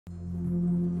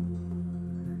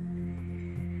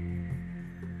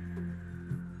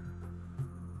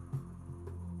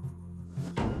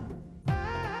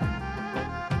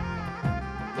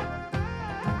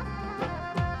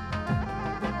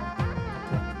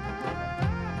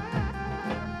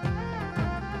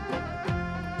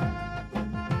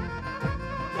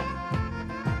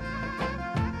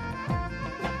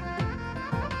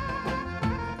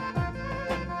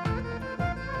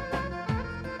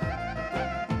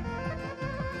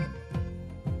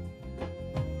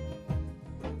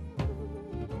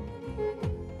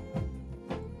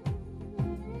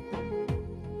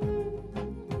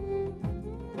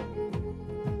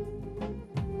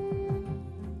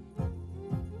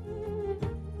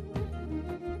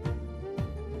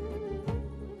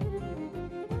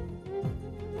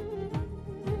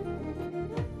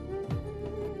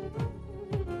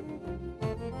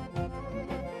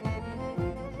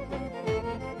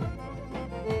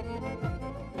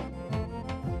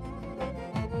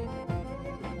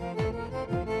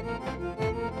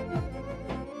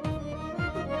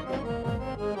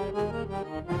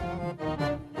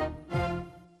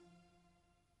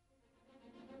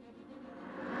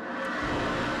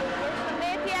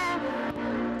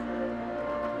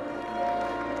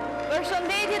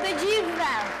Përshëndetje të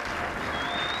gjithëve.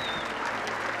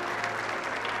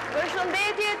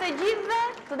 Përshëndetje të gjithëve,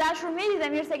 të dashur miq dhe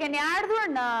mirë se keni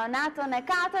ardhur në natën e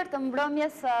 4 të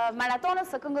mbrëmjes Maratonës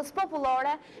së Këngës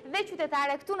Popullore dhe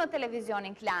Qytetare këtu në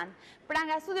televizionin Klan. Pra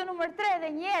nga studio numër 3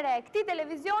 dhe njëre e këtij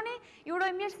televizioni, ju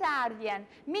uroj mirëseardhjen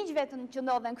miqve që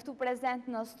ndodhen këtu prezent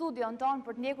në studion ton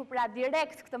për të ndjekur pra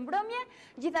direkt këtë mbrëmje,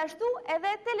 gjithashtu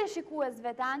edhe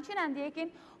teleshikuesve tanë që na ndjekin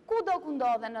kudo ku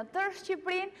ndodhen në tërë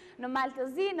Shqipërinë, në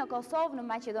Maltëzi, në Kosovë, në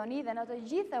Maqedoni dhe në të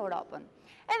gjithë Europën.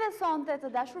 Edhe sonte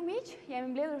të dashur miq, jemi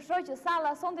mbledhur shoqë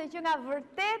salla sonte që nga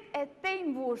vërtet e tej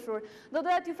mbushur. Do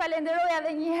doja t'ju falenderoj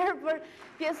edhe një herë për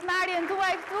pjesëmarrjen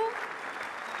tuaj këtu.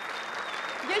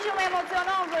 Gjë që më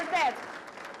emocionon vërtet.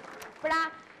 Pra,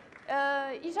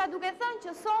 isha duke thënë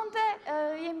që sonte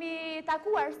jemi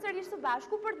takuar sërish së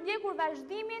bashku për të ndjekur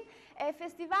vazhdimin e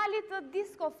festivalit të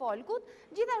diskofolkut,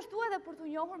 gjithashtu edhe për të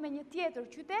njohur me një tjetër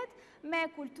qytet, me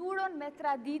kulturën, me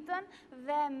traditën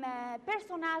dhe me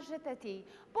personazhet e tij.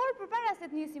 Por përpara se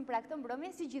të nisim pra këtë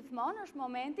mbrëmje, si gjithmonë, është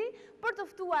momenti për të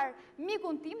ftuar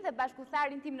mikun tim dhe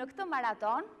bashkëtharin tim në këtë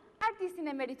maraton, artistin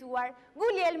e merituar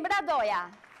Guliel Mbradoja.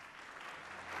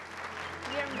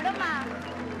 Mirëmbrëma.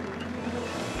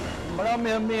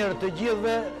 Mbrëmje mirë të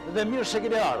gjithëve dhe mirë se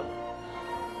keni ardhur.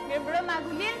 Mirëmbrëma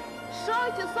Guliel. Shoh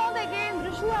që sonte ke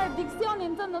ndryshuar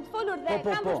diksionin tënd në të folur dhe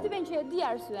kam përshtypjen që e di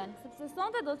arsyen, sepse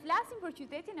sonte do të flasim për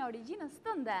qytetin e origjinës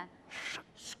tënde.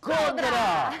 Shkodra!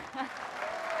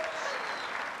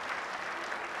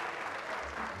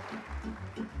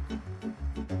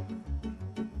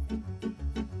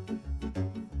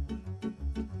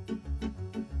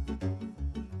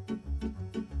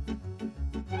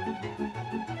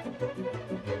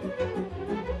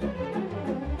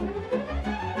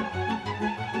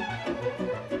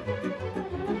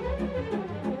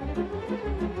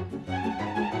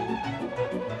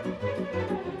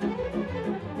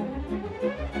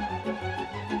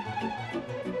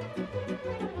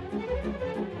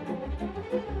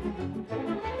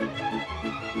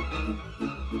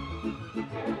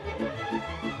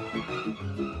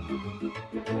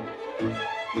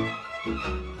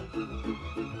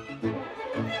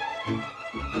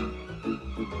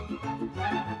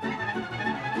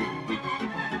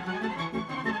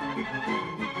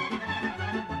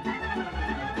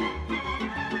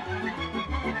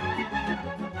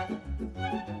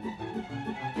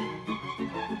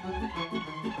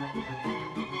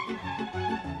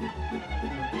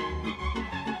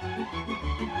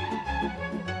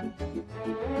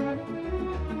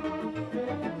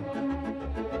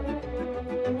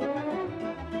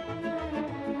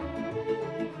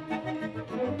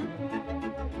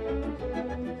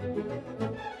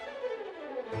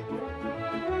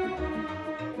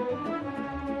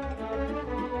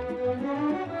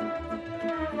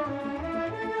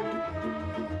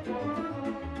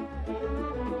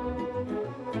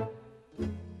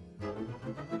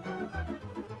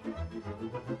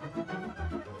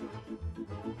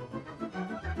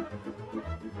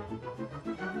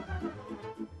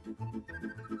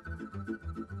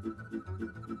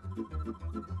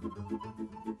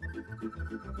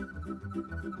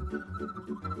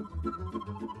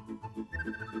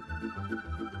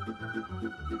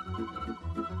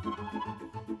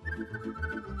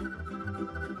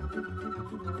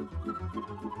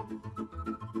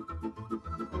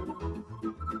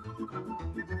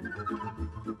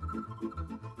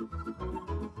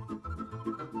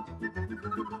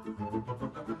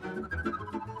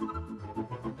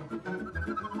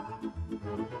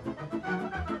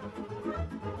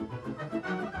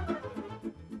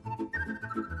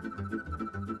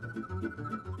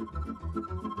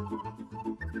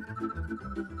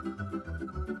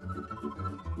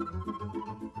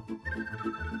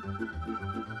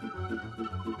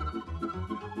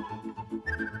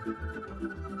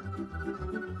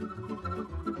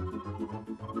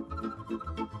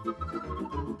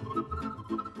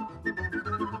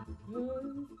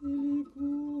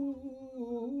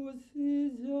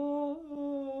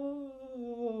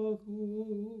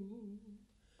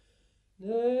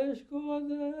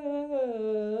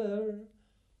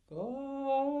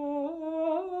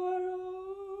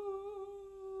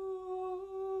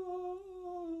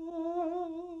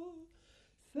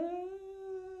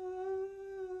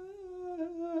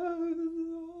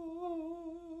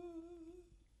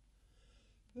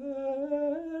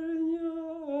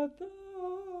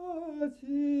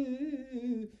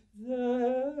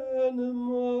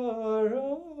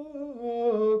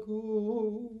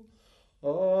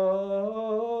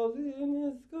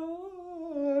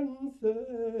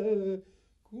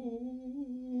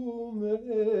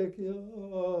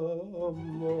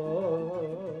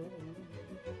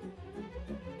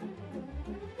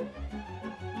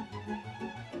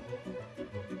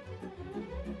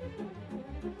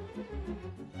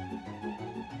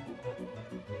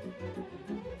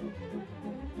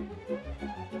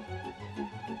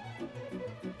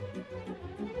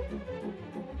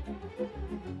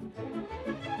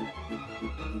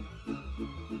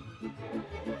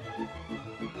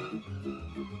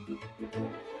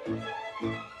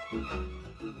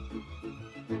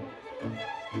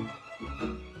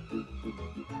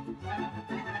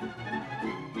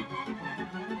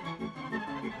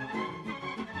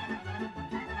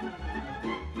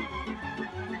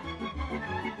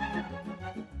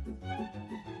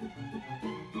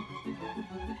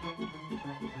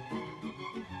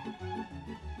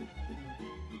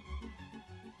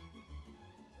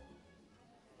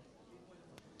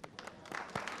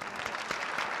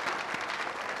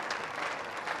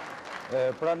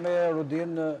 Pra me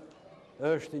Rudin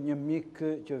është një mik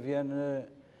që vjen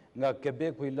nga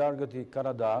Quebecu i largët i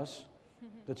Kanadas,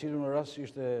 të cilën në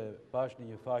rastisht e pash në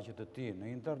një faqe të tij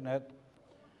në internet,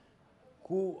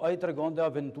 ku ai tregonte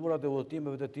aventurat e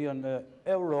udhëtimeve të tij në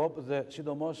Europë dhe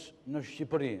sidomos në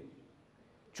Shqipëri.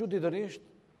 Çuditërisht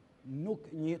nuk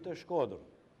njihte Shkodrën.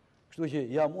 Kështu që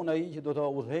jam unë ai që do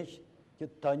ta udhëheq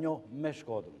që ta njoh me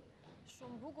Shkodrën.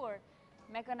 Shumë bukur.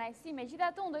 Me kënaqësi,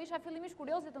 megjithatë unë do isha fillimisht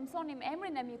kurioze të mësonim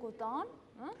emrin e mikut ton,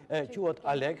 Quhet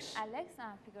Alex. Alex,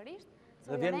 pikërisht.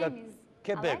 Dhe vjen nga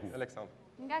Quebec. Alexander.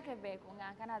 Nga Quebecu,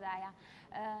 nga Kanadaja.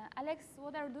 Alex,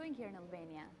 what are you doing here in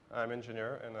Albania? I'm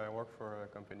engineer and I work for a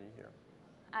company here.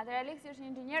 Atëherë Alex është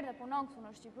një inxhinier dhe punon këtu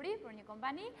në Shqipëri për një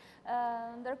kompani.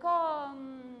 Ndërkohë,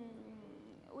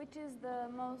 which is the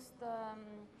most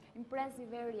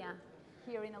impressive area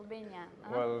here in Albania?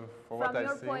 Well, for what I From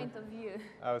your see, point of view.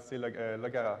 I would say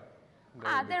Lagara.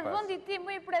 Atëherë vendi ti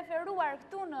më i preferuar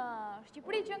këtu në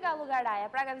Shqipëri që nga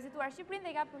Llogaraja, pra ka vizituar Shqipërinë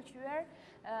dhe i ka pëlqyer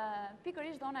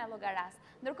pikërisht zona e Llogaras.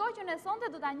 Ndërkohë që ne sonte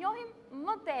do ta njohim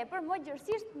më tepër, më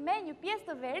gjërësisht me një pjesë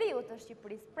të veriut të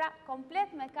Shqipërisë, pra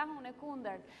komplet me kahun e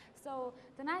kundërt. So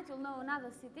tonight you'll know another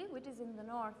city which is in the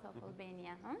north of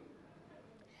Albania.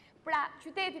 Pra,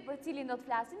 qyteti për cilin do të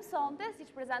flasim sonte, siç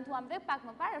prezantuam dhe pak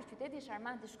më parë, është qyteti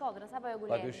sharmant i Shkodrës, apo jo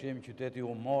Guleni? Padyshim qyteti i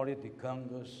humorit, i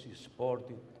këngës, i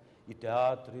sportit, i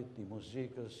teatrit, i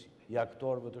muzikës, i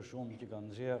aktorëve të shumë që kanë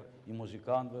nxjerrë, i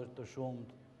muzikantëve të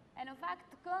shumët. E në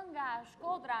fakt, kënga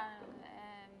Shkodra,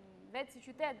 vetë si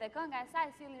qytet dhe kënga e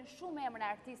saj sillin shumë emra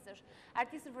artistësh.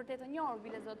 Artistësh vërtet të njohur,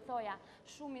 bile zot thoja,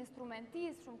 shumë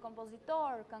instrumentist, shumë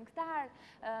kompozitor, këngëtar,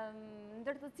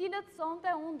 ndër të cilët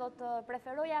sonte unë do të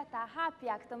preferoja ta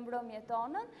hapja këtë mbrëmje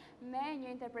tonën me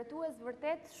një interpretues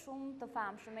vërtet shumë të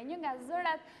famshëm, me një nga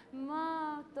zërat më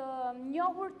të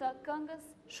njohur të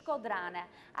këngës shkodrane.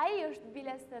 Ai është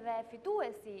biles dhe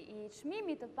fituesi i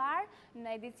çmimit të parë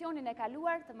në edicionin e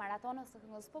kaluar të Maratonës së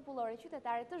Këngës Popullore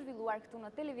Qytetare të zhvilluar këtu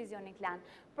në televizionin Klan.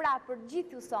 Pra për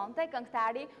gjithë ju sonte,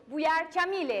 këngëtari Bujar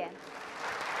Qamili.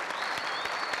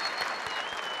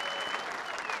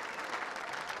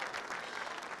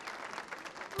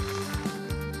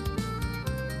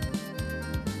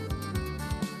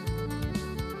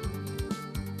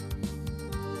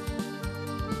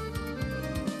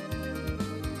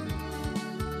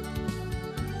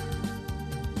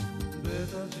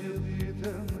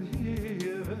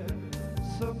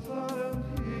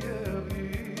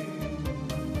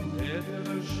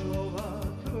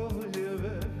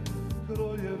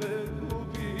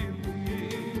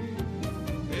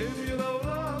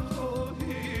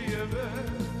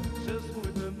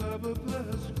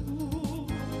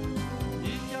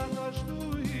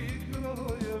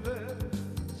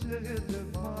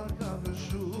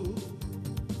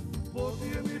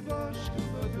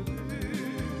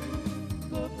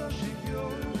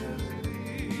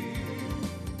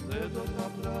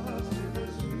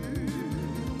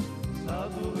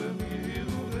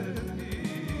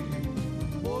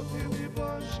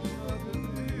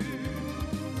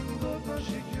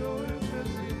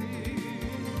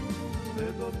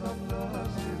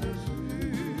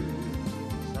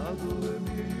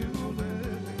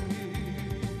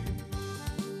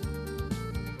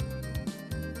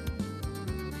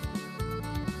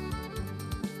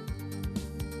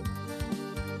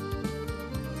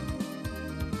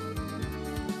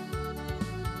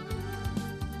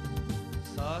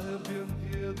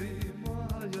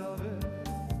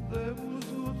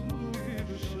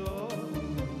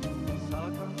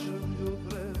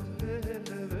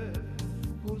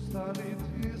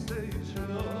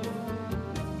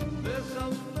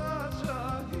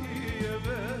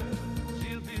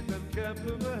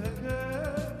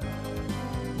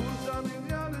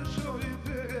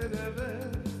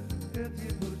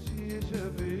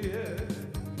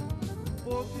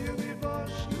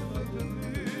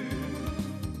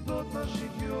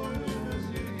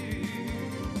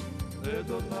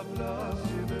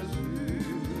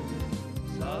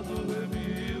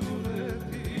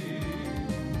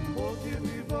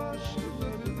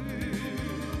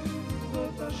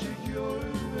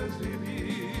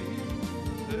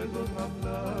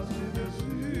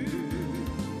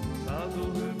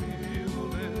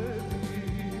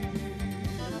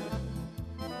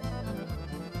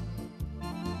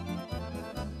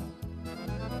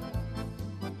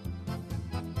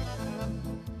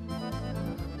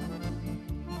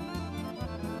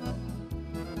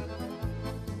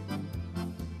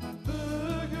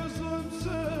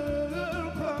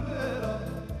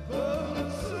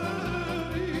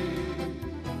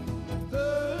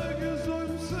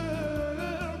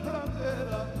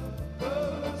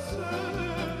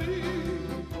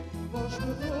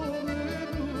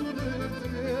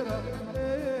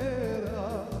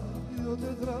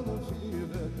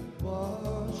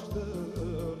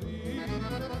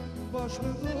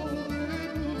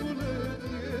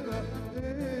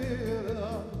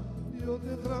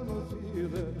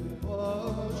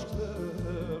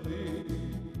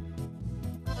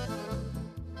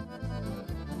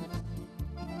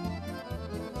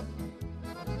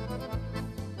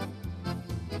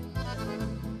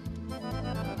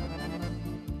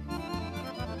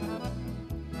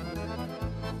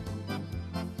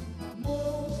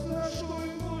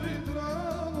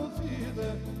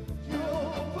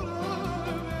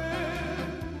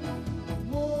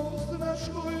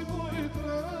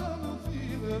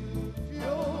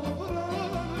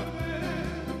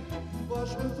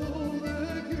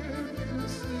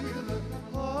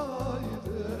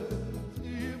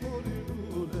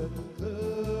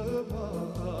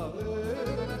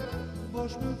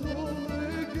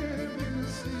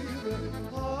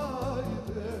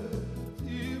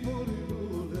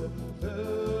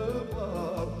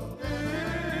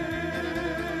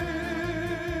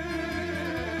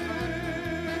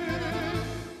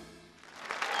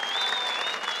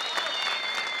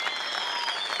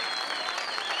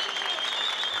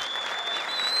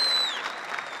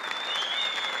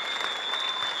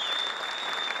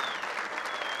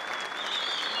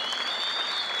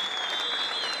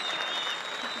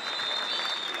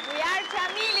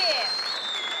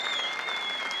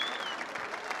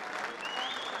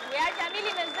 Bujar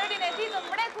Qamili me zërin e tij të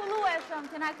mrekullueshëm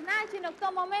që na kënaqi në këto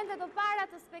momente të para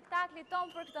të spektaklit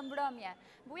ton për këtë mbrëmje.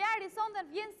 Bujari sonte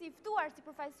vjen si ftuar, si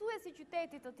përfaqësues i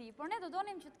qytetit të tij, por ne do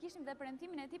donim që të kishim dhe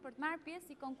premtimin e tij për të marrë pjesë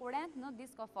si konkurrent në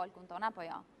diskofolkun ton, apo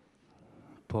jo?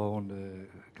 Po, unë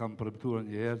kam premtuar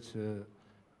një herë që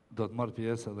do të marrë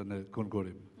pjesë edhe në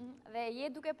konkurim. Dhe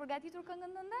je duke përgatitur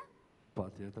këngën tënde?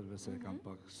 Patjetër, vese kam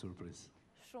pak surprizë.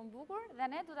 Shumë bukur, dhe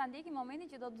ne do ta ndjekim momentin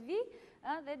që do të vi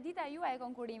dhe dita juaj e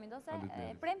konkurimit, ose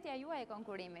premtja juaj e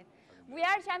konkurimit.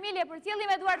 Bujar Qamili, e përcjellim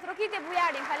me duar trokitje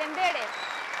Bujarin, faleminderit.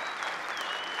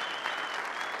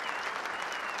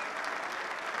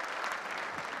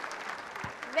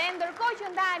 Dhe ndërkohë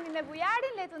që ndahemi me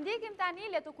Bujarin, le të ndjekim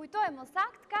tani, le të kujtojmë më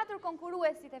sakt 4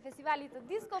 konkurruesit e festivalit të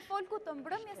diskofolkut të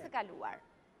mbrëmjes së kaluar.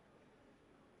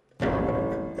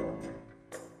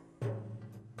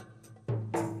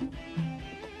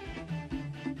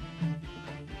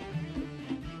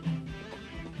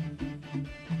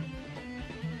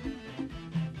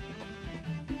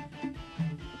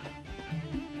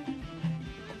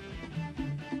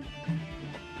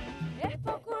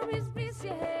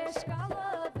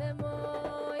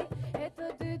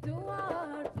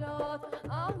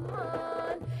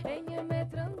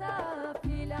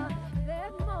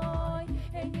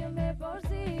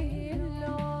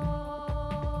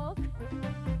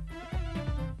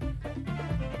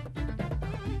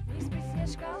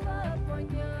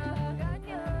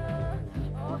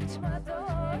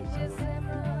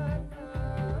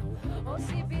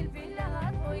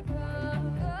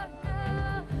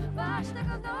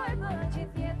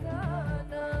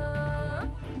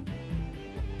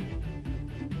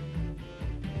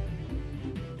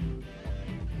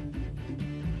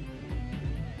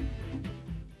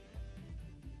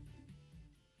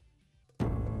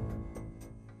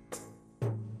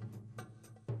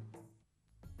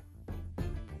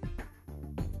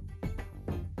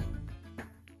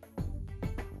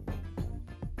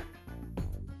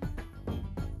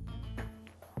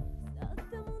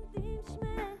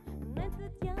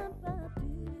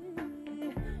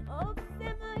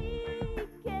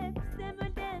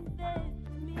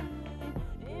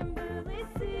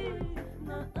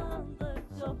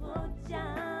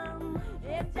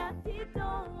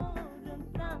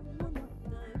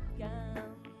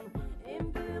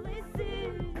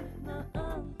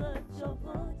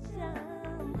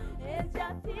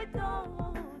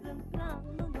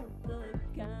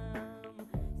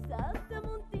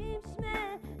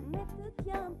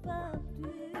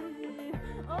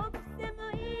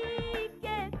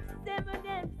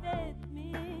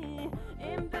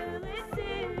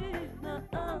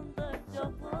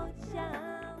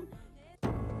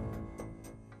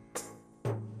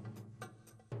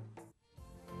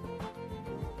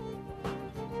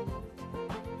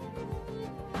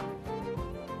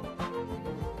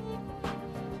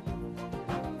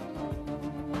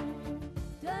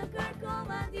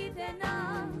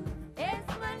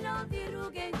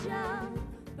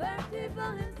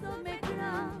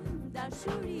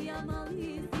 Shuria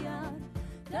malizjar,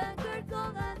 të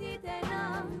kërkova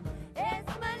ditena,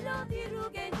 es melodi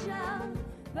rrugën qa,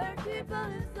 për ty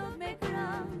bëhem sot me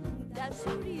kram,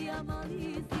 dashuria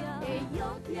malizja e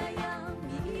jopja jam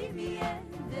imi e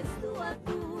dhe s'dua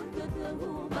kur këtë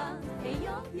humba e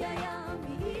jopja jam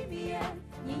imi e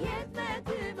një jetë me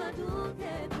ty më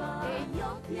duket pa e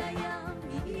jopja jam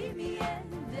imi e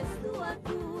dhe s'dua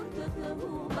kur këtë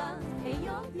humba e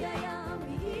jopja jam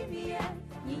imi e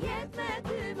një jetë me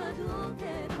ty më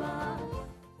duket pa.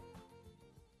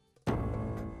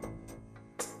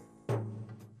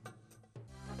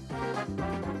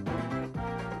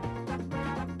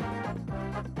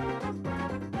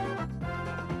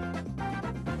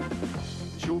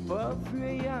 Çupa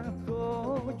fyja to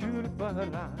gjyll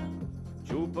para,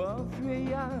 çupa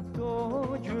fyja to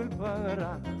gjyll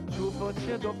para, çupët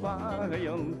që do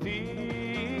pajën ti,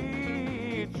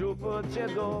 çupët që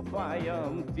do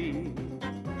pajën ti,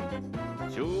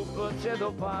 çupët që do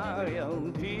pajën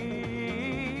ti,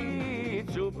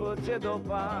 çupët që do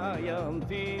pajën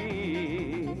ti.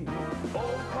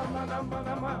 Of aman aman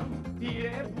aman,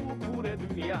 je bukur e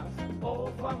dünjas,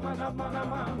 of aman aman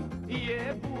aman, je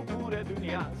bukur e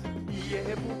dünjas, je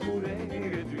bukur e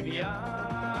dünjas,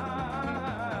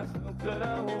 nuk të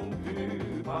rëhum ty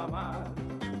pa marr.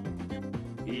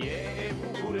 Je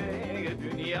bukur e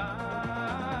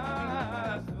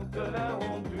dünjas, nuk të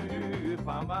rëhum ty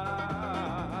pa marr.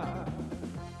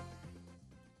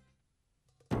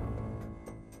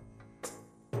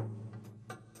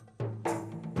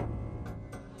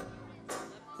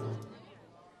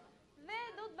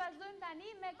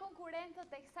 Me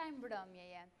konkurentët e kësaj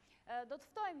mbrëmjeje. Do të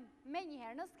ftojmë me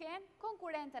njëherë në skenë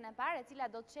konkurentën e parë e cila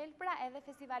do të çelë pra edhe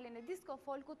festivalin e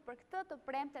diskofolkut për këtë të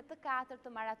premte të 4 të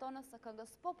maratonës së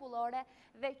këngës popullore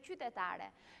dhe qytetare.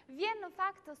 Vjen në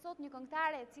fakt të sot një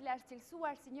këngëtare e cila është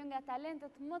cilësuar si një nga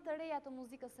talentet më të reja të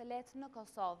muzikës së lehtë në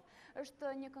Kosovë. Është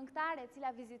një këngëtare e cila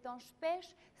viziton shpesh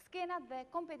skenat dhe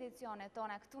kompeticionet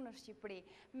tona këtu në Shqipëri.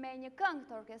 Me një këngë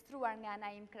të orkestruar nga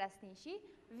Naim Krasniqi,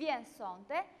 vjen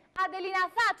sonte Adelina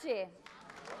Thaçi.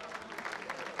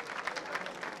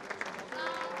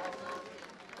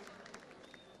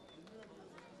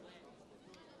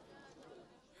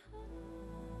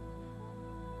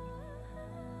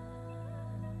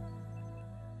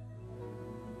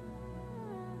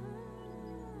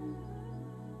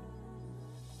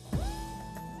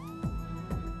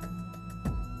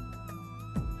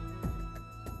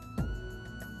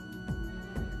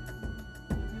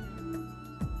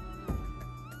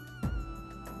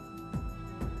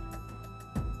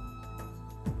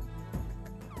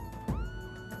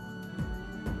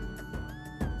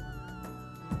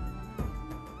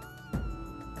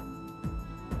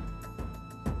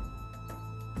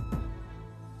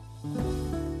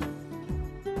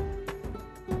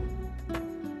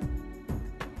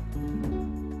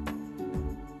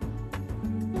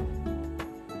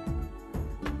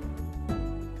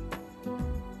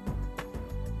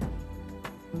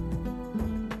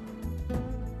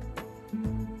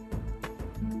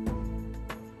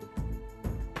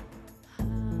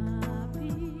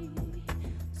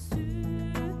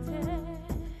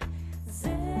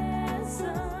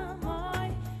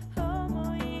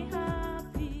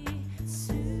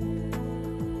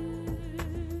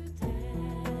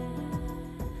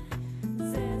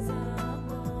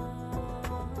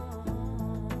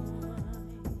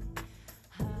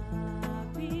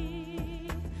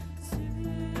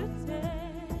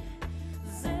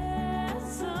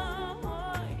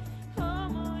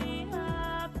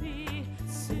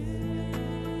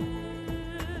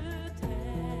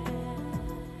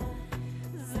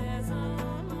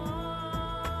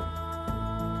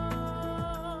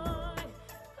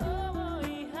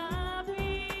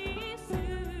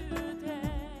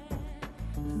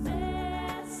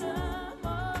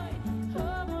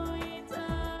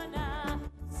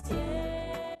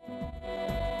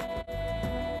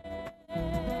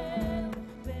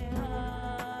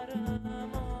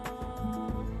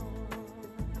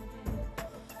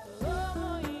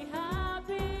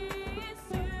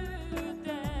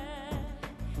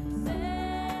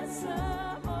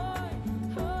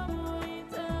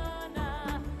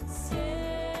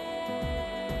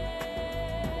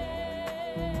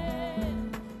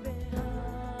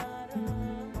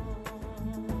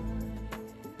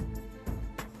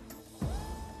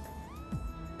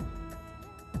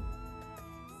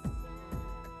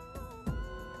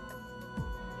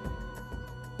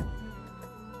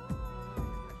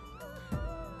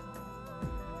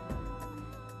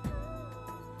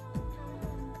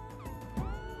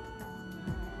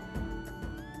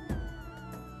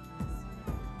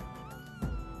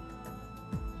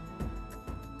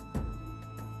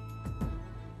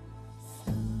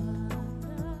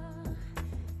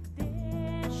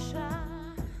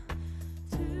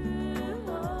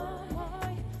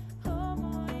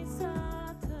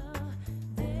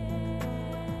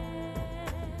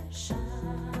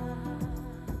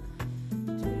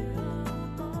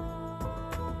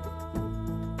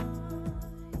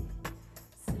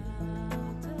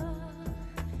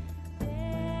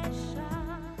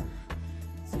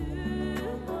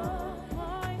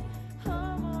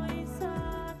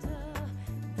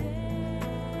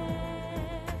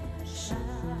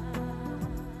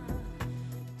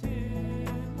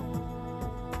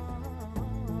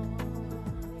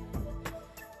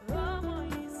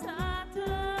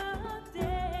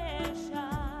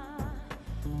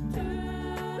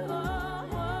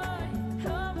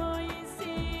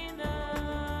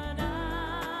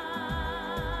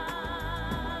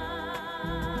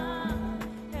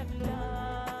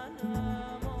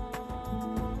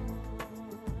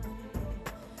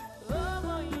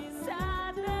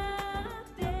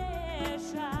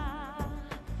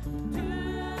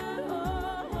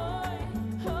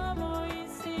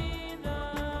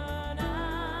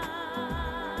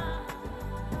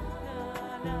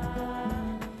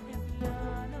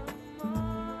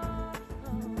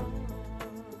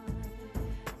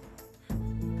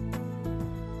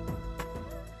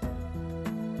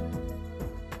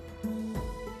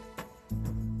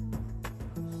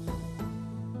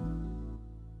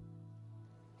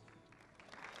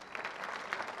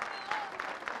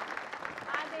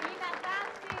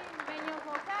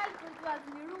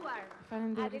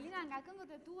 Faleminderit. Adelina, nga këngët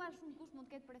e tua shumë kush mund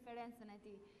të ketë preferencën e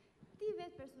tij. Ti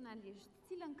vetë personalisht,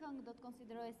 cilën këngë do të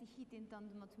konsideroje si hitin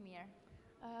tënd më të mirë?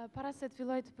 Para se të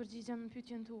filloj të përgjigjem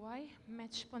pyetjen tuaj, me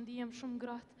që shpëndijem shumë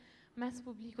ngrohtë mes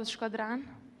publikut shkodran.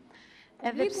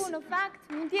 Publiku në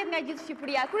fakt mund të jetë nga gjithë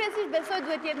Shqipëria. Kryesisht besoj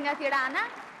duhet të jetë nga Tirana.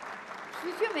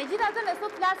 Shqyqy, me gjithë atë ne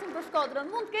sot flasim për Shkodrën.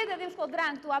 Mund të ketë edhe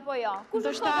shkodran këtu apo jo? Kush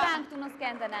është shkodran këtu në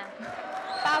skendën e?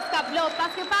 Pas ka plot,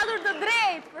 pas ke padur të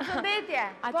drejtë, përshëndetje.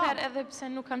 Atëherë edhe pse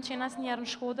nuk kam qenë asnjëherë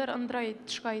në Shkodër, ëndroj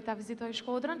të shkoj ta vizitoj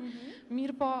Shkodrën.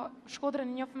 Mirë po, Shkodrën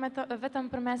njoh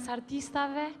vetëm përmes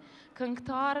artistave,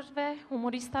 këngëtarëve,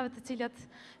 humoristave të cilët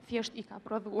thjesht i ka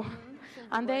prodhuar.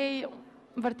 Andaj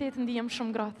vërtet ndihem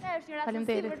shumë ngrohtë. Është një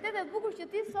rastësi vërtet e bukur që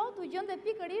ti sot u gjende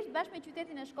pikërisht bashkë me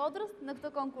qytetin e Shkodrës në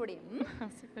këtë konkurim.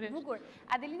 Sigurisht. Bukur.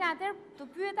 Adelina, atëherë të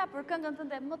pyeta për këngën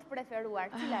tënde më të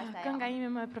preferuar. Cila është ajo? Kënga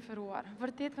ime më e preferuar.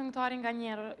 Vërtet këngëtari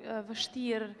nganjëherë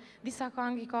vështirë, disa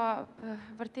këngë i ka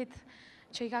vërtet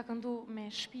që i ka këndu me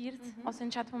shpirt, ose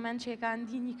në qatë moment që i ka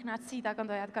ndi një knatësi ta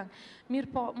këndoj atë këngë.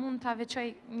 Mirë po, mund të aveqoj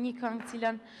një këngë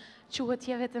cilën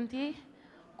quhet Je vetëm ti,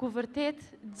 ku vërtet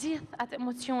gjithë atë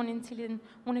emocionin cilin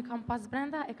unë i kam pas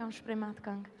brenda e kam shpreh me atë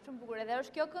këngë. Shumë bukur. Edhe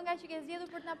është kjo kënga që ke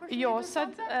zgjedhur për të na përshëndetur? Jo,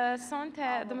 sonte,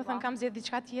 domethënë kam zgjedhur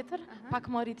diçka tjetër,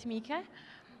 pak më ritmike.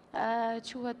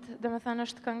 Quhet, domethënë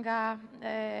është kënga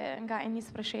nga Enis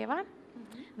Presheva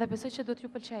dhe besoj që do t'ju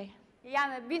pëlqej.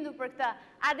 Jam e bindur për këtë.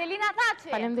 Adelina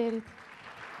Thaçi. Faleminderit.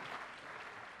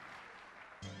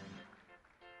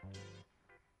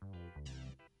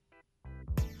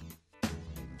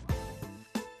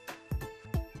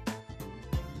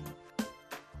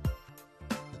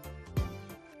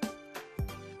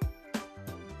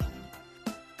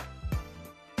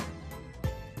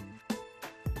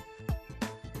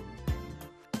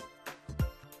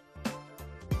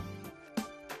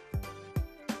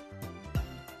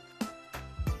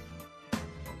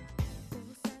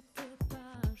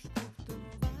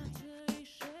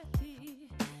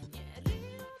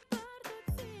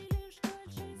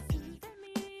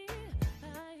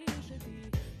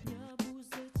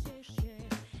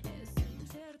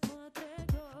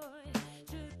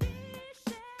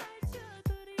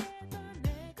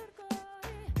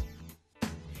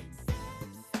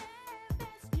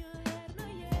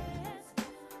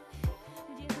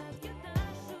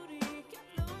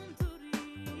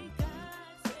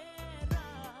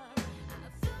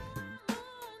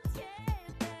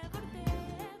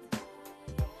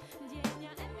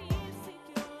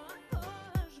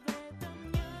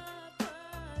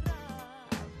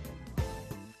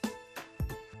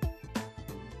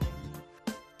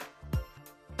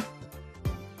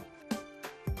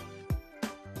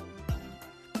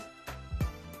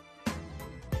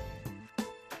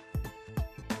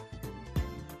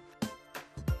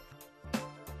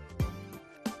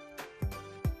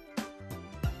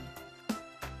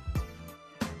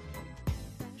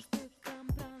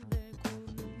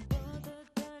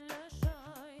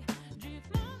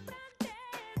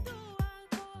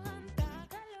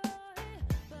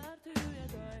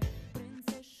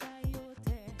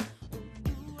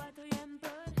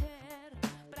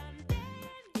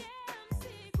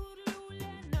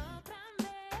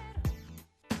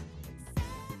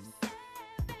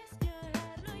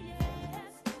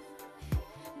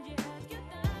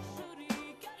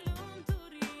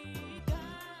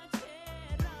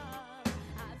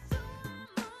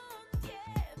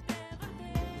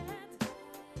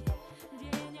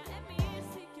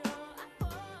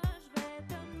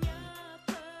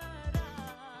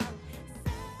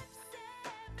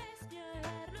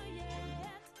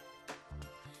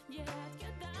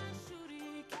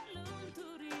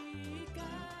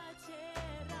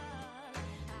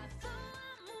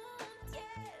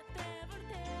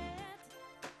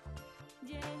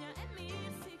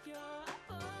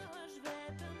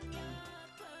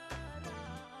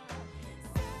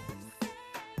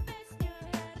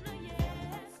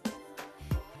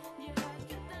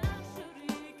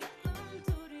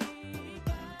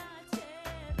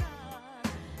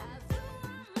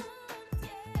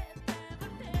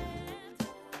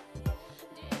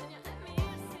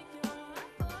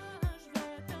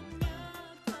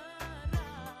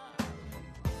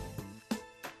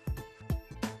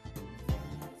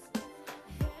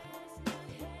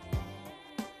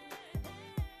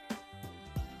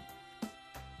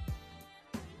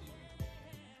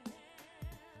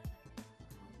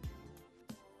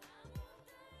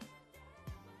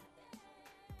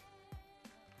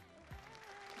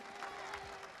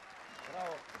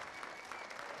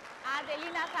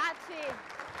 Adelina Thaçi.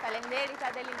 Faleminderit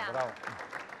Adelina. Bravo.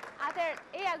 Atëherë,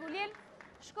 Eja Guliel,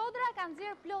 Shkodra ka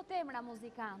nxjerrë plot emra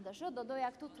muzikantësh, do doja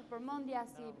këtu të përmendja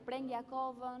si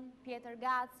Prengjakovën, Pjetër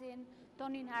Gacin,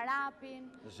 Tonin Harapin,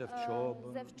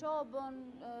 Zefçobën,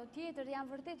 tjetër janë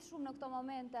vërtet shumë në këto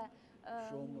momente.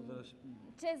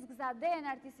 Qez Gzaden,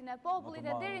 artistin e popullit,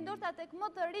 e deri ndoshta tek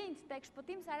më të rinjt, tek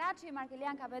Shpëtim Saraçi i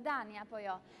Markelian Kapedani, apo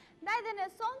jo. Ndaj dhe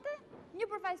në sonte, një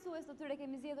përfaqësues të tyre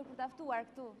kemi zgjedhur për ta ftuar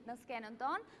këtu në skenën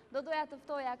tonë, do doja të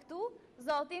ftoja këtu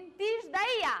zotin Tish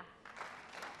Daia.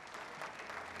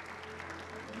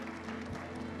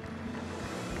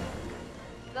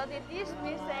 Zoti Tish,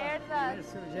 mirë se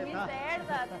erdhët. Mirë se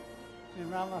erdhët.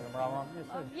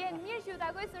 Vjen mirë që ju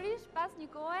takoj sërish pas një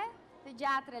kohe të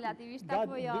gjatë relativisht,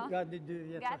 apo jo? Gati 2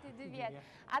 vjet. Gati 2 vjet.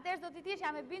 Atëherë zoti Tish,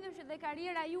 jam e bindur që dhe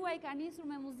karriera juaj ka nisur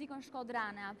me muzikën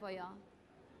shkodrane, apo jo?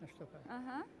 Ashtu ka.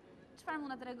 Çfarë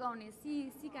mund ta tregoni?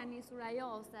 Si ka nisur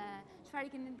ajo, se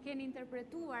çfarë keni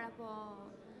interpretuar apo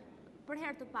për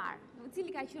herë të parë?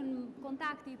 Cili ka qenë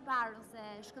kontakti i parë ose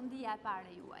shkëndija e parë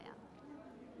e juaja?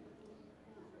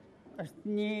 Është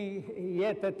një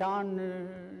jetë e tanë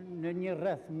në një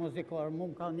rreth muzikor. Mu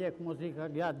më ka ndjek muzika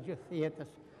gjatë gjithë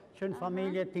jetës. Që në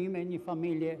familje time, një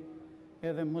familje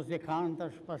edhe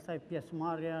muzikantash, pastaj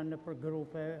pjesëmarrja në për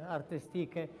grupe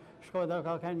artistike. Shkodra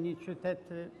ka qenë një qytet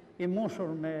i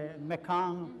mbushur me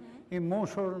këngë, i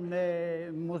mbushur me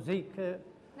muzikë.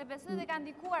 Dhe besoj dhe ka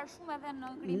ndikuar shumë edhe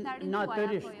në krijtarinë tuaj,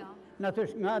 apo jo?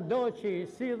 Natyrisht, nga do që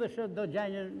silleshe do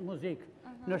gjejnë muzikë.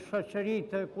 Në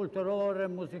shoqëritë kulturore,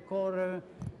 muzikore,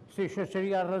 si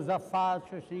shoqëria Rëzafat,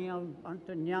 shoqëria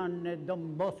Antonian, Don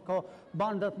Bosco,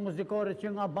 bandat muzikore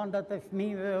që nga bandat e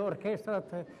fëmijëve, orkestrat,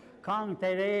 këngët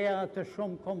e reja të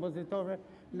shumë kompozitorëve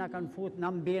na kanë futur në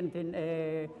ambientin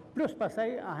e plus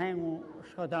pasaj ahengu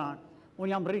shkodran.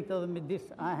 Unë jam rritë edhe midis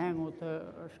ahengu të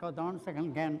shkodran, se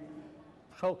kanë qenë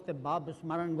shokët e babës,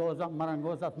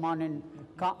 marangozat manin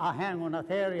ka ahengun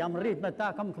atëherë, jam rritë me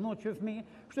ta, kam kënu që fëmijë,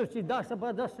 kështu që i dashtë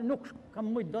për dashtë nuk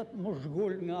kam mujtë do të më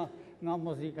zhgull nga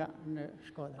muzika në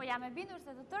Shkodra. Po jam e bindur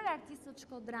se të tërë artistët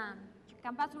shkodran, që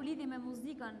kam pasur lidhje me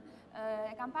muzikën,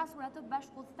 e kam pasur atë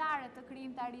bashkëpunëtare të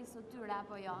krijimtarisë së tyre,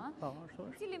 apo jo? Po, ashtu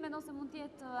është. Cili mendon se mund të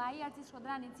jetë ai artist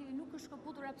shkodrani i cili nuk është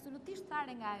shkëputur absolutisht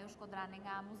fare nga ajo shkodrane,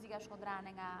 nga muzika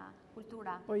shkodrane, nga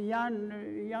kultura? Po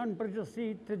janë përgjithësi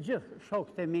të gjithë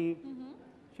shokët e mi,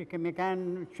 që kemi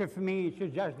kanë që fëmijë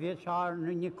që 6 vjeçar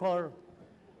në një kor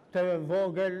të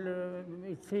vogël,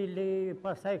 i cili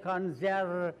pastaj kanë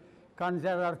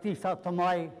nxjerrë artista të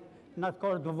maj, në atë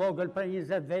kor të vogël për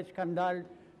 20 vjeç kanë dalë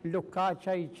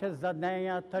Lukaqa, i Tish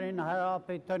Daia, Tonin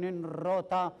Harapi, Tonin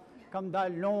Rota, kam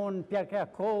dalë Lun,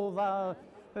 Pjerkjakova,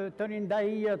 Tonin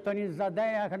Daia, Tonin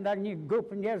Zadeja, kanë dalë një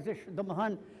grup njerëzish,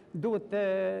 domethënë duhet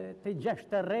të gjesh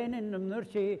terrenin në mënyrë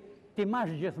që ti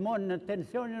mash gjithmonë në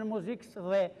tensionin e muzikës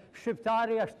dhe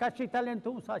shqiptari është kaq i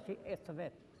talentuar sa që ecë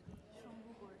vetë.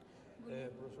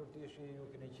 Profesor Tishi, ju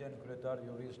keni qenë kryetar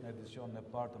jurist në edicionin e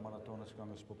parë të Maratonës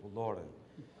Këngës Popullore,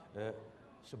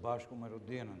 së bashku me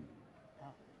Rudinën.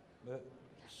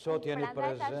 Sot jeni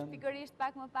prezent... Prandaj tash pikërisht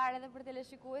pak më parë edhe për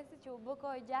teleshikuesit që u bë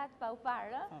kohë gjatë pa u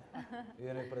parë.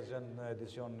 Jeni prezent në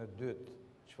edicionin e dytë.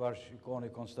 Çfarë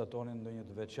shikoni, konstatoni ndonjë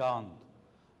të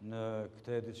veçantë në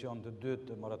këtë edicion të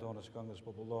dytë të Maratonës Këngës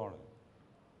Popullore?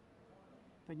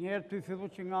 Për njerë të i fillu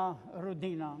që nga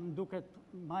Rudina, më duket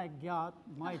ma e gjatë,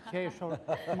 ma e qeshur,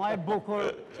 ma e bukur.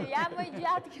 Që jam më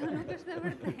gjatë, kjo nuk është e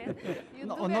vërtet. Ju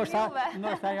duke juve.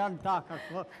 Nështë janë takat,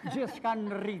 gjithë shka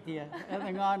në rritje,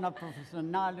 edhe nga ana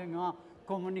profesionale, nga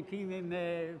komunikimi me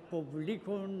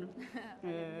publikun,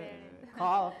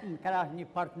 ka në krah një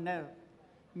partner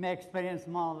me eksperiencë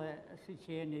madhe si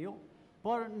që jeni ju.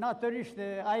 Por natyrisht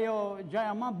ajo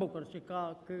gjaja ma bukur që ka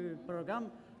ky program,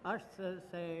 është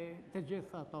se të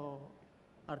gjithë ato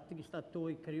artistat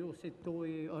tuaj, krijuesit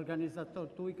tuaj,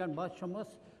 organizatorët tuaj kanë bërë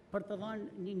çmos për të dhënë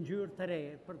një ngjyrë të re,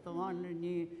 për të dhënë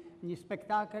një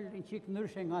spektakël një çik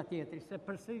ndryshe nga tjetri, se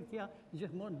përsëritja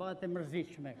gjithmonë bëhet e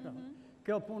mërzitshme këto.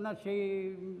 Kjo puna që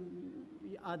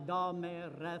Adame,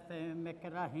 rrethe, me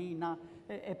krahina,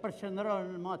 e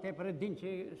përqendron më tepër, e din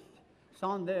që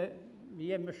sonde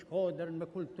je me Shkodrën, me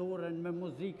kulturën, me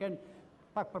muzikën.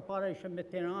 Pak përpara ishe me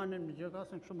Tiranën, me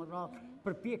Gjirokastën, kështu më radhë.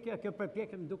 Kjo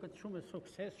përpjekje më duket shumë e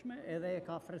suksesshme edhe e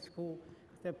ka fresku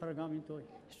këtë programin tuaj.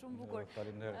 Shumë bukur.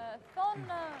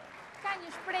 Thonë, ka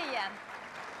një shprehje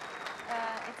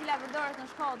e cila përdoret në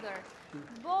Shkodër.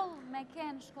 Boll me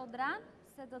ken Shkodran,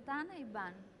 se të tane i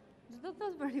ban. Ç'do të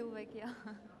thotë për juve kjo?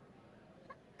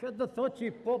 Kjo do thotë që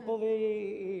populli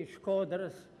i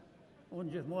Shkodrës,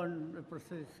 unë gjithmonë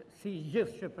si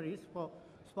gjithë Shqipërisë, po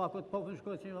s'pakot popullin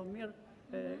Shkodrës që më mirë,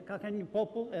 ka një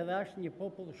popull edhe është një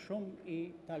popull shumë i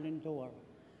talentuar.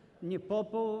 Një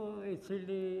popull i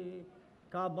cili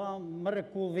ka ba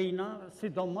mrekullina,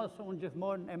 sidomos unë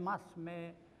gjithmonë e mas me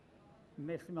si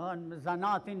më thënë,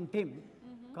 zanatin tim.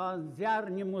 Ka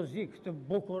nxjerrë një muzikë të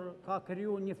bukur, ka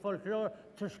kriju një folklor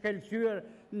të shkelqyer.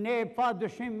 Ne pa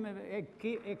dyshim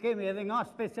e kemi edhe nga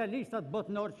specialistat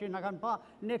botënor që na kanë pa,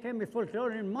 ne kemi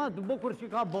folklorin më të bukur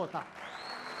që ka bota.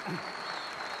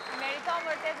 Meriton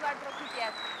vërtet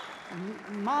vartërokitjet.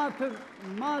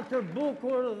 Ma të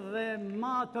bukur dhe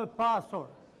ma të pasur.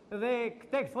 Dhe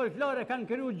këte folklore kanë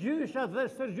kriju gjyshat dhe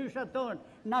stërgjyshat tonë.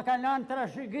 Na kanë lanë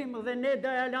trashëgim dhe ne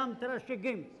do ja lam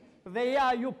trashëgim. Dhe ja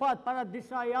ju pat para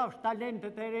disa javësh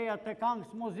talentet e reja të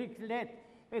këngës muzikë letë,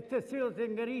 të cilët e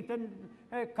ngritën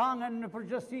këngën në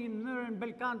përgjithësi në mënyrën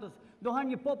belkantës. Doha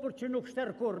një popull që nuk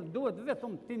shterë kur, duhet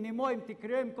vetëm t'i ndihmojmë, t'i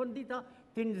krijojmë kondita,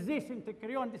 t'i nxisim, t'i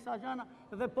krijojmë disa gjëra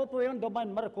dhe populli jonë do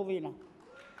bëjnë mrekullinë.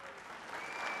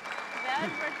 Dhe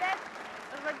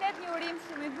është vërtet një urim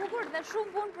shumë i bukur dhe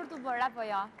shumë punë për t'u bërë, apo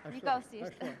jo?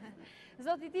 Njëkohësisht.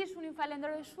 Zoti Tish, unë ju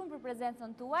falenderoj shumë për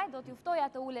prezencën tuaj, do t'ju ftoja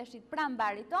të uleshit pranë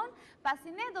barit ton,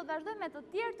 pasi ne do të vazhdojmë me të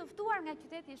tjerë të ftuar nga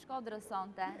qyteti i Shkodrës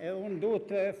sonte. Unë duhet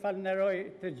të falenderoj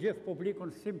të gjithë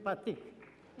publikun simpatik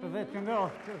dhe të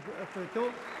ngrohtë këtu.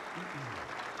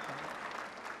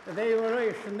 Dhe ju uroj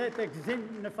shëndet e gëzim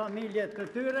në familjet të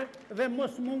tyre dhe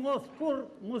mos mungoth kur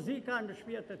muzika në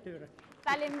shtëpiat e tyre.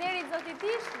 Faleminderit zoti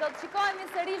Tish, do të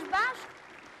shikohemi sërish bashkë.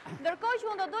 Ndërkohë që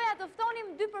unë do doja të ftonim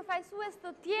dy përfaqësues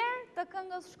të tjerë të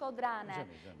këngës shkodrane.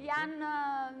 Janë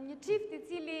një çift i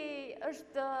cili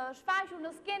është shfaqur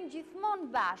në skenë gjithmonë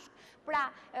bashkë. Pra,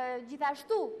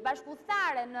 gjithashtu,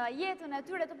 bashkëpunëtare në jetën e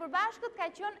tyre të përbashkët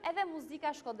ka qenë edhe muzika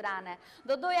shkodrane.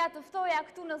 Do doja të ftoja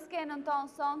këtu në skenën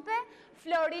tonë sonte,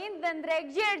 Florinë dhe Ndre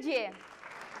Gjergji.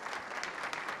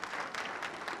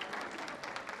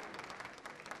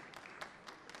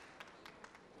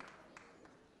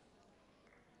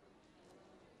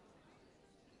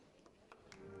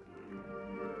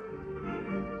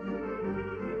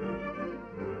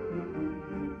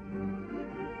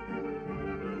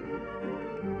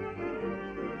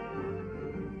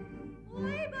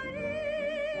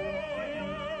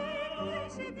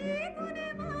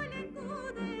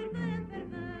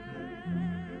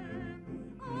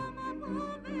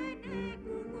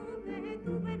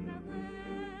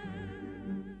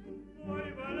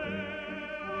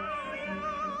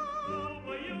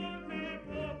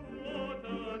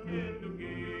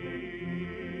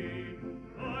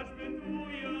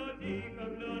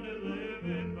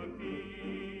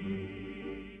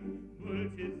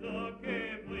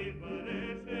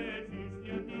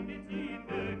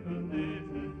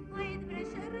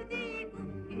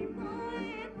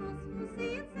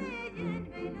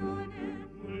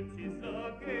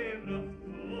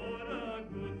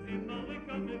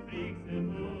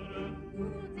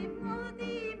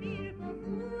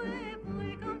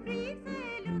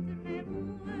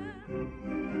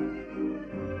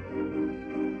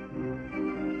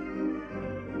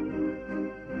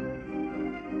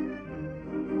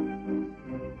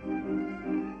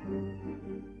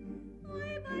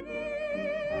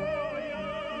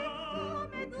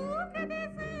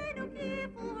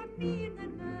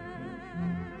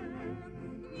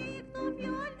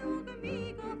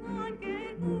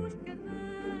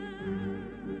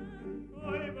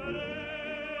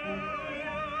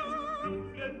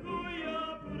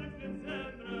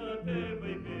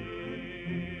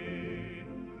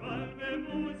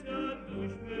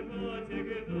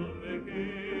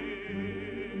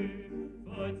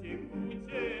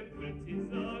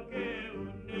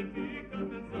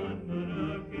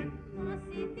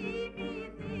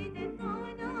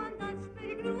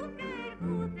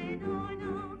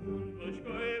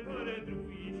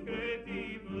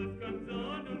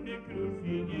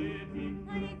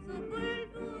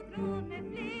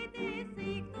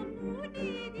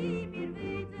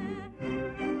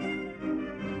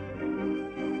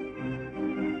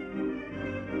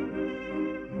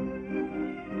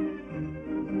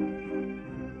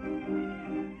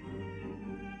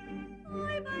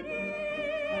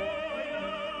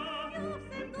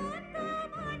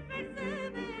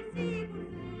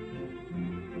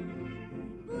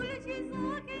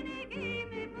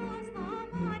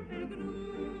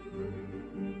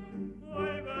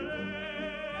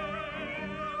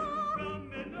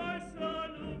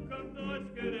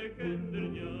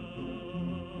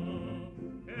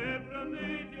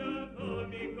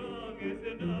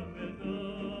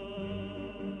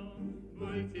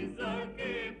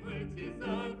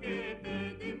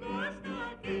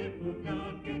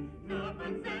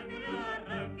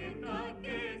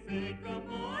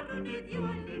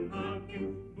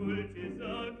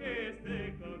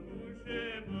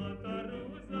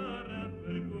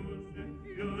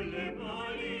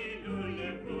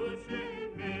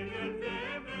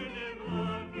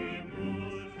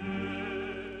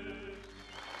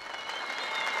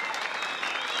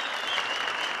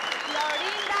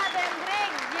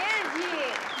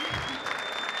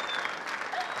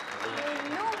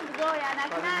 doja, na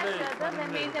knaqët dhe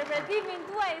me interpretimin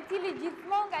tuaj, i cili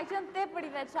gjithmonë ka qenë tepër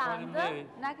i veçantë,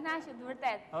 na knaqët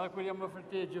vërtet. Edhe kur jam më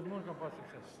fërtet, gjithmonë kam pas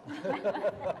sukses.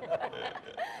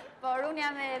 Por unë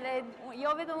jam edhe,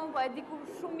 jo vetëm unë, po e di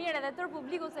shumë mirë edhe tërë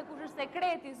publiku se kush është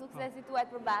sekreti i suksesit tuaj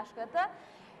të përbashkët.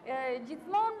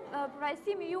 Gjithmonë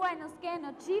përfaqësimi juaj në skenë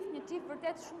në çift, një çift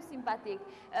vërtet shumë simpatik.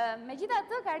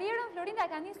 Megjithatë, karrierën Florinda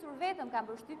ka nisur vetëm, kam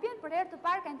përshtypjen, për herë të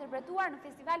parë ka interpretuar në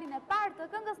festivalin e parë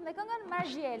të këngës me këngën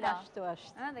Margjela. Ashtu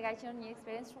është. Dhe ka qenë një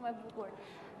eksperiencë shumë e bukur.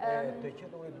 Të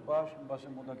qenurit bashkë, mbase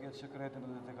mund të ketë sekretin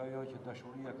edhe tek ajo që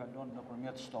dashuria kalon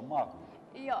nëpërmjet stomakut.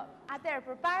 Jo, atëherë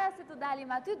përpara se të dalim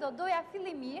aty, do doja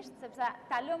fillimisht, sepse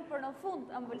ta lëm për në fund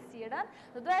ëmbëlsirën,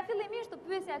 do doja fillimisht të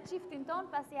pyesja çiftin ton,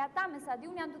 pasi ata me sa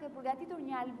diun janë duke përgatitur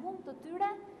një album të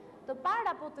tyre, të parë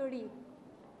apo të ri.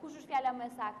 Kush është fjala më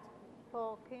e saktë? Po,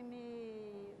 kemi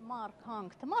marrë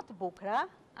këngë të më të bukura,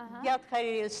 gjatë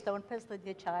karrierës tonë 50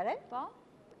 vjeçare. Po.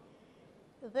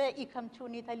 Dhe i kam qenë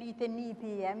në Itali të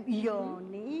nipi jem,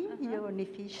 Joni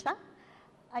Fishta,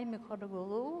 ai më ka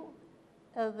rregullu,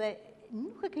 edhe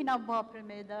nuk e kena bë për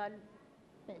me dalë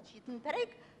me qitë në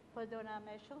treg, po do na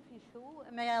me shumë fishu,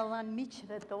 me e dhanë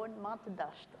miqve tonë ma të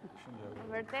dashtë.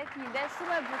 Vërtet, një ide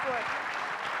shumë e bukur.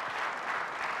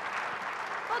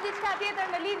 Po, diçka tjetër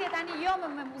në lidhje tani jo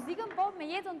me muzikën, po me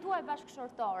jetën tuaj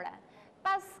bashkëshortore.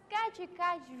 Pas kaq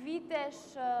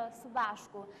vitesh së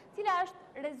bashku, cila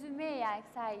është rezumeja e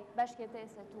kësaj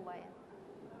bashkëjetese tuaje?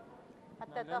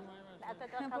 Atë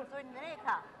të kalzojnë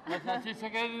Ndreka. Në të që se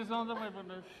ka e sonte më i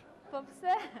përnësh. Po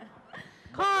pëse?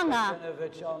 Kanga! Në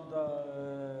veçanta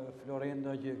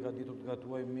Florinda që ka ditur të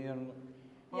gatuaj mirë.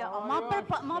 Jo,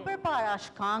 ma përpara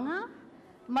është kanga,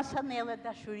 ma sa nelle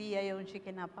dashuria jonë që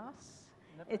kena pas,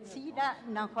 e cila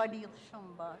në ka lidhë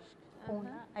shumë bashkë,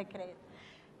 puna e kretë.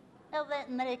 Edhe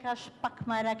Ndreka është pak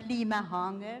marakli me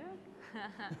hangër.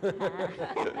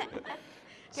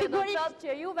 Kjo do të thotë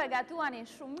që juve gatuani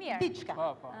shumë mirë. Diçka.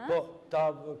 Po,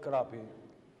 tavë krapi.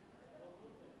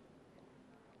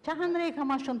 Qa Ndreka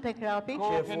ma shumë të krapi?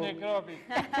 Kokën e krapi.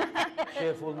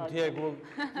 Shefull në tjegull.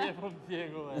 Shefull në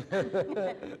tjegull.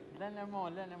 Lene mo.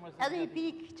 Edhe i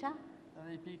pikë, qa?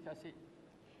 Edhe i pikë asi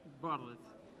bardhet.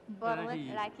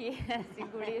 Bardhet, raki,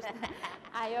 sigurisht.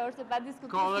 Ajo është pa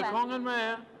diskutueshme. Ka dhe kongën me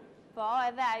e. Po,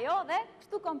 edhe ajo dhe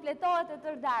kështu kompletohet e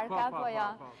tërdarka, po jo.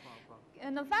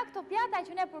 Në fakt, të pjata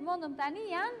që ne përmondëm tani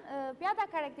janë pjata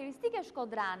karakteristike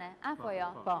shkodrane, apo jo?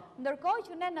 Ndërkohë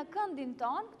që ne në këndin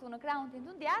ton, këtu në krahun tim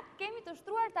të djathtë, kemi të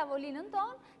shtruar tavolinën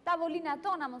ton, tavolinat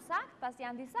tona më saktë, pas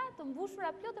janë disa të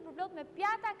mbushura plot e përplot me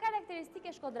pjata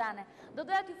karakteristike shkodrane. Do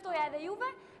doja t'ju ftoja edhe juve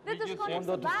dhe të shkonim së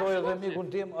do të ftoj edhe mikun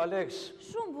tim, Alex.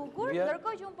 Shumë bukur,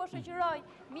 ndërkohë që unë po shoqëroj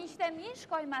miqtë e mi,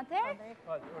 shkojmë atëherë.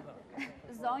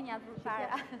 Zonjat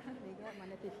përpara.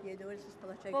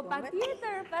 Po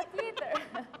patjetër.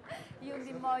 Ju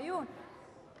ndihmoj unë.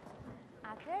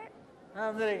 Atëherë.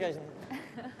 Ndre Gjergji.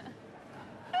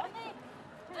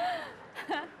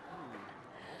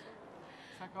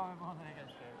 Sa ka me bëndë Ndre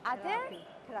Gjergji? Atëherë?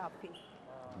 Krapi.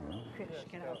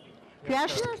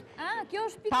 Kjo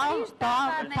është pikërisht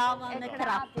tava në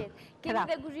krapit. Kemi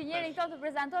dhe kuzhinjerin këto të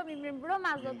prezentojmë, mirë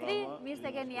mbrëma zotri, mirë se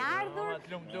keni ardhur.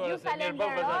 Ju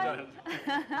falenderoj.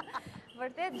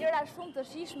 Vërtet gjëra shumë të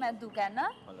shishme duke, në?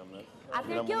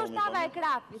 Atëherë kjo është tava e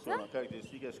krapit, ë?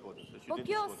 Karakteristika e Shkodrës. Po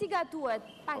kjo si gatuhet,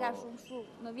 paka shumë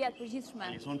në vjetë përgjithshme?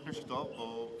 E son për shto, po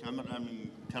kamër emin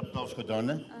kapitav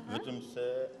Shkodrane, vetëm se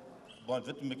bëjnë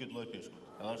vetëm me këtë lloj peshkut.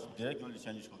 Edhe është direkt në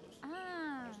liçeni Shkodrës.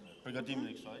 Përgatimin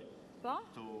e kësaj,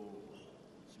 tu,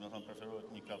 si me thëmë, preferohet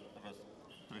një kap rrës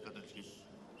 3-4 qish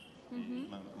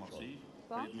me mërësi.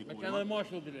 Me ka dhe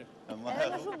mashtu dire. Edhe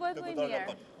më shumë bëhet më i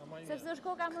mirë, sepse është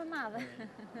koka më madhe.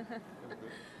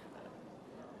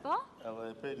 Po? Edhe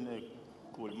pejt në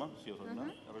kulma, si o thotë,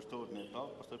 rështohet në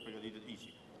tavë, pastaj përgatitet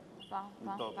ishi.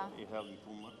 Në tavë i hedhë në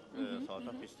pumër,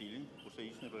 thata, pestilin, kurse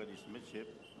ishi në përgatitet me qep,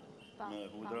 me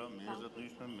hudra, me ezët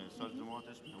ryshme, me salë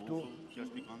tomates, me ufull,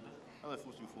 qesh pikante.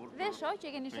 Dhe shoh që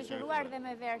keni shoqëruar dhe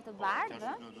me verë të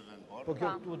bardhë. Po kjo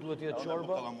këtu duhet të jetë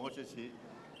çorba. Kallamoqe që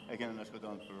e kene në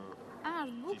Shkodran për...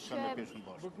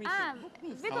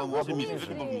 Bukmisri. Vetëm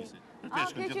bukmisri.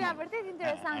 Kjo që nga vërtet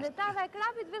interesant, dhe tava e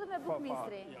krapit vetëm me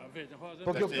bukmisri.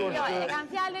 Po kjo këtu është... E kam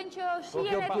fjallën që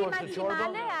shijen e ti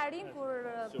maksimale arin kur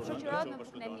shoqërohet me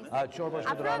bukmisri. A çorba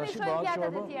Shkodrane si bëhet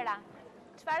çorba?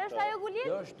 Çfarë është ajo Gulin?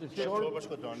 Kjo është çorba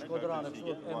Shkodrane, kështu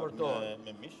e emërtohet.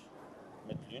 Me mish,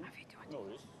 me t'lyn, në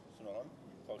oris, së në hanë,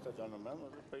 ka këta gjanë në menë,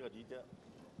 dhe përgatitja,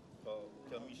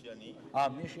 ka mish janë.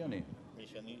 Mish janë.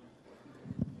 Mish janë,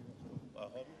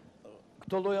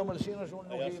 këto loja mëlsinë është unë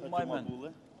nuk i majmen.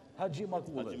 Haxhi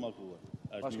Makulle. Haxhi Makulle.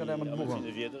 Pas ka emër të bukur. Është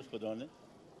një vjetër, Shkodrane.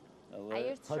 Ai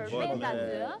është shërbet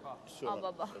aty, ë?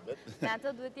 Po. Me atë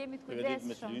duhet jemi të kujdesshëm.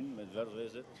 Me trynë, me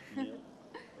verdhëzet, mirë.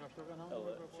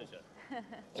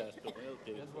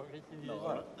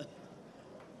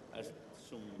 Është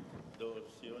shumë dorë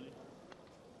shioni?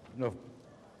 No.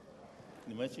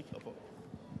 Një me qik, apo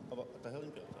ta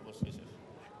hedhim kjo, apo s'keshe?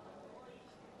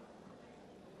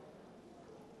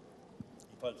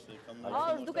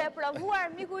 Është duke e provuar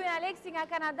miku ju Aleksi nga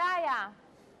Kanadaja.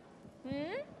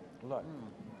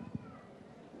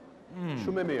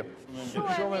 Shumë e mirë.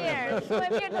 Shumë e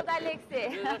mirë tot Aleksi.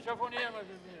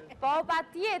 Po,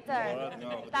 patjetër.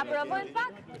 Ta provojmë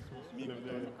pak?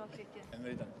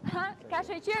 Ka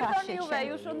sheqer toni juve,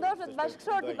 ju shëndoshet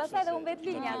bashkëshorti, pastaj dhe humbet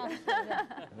linjat.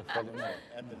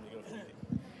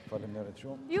 Faleminderit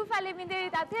shumë. Ju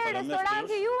faleminderit. Atëherë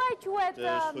restoranti juaj quhet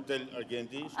është Hotel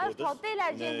Argenti, Shkodrës. Është Hotel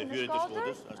Argenti në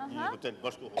Shkodrës. Është një hotel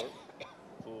bashkëkohor,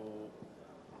 ku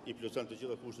i plotson të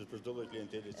gjitha kushtet për çdo lloj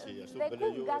klientele që ashtu bële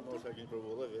ju, mos e keni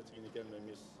provuar vetë, keni kanë me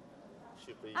mis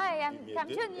Shqipëri. Kam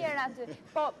qenë një herë aty.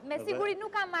 Po, me siguri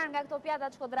nuk kam marrë nga këto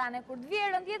pjatat shkodrane, kur të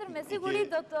vjerën tjetër me siguri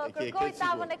do të kërkoj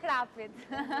tavën e krapit.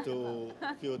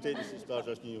 Ky hotel si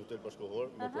stash është një hotel bashkëkohor,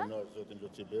 me pronar zotin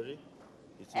Lutçiberi.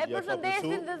 E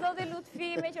përshëndesim dhe zotin Lutfi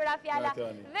me qëra fjala.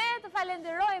 Dhe të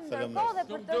falenderojmë ndërkohë dhe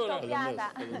për të këto pjata.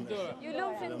 Ju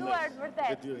lufshin duart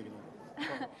vërtet.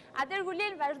 Atëherë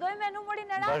Gulen, vazhdojmë me numërin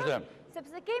e radhës,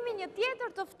 sepse kemi një tjetër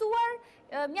të ftuar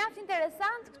mjaft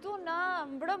interesant këtu në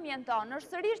mbrëmjen tonë.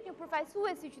 Është sërish një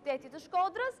përfaqësues i qytetit të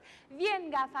Shkodrës, vjen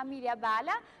nga familja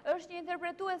Bala, është një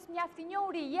interpretues mjaft i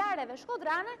njohur i jareve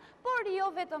shkodrane, por jo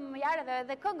vetëm jareve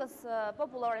dhe këngës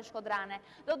popullore shkodrane.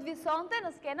 Do të visonte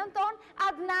në skenën tonë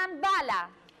Adnan Bala.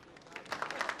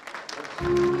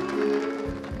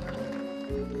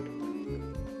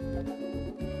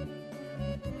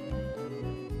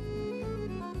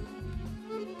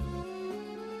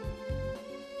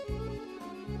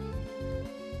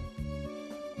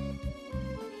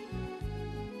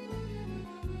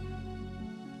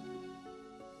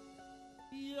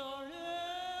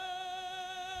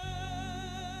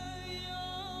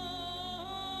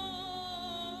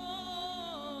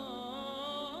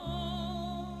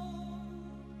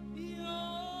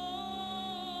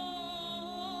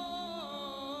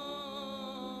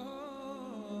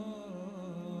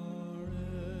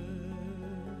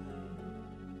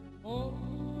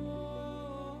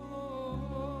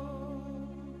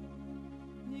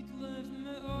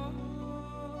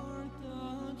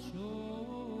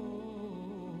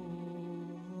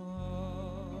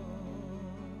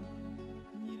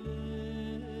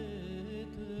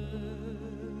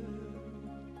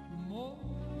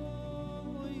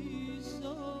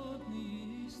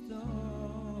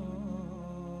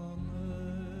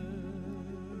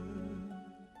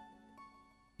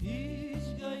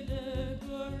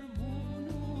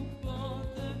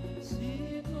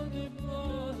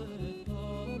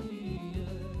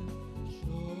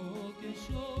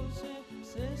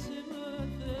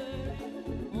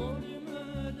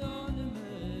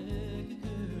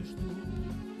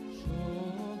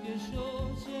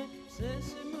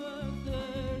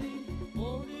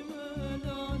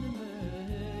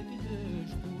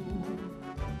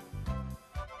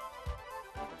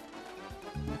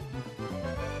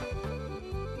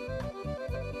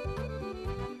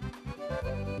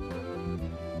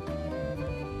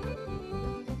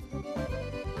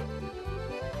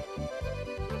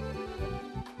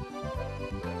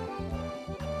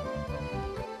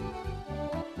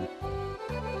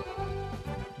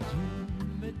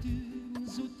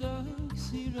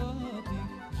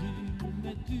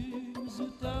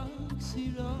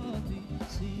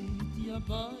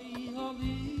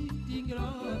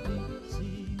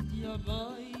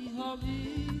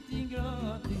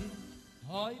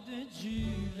 Hajde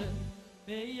gjyre,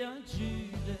 peja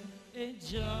gjyre, e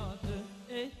gjatë,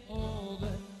 e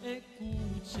hodhe, e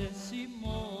kuqe si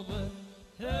modhe.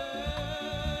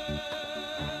 Hej,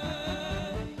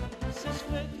 se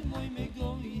shkret moj me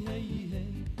goj, hej,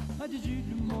 hej. Hajde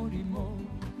gjyre mori mor,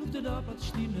 nuk të da pa të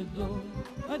shtin e dor.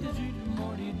 Hajde gjyre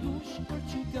mori dush, për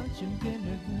që ka që m'ke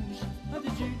në gush. Hajde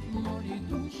gjyre mori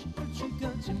dush, për që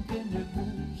ka që m'ke në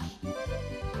gush.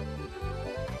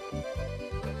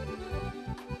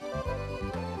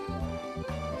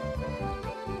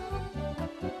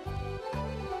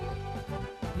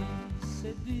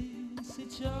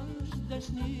 Qash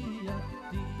dashnia,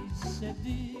 ti se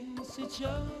din se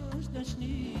qash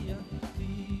dashnia, ti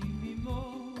mi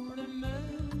more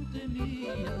mente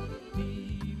mia, ti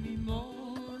mi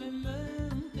more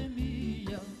mente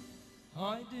mia.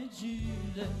 Hajde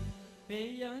gjyre,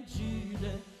 peja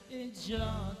gjyre, e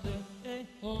gjatë, e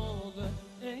hodhe,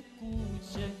 e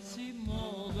kuqe si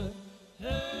modhe.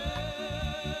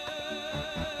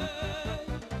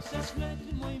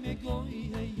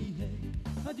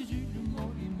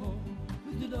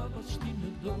 da pas shti në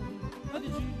dorë. Hajde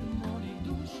gjytë mori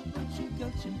dush, për që ka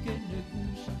që m'ke në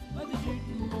gush. Hajde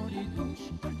gjytë mori dush,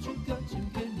 për që ka që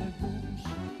m'ke në gush.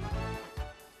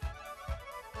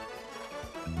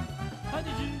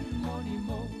 Hajde gjytë mori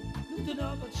mo, nuk të da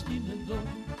pas shti në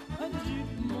dorë. Hajde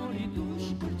gjytë mori dush,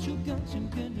 për që ka që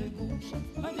m'ke në gush.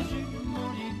 Hajde gjytë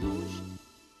mori dush,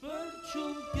 për që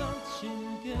ka që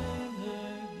m'ke në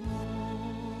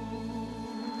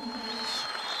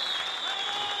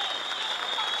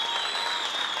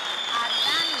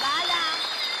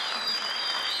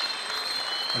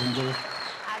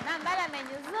Adnan Bala me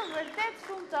një zë vërtet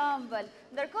shumë të ëmbël.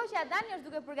 Ndërkohë që Adani është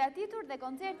duke përgatitur dhe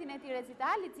koncertin e tij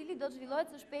recital, i cili do të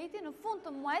zhvillohet së shpejti në fund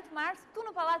të muajit mars këtu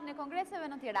në Pallatin e Kongreseve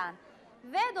në Tiranë.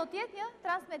 Dhe do të jetë një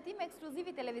transmetim ekskluziv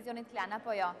i televizionit Klan,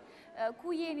 apo jo?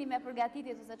 Ku jeni me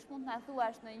përgatitjet ose ç'mund të na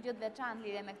thuash në një gjë të veçantë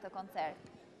lidhje me këtë koncert?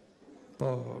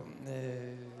 Po,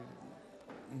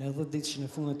 në 10 ditëshin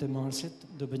e fundit të marsit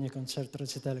do bëj një koncert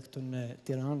recital këtu në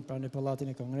Tiranë, pra në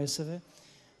Pallatin e Kongreseve.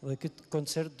 Dhe këtë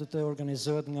koncert do të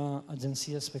organizohet nga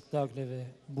Agjencia e Spektakleve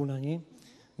Bunani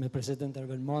me president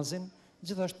Ervel Mazin,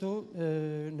 gjithashtu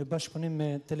në bashkëpunim me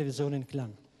televizionin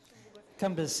Klan.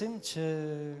 Kam besim që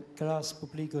krahas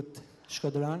publikut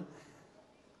shkodran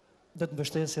do të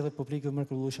mbështesë edhe publikut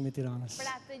mrekullueshëm i Tiranës.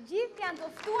 Pra të gjithë janë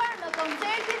të ftuar në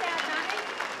koncertin e Adnanit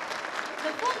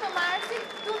në fund të marsit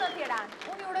këtu në Tiranë.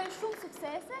 Unë ju uroj shumë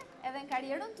suksese edhe në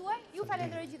karrierën tuaj. Ju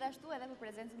falenderoj gjithashtu edhe për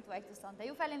prezencën tuaj këtu sonte.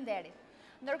 Ju falenderit.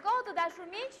 Ndërkohë të dashur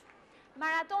miq,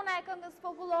 Maratona e Këngës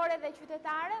Popullore dhe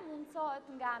Qytetare mundësohet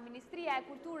nga Ministria e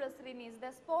Kulturës, Rinisë dhe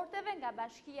Sporteve, nga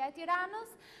Bashkia e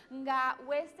Tiranës, nga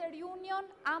Western Union,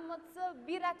 AMC,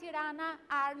 Birra Tirana,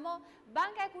 Armo,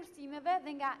 Banka e Kursimeve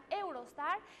dhe nga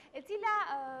Eurostar, e cila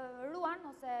ruan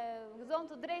ose gëzon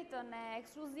të drejtën e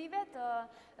ekskluzive të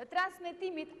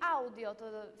transmetimit audio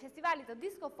të festivalit të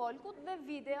diskofolkut dhe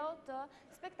video të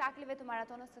spektaklive të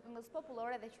Maratonës së Këngës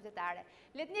Popullore dhe Qytetare.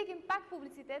 Le të ndjekim pak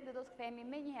publicitet dhe do të kthehemi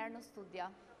menjëherë në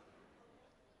studio.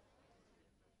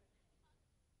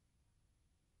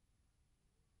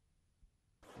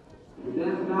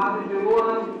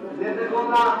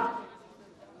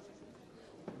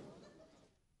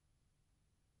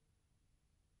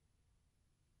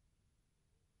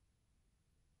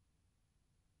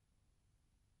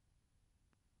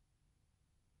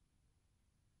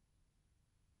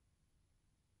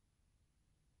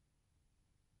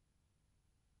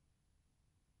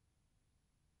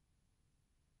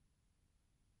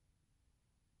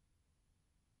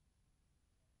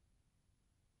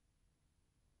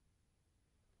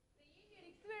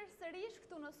 Sërish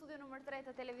këtu në studio nëmër 3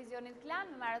 të televizionit Klan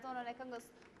me Maratonën e Këngës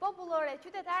Popullore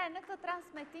Qytetare në këtë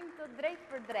transmetim të drejt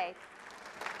për drejt.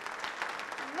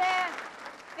 Dhe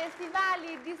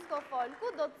festivali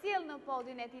diskofolkut do të sjellë në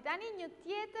podiun e tij tani një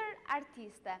tjetër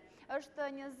artiste. Është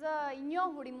një zë i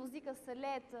njohur i muzikës së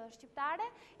lehtë shqiptare,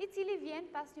 i cili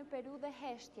vjen pas një periudhe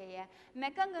heshtjeje.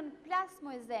 Me këngën Plas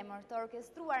moj zemër të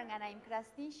orkestruar nga Naim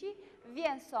Krasniqi,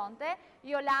 vjen sonte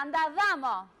Jolanda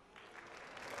Dhamo.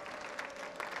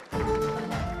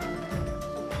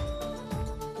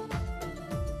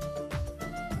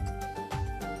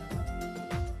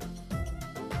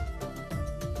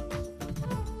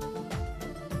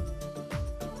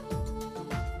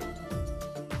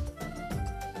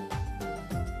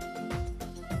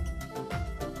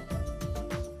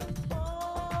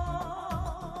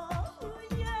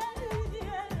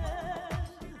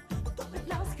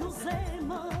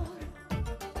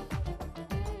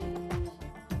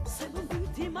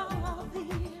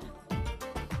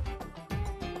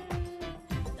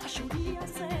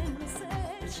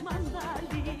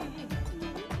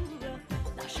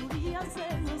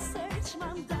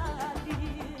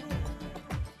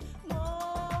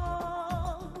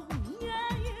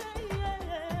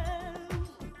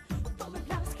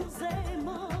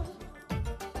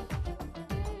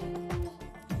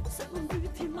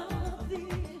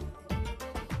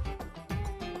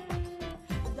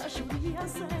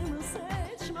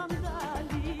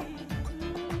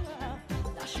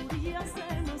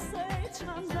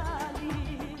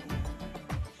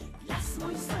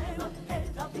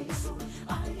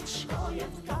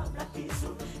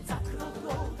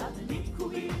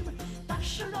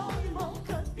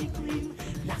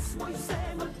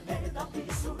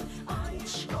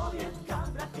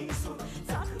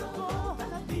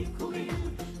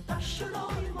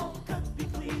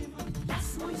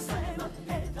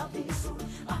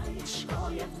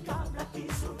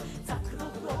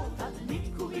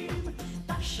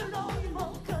 Shëroj mo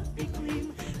këtë piklim,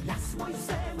 las moj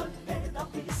zemër e da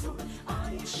pisur.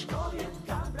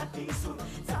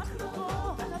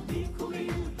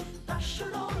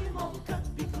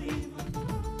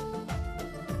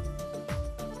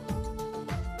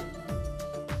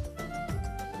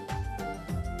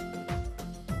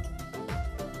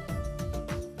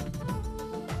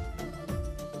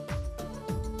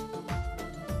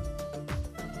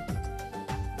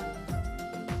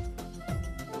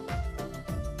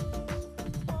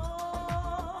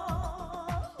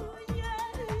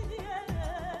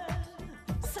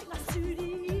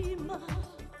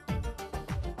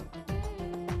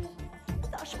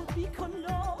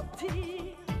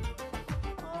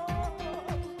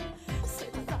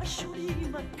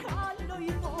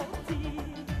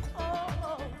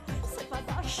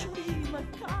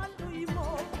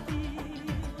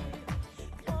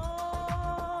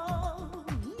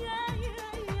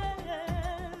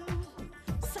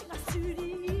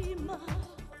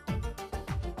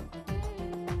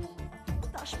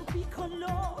 dash më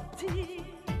pikoloti.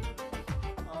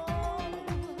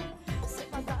 Se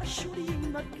pa dashurin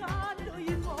më kaloj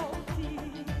moti.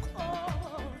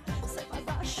 Se pa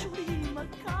dashurin më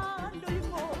kaloj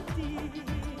moti.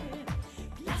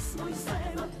 Plas moj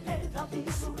zemër e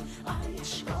davisur, a i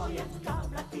shkojet ka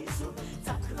braktisur,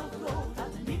 ca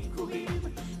krogrotat miku im,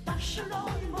 ta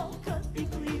shëroj mo këtë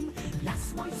piklim. Plas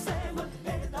moj zemër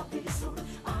e davisur,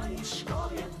 a i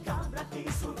shkojet ka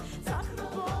braktisur, ca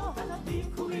krogrotat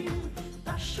miku im,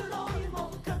 ta shëroj mo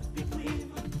këtë piklim.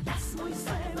 Plas moj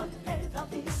zemër e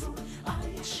davisur, a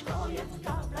i shkojet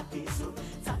ka braktisur,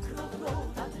 ca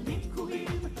krogrotat miku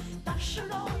im, ta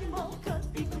shëroj mo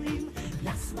këtë piklim.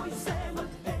 Plas moj zemër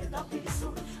e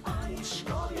davisur, a i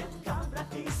shkojet ka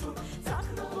braktisur, ca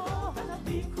krogrotat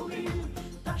miku im,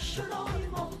 ta shëroj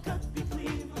mo këtë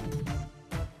piklim.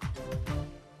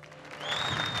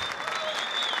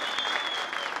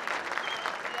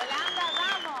 Jolanda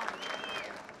Adamo.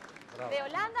 Dhe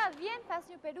Jolanda vjen pas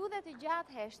një periudhe të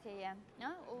gjatë heshtjeje.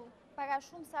 Para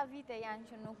shumë sa vite janë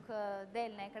që nuk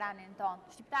del në ekranin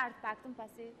tonë. Shqiptarët paktën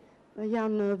pasi...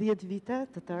 Janë 10 vite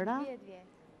të tëra. 10 vjetë.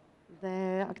 Dhe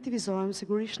aktivizohem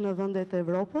sigurisht në vëndet e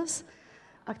Evropës,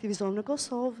 aktivizohem në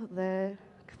Kosovë dhe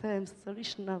kthehem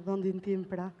sërish në vendin tim,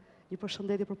 pra një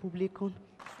përshëndetje për publikun.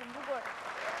 Shumë bukur.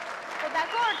 Po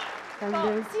dakord, po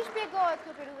si shpjegohet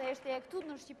kjo periudhë heshtjeje këtu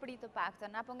në Shqipëri të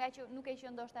paktën, apo nga që nuk e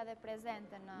qenë ndoshta edhe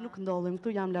prezente në... Nuk ndodhem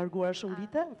këtu, jam larguar shumë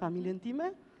vite, familjen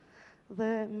time,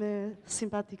 dhe me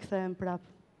simpati kthehem prapë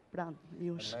pranë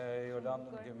jush. Ne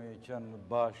Jolandën kemi qenë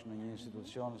bashkë në një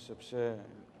institucion, sepse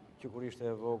që kur ishte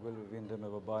e vogël, vinde me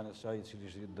babajnë e saj, i cili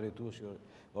ishte drejtuesi i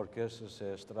orkestrës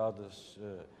e estradës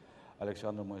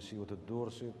Aleksandër Mojsiu të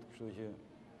Durrësit, kështu që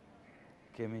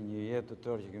kemi një jetë të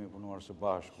tërë që kemi punuar së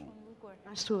bashku.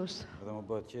 Ashtu është. Dhe më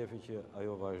bëhet qefi që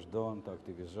ajo vazhdon të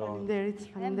aktivizohen. Faleminderit,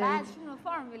 Dhe faleminderit. mbahet shumë në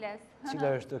formë, Viles.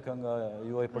 Cila është kënga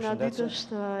juaj Nga përshëndetje? ditë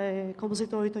është e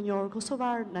kompozitorit të njohur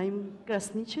kosovar, Naim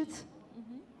Krasniqit.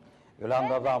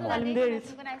 Jolanda Adamo.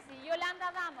 Faleminderit.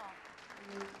 Jolanda Adamo.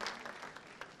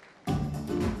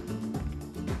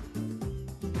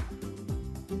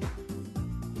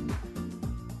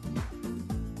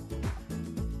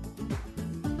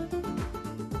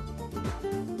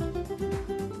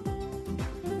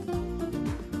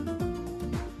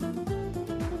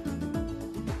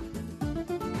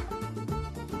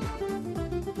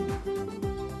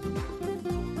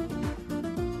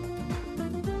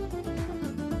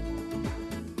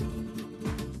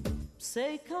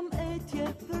 Pse kam etje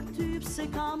për ty, pse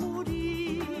kam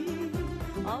uri,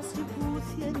 as një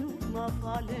puthje nuk ma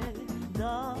fale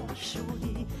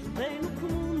dashuri, dhe nuk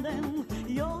mundem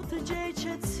jo të gjej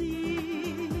qetësi,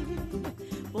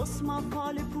 po s'ma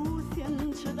fale puthjen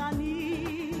që dani.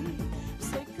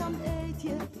 Pse kam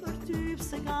etje për ty,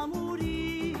 pse kam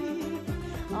uri,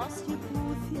 as një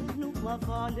puthje nuk ma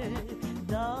fale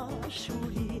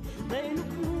dashuri, dhe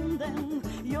nuk mundem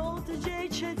jo të gjej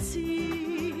qetësi,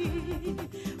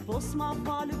 po s'ma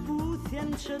falë puthjen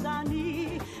që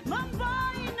dani më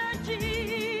mbaj në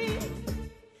gjithë.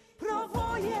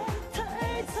 Provoje të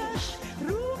ecësh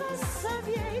rrugës së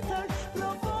vjetër,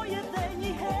 provoje dhe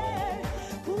një herë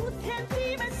puthjen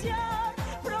time zjarë,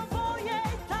 provoje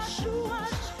ta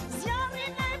shuash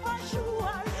zjarrin e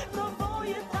pashuar,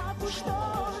 provoje ta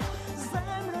pushtosh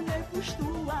zemrën e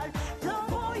pushtuar,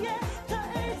 provoje të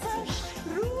ecësh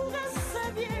rrugës së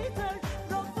vjetër,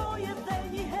 provoje dhe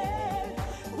një herë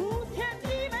puthjen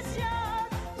time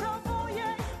zjarë, provoje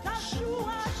ta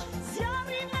shuash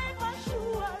zjarrin e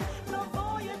pashuar,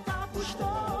 provoje ta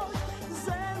pushtosh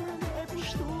zemrën e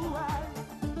pushtuar.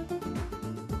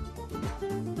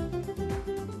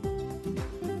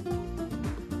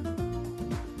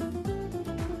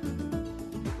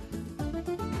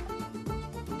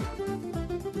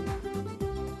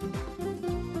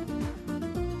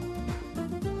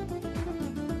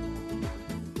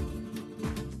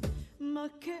 Më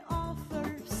ke afer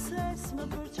pse s'më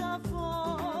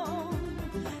përqafon,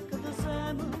 këtë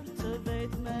zemër të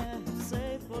vetme pse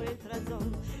po e trazon,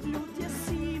 lutjes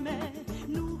sime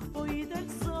nuk po i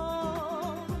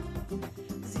dërgzon,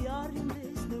 zjarrin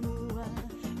des në mua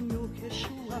nuk e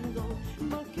shuam do.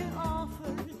 Më ke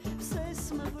afer pse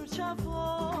s'më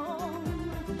përqafon,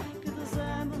 këtë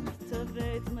zemër të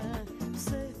vetme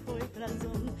pse po e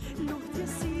trazon,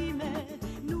 lutjes sime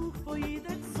nuk po i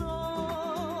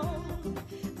dërgzon,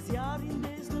 zjarrin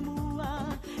des në mua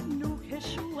nuk e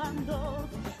shuam dot,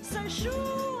 se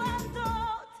shuam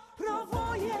dot.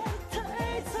 Provoje të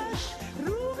ecësh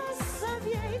rrugës së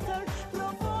vjetër,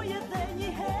 provoje dhe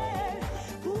një herë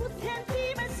puthjen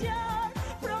time zjarë,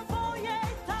 provoje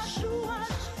ta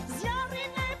shuash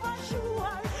zjarrin e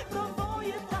pashuar,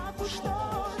 provoje ta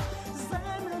pushtosh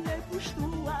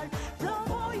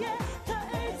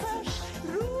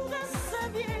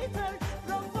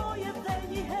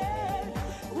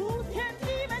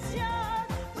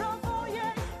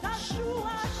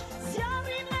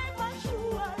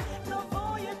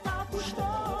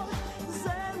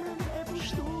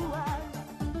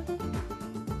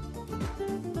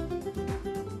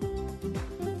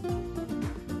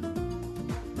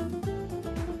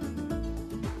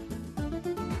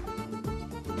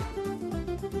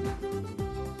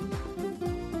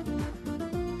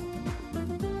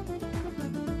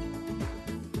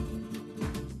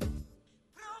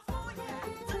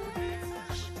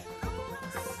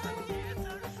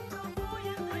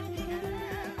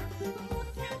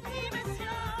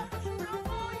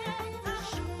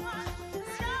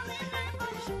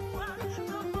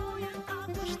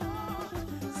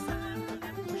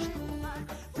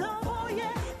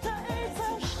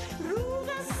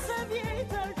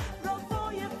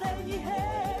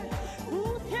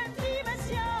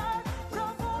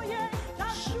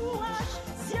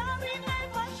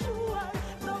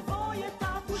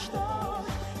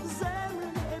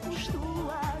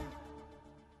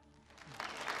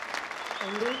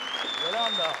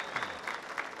Jolanda.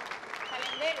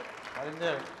 Faleminderit.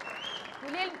 Faleminderit.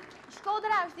 Gulel,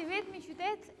 Shkodra është i vetmi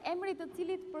qytet emri të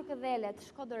cilit përkëdhelet,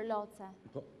 Shkodër-Loce.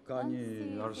 Po, ka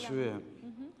një arsye.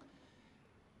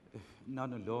 Na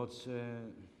në Loce,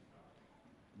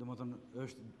 domethënë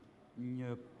është një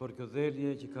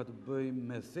përkëdhelje që ka të bëjë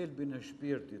me thelbin e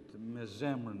shpirtit, me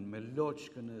zemrën, me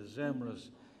loçkën e zemrës.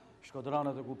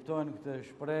 Shkodranët e kuptojnë këtë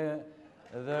shprehje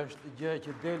dhe është gjë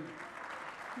që del.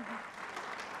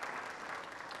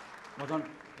 Domethënë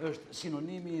është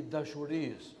sinonimi i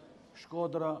dashurisë.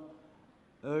 Shkodra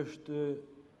është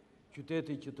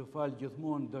qyteti që të falë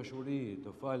gjithmonë dashuri,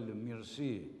 të falë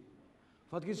mirësi.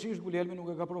 Fatkeqësisht Guglielmi nuk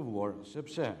e ka provuar,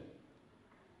 sepse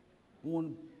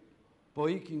unë po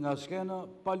iki nga skena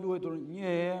pa luajtur një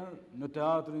herë në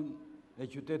teatrin e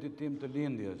qytetit tim të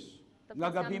lindjes. Nga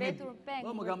gabimi,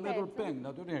 më ka mbetur peng,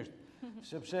 natyrisht,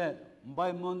 sepse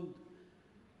mbaj mend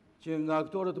që nga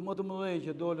aktorët më të mëdhenj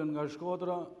që dolën nga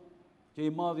Shkodra, që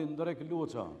i madhi Ndre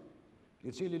Gjergji,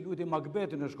 i cili luajti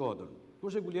Makbetin në Shkodrën.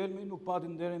 Kurse Guglielmi nuk pati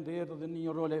nderin të jetë edhe në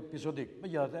një rol episodik.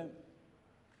 Megjithatë,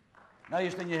 na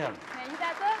ishte një herë.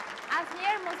 Megjithatë,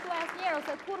 asnjëherë mos thuaj asnjëherë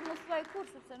ose kur mos thuaj kur,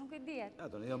 sepse nuk e dihet.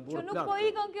 Që nuk po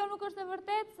ikën kjo nuk është e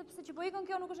vërtetë, sepse që po ikën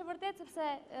kjo nuk është e vërtetë, sepse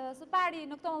së pari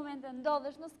në këto momente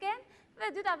ndodhesh në skenë dhe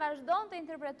dyta vazhdon të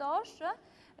interpretosh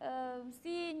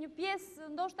si një pjesë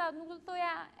ndoshta nuk do të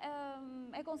thoja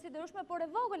e konsiderueshme, por e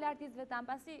vogël artistëve tan,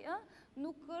 pasi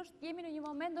nuk është jemi në një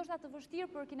moment ndoshta të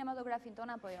vështirë për kinematografin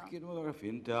tonë apo jo.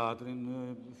 Kinematografin,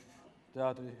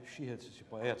 teatri shihet se si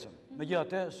po ecëm.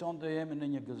 Megjithatë, sonte jemi në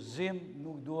një gëzim,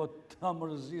 nuk duhet ta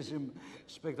mërzisim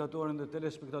spektatorin dhe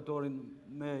telespektatorin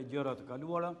me gjëra të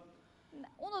kaluara.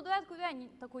 Unë do doja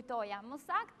të kujtoja, më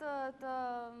saktë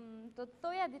të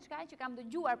thoja diçka që kam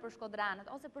dëgjuar për shkodranët,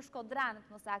 ose për shkodranët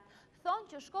më saktë. Thonë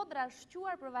që Shkodra është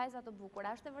quar për vajza të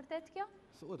bukura, është e vërtet kjo?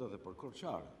 Thuhet edhe për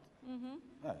korçarët.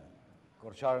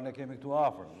 Korçarën e kemi këtu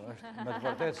afër, është me të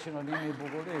vërtetë sinonimi i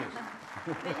bukurisë.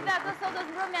 Megjithatë sot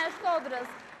është mbrëmja e Shkodrës.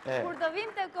 Kur të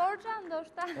vinte Korça,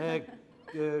 ndoshta.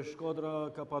 Shkodra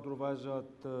ka patur vajza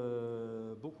të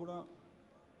bukura,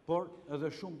 por edhe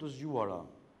shumë të zgjuara.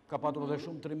 Ka patur edhe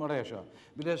shumë trimëresha.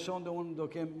 Bile sonte unë do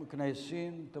kem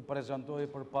kënaqësinë të prezantoj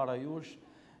përpara jush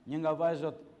një nga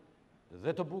vajzat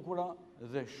dhe të bukura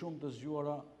dhe shumë të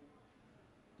zgjuara,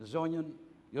 zonjën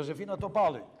Josefina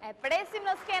Topalli. E presim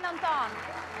në skenën tonë.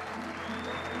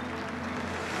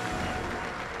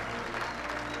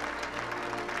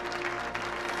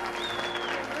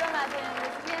 Mbrëma dhe në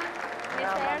Ruskia,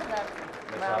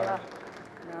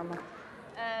 mirë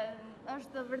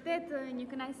është vërtet një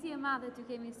kënaqësi e madhe të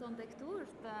kemi sonte këtu,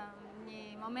 është një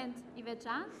moment i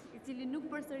veçantë, i cili nuk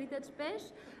përsëritet shpesh,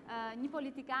 një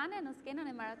politikane në skenën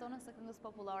e Maratonës së Këngës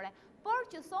Popullore, por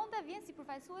që sonte vjen si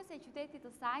përfaqësuese e qytetit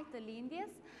të saj të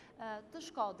lindjes të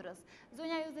Shkodrës.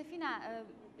 Zonja Josefina,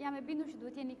 jam e bindur që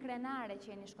duhet jeni krenare që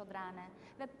jeni shkodrane.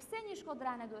 Dhe pse një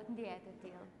shkodrane duhet ndjehet e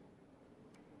tillë?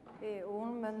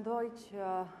 Unë mendoj që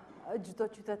çdo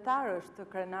qytetar është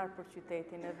krenar për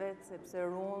qytetin e vetë, sepse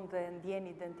ruan dhe ndjen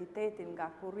identitetin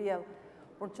nga kurrjell.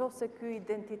 Por nëse ky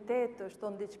identitet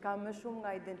shton diçka më shumë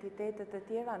nga identitetet e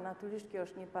tjera, natyrisht kjo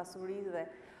është një pasuri dhe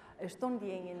e shton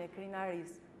ndjenjen e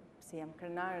krenarisë. Si jam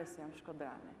krenare, si jam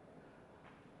shkodrane.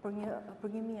 Për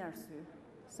një mirë arsye.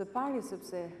 Së pari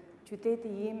sepse qyteti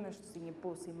im është si një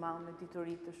pus i madh me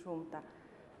dituri të shumta.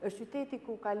 Është qyteti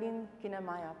ku ka lind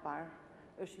kinemaja parë.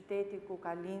 Është qyteti ku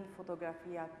ka lind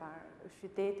fotografia parë, është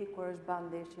qyteti ku është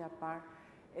bandeshja parë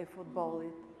e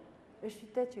futbollit, është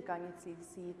qytet që ka një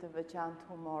cilësi të veçantë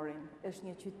humorin, është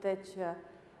një qytet që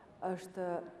është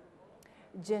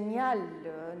genial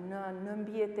në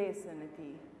mbijetesën e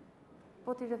tij.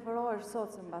 Po t'i referohesh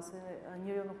sot, se mbase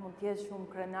njeriu nuk mund të jetë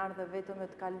shumë krenar dhe vetëm me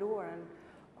të kaluarën,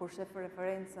 kur shef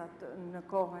referencat në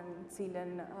kohën në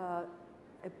cilën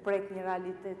e prek një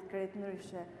realitet krejt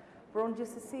ndryshe. Por unë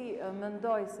gjithsesi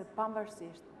mendoj se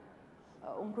pavarësisht,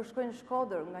 unë kur shkoj në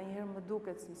Shkodër, nga njëherë më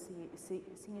duket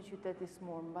si një qytet i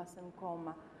smur, mbase në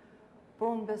koma. Por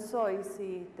unë besoj si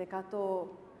tek ato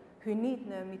hynit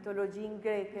në mitologjinë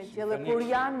greke, që edhe kur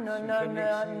janë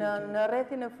në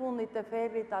rrethin e fundit të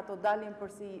ferrit, ato dalin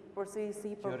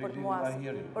përsëri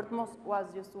për të mos u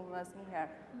asgjësuar më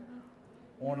asnjëherë.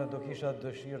 Unë do kisha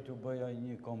dëshirë t'ju bëja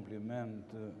një kompliment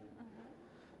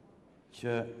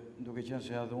që duke qenë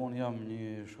se edhe unë jam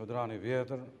një shkodrani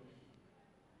vjetër,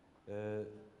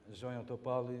 zonja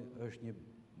Topalli është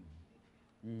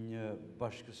një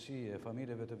bashkësi e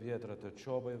familjeve të vjetra të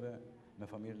Çobajve me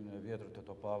familjen e vjetër të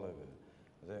Topalleve.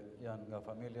 Dhe janë nga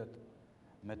familjet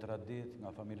me tradit,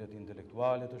 nga familjet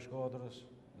intelektuale të Shkodrës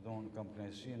dhe unë kam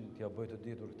kënaqësinë t'ja bëj të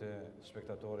ditur këte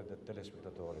spektatorit dhe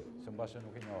telespektatorit, se mbase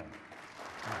nuk e njohin.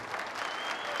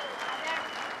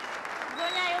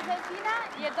 Zonja Josefina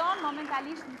jeton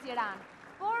momentalisht në Tiranë,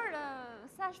 por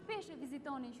sa shpesh e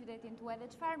vizitoni qytetin tuaj dhe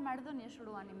çfarë marrëdhënie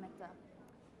shruani me të?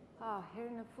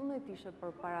 Herën e fundit ishe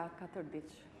për para 4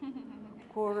 ditë,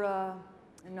 kur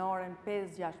në orën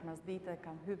 5-6 masdite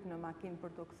kam hypë në makinë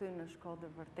për të kthyer në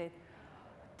Shkodër vërtet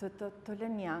të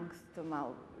lënë jankës të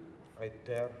malë.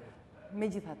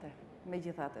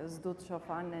 Megjithatë, s'du të shoh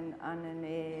anën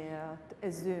e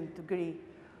zymë të gri.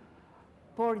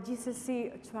 Por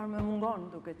gjithsesi, çfarë më mungon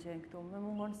duke qenë këtu, më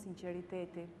mungon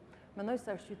sinqeriteti. Mendoj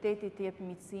se qyteti të jep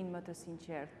miqësinë më të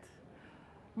sinqertë.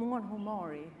 Mungon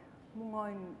humori,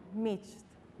 mungojnë miqt.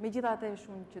 Megjithatë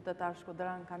shumë qytetarë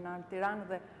shkodran kanë ardhur në Tiranë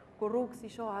dhe kur rrugë si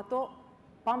shoh ato,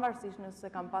 pavarësisht nëse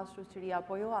kam pas shoqëri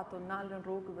apo jo, ato nalën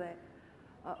rrugë dhe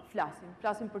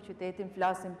flasin për qytetin,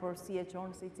 flasin për si e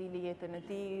qonë se cili jetën e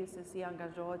tij, se si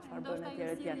angazhohet, çfarë bën etj. Ndoshta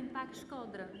ju sillin pak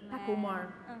Shkodrën. Pak humor.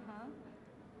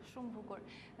 Shumë bukur.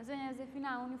 Zonja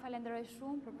Josefina, unë ju falenderoj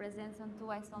shumë për prezencën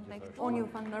tuaj sonte këtu. Unë ju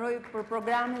falenderoj për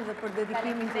programin dhe për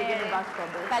dedikimin që keni pas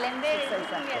Shkodrës. Faleminderit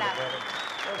shumë mirë.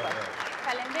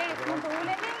 Faleminderit, mund të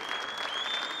uleni.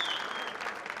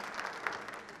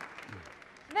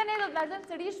 Dhe ne do të vazhdojmë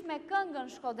sërish me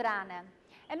këngën shkodrane.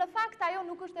 E në fakt, ajo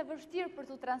nuk është e vështirë për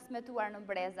të transmetuar në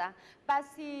breza,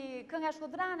 pasi kënga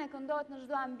shkodrane këndohet në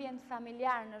çdo ambient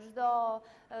familjar, në çdo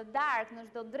darkë, në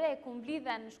çdo dre, ku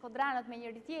mblidhen shkodranët me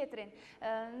njëri tjetrin.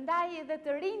 Ndaj dhe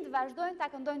të rinjt vazhdojnë ta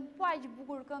këndojnë po aq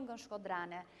bukur këngën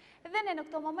shkodrane. Dhe ne në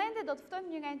këto momente do të ftojmë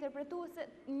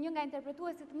një nga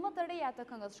interpretuesit më të reja të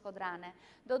këngës shkodrane.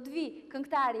 Do të vi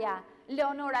këngëtarja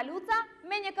Leonora Luca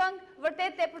me një këngë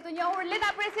vërtet e për të njohur. Le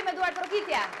ta presim me duar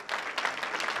trokitja.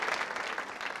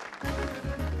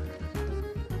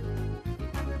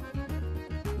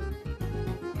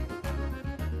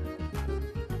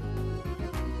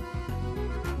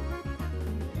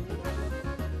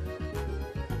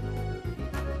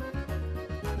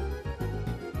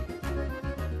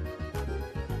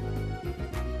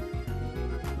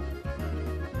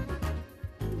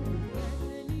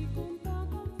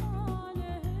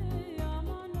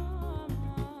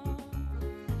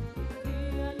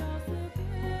 Los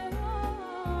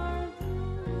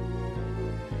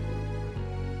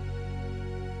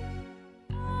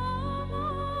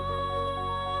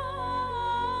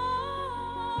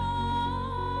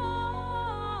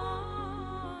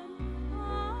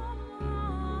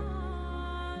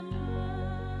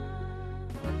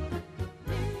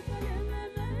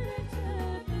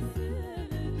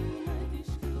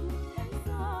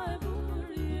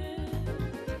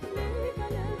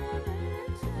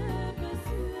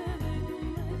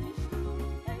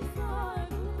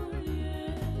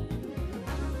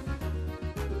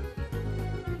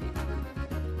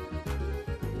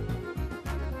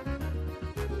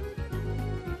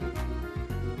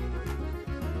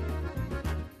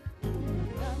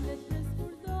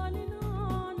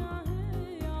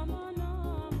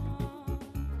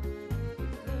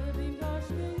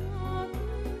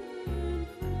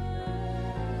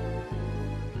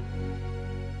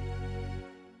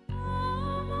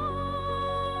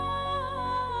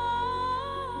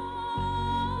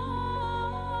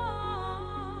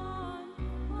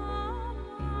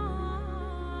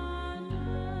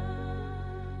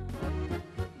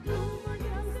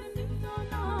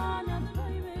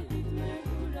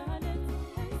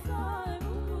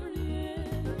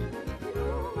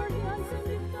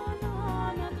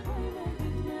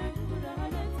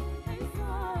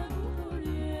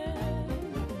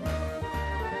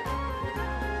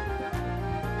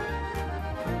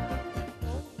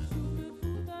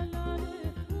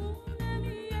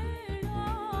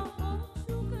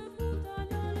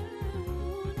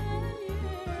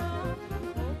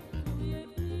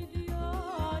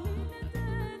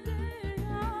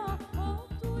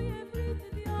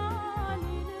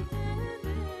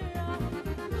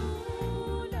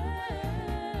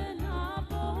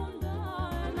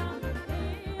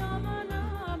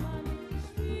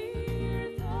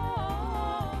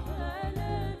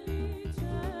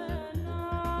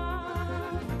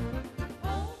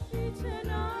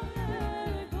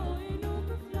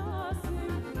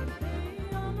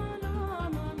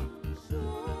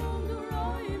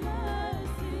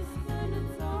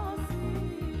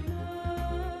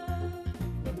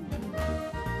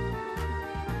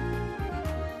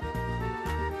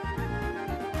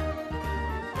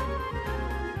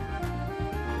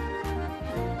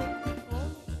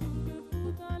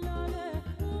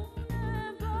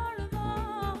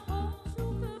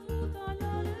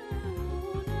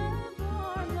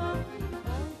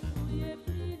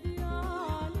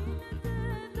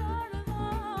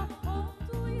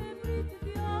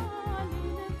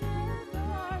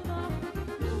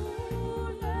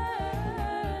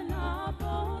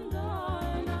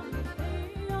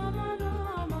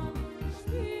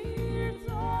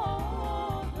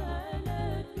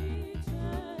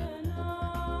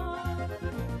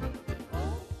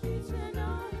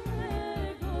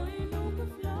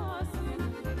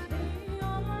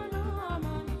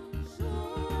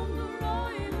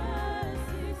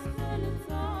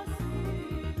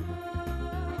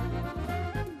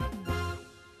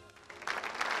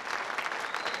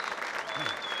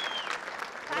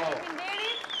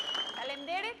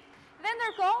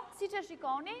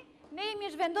shikoni, ne jemi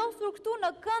zhvendosur këtu në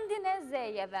këndin e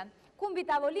zejeve, ku mbi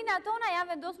tavolina tona janë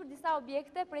vendosur disa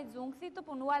objekte prej zungësit të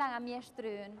punuara nga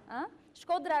mjeshtryën.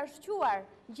 Shkodra është quar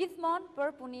gjithmonë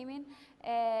për punimin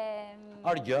e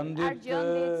argjendit,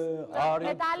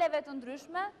 metaleve të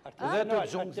ndryshme, dhe të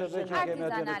zungëseve që kemi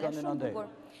atje në këndin andej.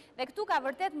 Dhe këtu ka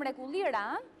vërtet mrekullira,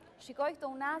 shikoj këto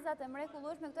unazat e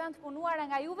mrekullueshme, këto janë të punuara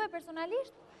nga juve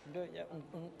personalisht?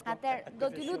 Atëherë, do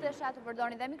t'i lutesha të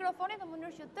përdorni dhe mikrofonin në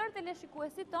mënyrë që tërë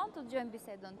teleshikuesit tonë të dëgjojnë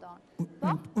bisedën tonë.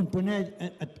 Unë punoj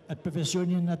atë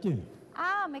profesionin aty.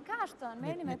 Me kashtën,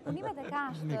 merrni me punimet e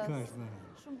kashtës.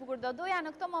 Shumë bukur, do doja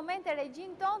në këto momente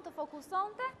regjin tonë të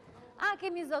fokusonte.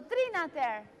 Kemi zotrin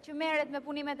atëherë që merret me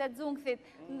punimet e xungthit.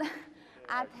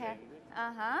 Atëherë,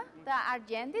 të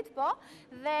argjendit, po,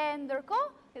 dhe ndërkohë,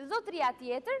 zotria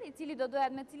tjetër, me cilin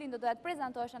do doja të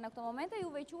prezantohesha në këto momente,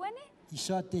 juve quheni?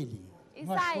 Isa Teli.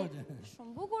 Isaj,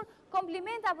 shumë bukur.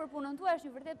 Komplimenta për punën tuaj, është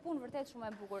një vërtet punë vërtet shumë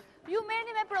e bukur. Ju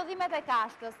merrni me prodhimet e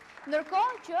kashtës.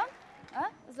 Ndërkohë që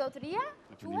zotria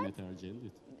punimet e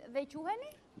argjendit. Dhe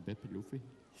quheni? Bepi Lufi.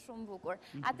 Shumë bukur.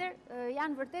 Atëherë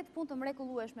janë vërtet punë të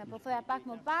mrekullueshme, po thoja pak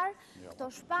më parë, këto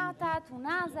shpatat,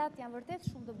 unazat janë vërtet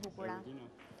shumë të bukura.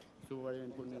 Këtu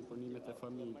varjen punimet e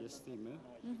familjes time,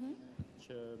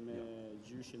 që me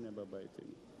gjyshin e babait tim.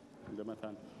 Dhe më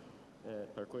thanë,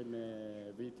 përkojnë me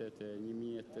vitet e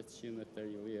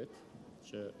 1880,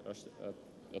 që është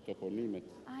ato punimet.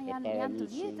 Janë të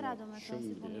vjetra, do me thonë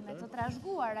si punimet, të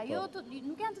trashguara,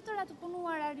 nuk janë të tëra të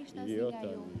punuara rishtë asë nga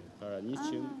ju. Para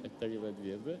 130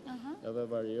 vjetëve, edhe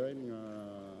varjojnë nga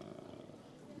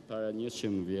para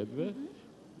 100 vjetëve,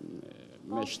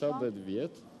 me 70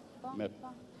 vjetë, me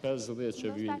 50 që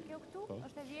vijnë. Ndoshta kjo këtu,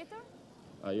 është e vjetër?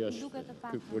 Ajo është,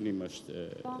 ky punim është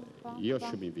jo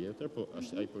shumë i vjetër, po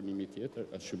është ai punimi tjetër,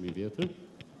 është shumë i vjetër.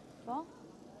 Po,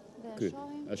 ky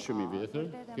është shumë i vjetër.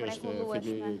 Kjo është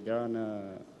filigrana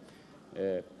e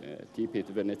tipit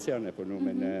venecian e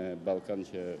punuar në Ballkan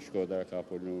që Shkodra ka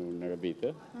punuar në vite.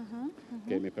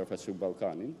 Kemi përfaqësuar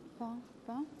Ballkanin.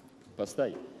 Po.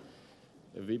 Pastaj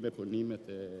vi me punimet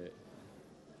e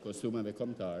kostumeve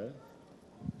kombëtare.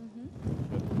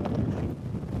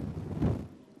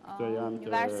 Një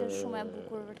varsë shumë e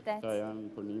bukur vërtet. Këta janë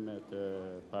punimet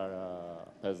para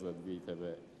 50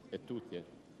 viteve e tutje,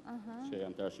 që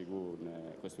janë trashëguar në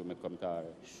kostumet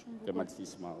kombëtare të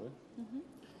malësisë madhe.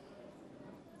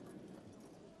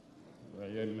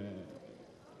 Jenë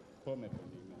po me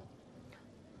punime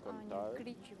kombëtare. Një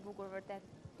kryq i bukur vërtet.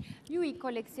 Ju i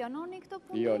koleksiononi këto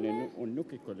punime? Jo, unë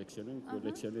nuk i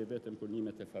koleksionoj vetëm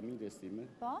punimet e familjes time,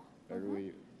 përruj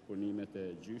punimet e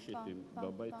gjyshit tim,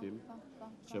 babait tim,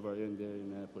 që varjojnë deri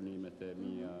në punimet e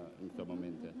mia në këto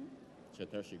momente, që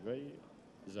trashëgoj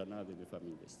zanatin e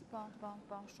familjes tim.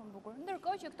 Po, shumë bukur.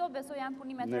 Ndërkohë që këto besoj janë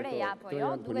punimet të reja, po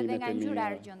jo, duke dhe nga ngjyra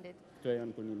e argjendit. Këto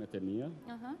janë punimet e mia,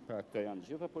 pra këto janë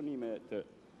gjitha punime të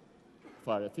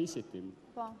farefisit tim,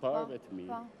 parëve të mi.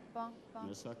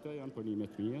 Nësa këto janë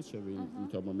punimet mia që vinë në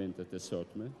këto momentet e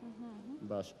sotme,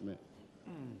 bashkë me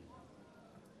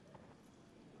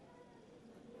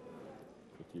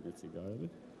kutimet cigareve,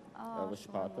 edhe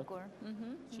shpatët,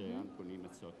 që janë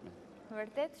punimet sotme.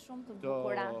 Vërtet shumë të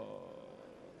bukura.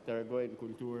 Këto të regojnë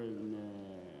kulturën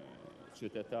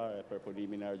qytetare për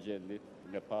punimin e argjendit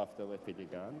në paftë dhe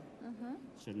filigran,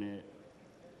 që ne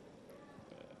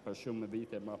për shumë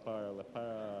vite më parë dhe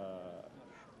para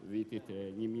vitit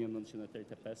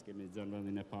 1935 kemi zënë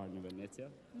vendin e parë në Venecia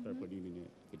për punimin e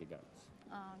filigranës.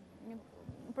 Një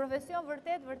profesion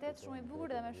vërtet shumë i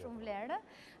bukur dhe me shumë vlerë.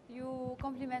 Ju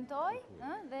komplimentoj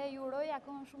dhe ju uroj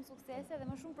akoma shumë suksese dhe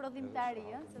më shumë prodhimtari,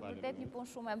 se vërtet një punë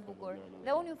shumë e bukur.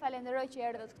 Dhe unë ju falenderoj që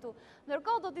erdhët këtu.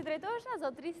 Ndërkohë do t'i drejtohesha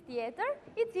zotris tjetër,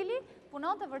 i cili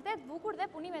punon të vërtet bukur dhe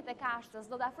punimet e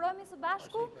kashtës. Do t'afrohemi së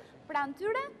bashku pranë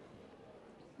tyre.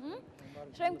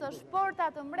 Shohim këto shporta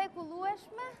të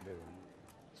mrekullueshme.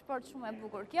 Shport shumë e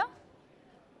bukur kjo.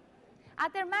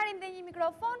 Atëherë marrim dhe një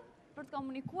mikrofon për të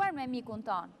komunikuar me mikun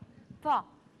tonë. Po,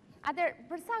 atëherë,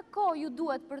 për sa kohë ju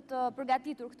duhet për të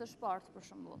përgatitur këtë sport, për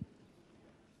shembull?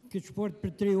 Këtë sport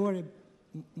për 3 ore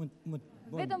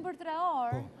Vetëm për 3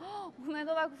 orë? Unë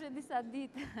mendova kush e disa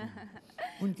ditë.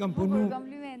 Unë kam punu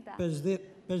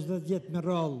 50 vjetë me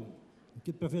rallë në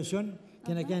këtë profesion,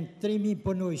 kena kënë 3.000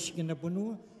 punojë që kena punu,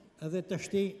 edhe të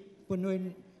shti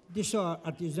punojnë disa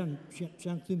artizan që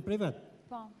janë këtëm prej vetë.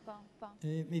 Po.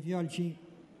 Me fjallë që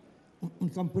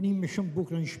unë kam punim me shumë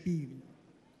bukra në shpi,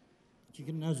 që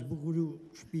këna zbukuru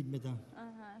shpit me ta.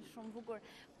 Shumë bukur.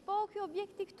 Po, kjo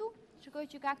objekti këtu, shikoj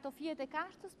që ka këto fjet e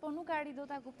kashtës, po nuk arri do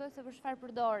ta kuptoj se për çfarë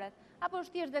përdoret. Apo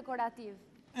është thjesht dekorativ?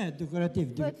 Dekorativ,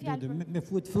 me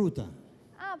fut fruta.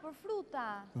 Për fruta.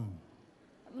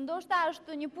 Ndoshta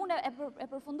është një punë e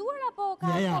përfunduar apo ka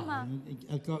akoma?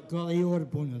 Ka dhe i orë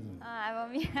punë. E po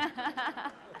mirë.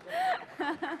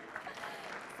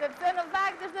 Sepse në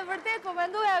fakt është e vërtet, po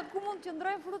mendoja ku mund të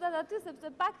qëndrojnë frutat aty, sepse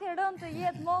pak të rënd të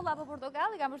jetë molla apo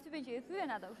portokalli, kam përshtypjen që i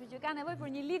thyen ato, kështu që ka nevojë për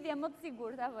një lidhje më të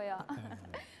sigurt, apo jo?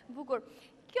 Bukur.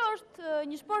 Kjo është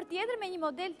një sport tjetër me një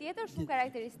model tjetër shumë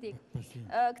karakteristik.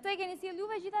 Këtë e keni sjellë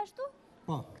juve gjithashtu?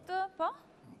 Po. Këtë, po?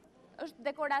 Është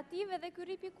dekorativ edhe ky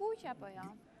rip i kuq apo jo?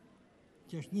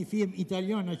 Që është një firmë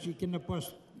italiane që kena pas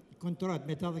kontrat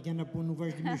me ta dhe kena punu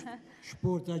vazhdimisht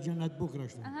shporta gjëna të bukura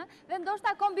ashtu. Dhe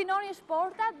ndoshta kombinoni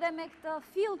shportat dhe me këtë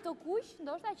fill të kuq,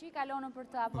 ndoshta që i kalonën për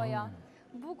të apo jo.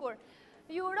 Bukur.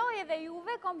 Ju uroj edhe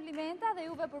juve komplimenta dhe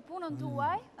juve për punën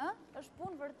tuaj, është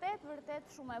punë vërtet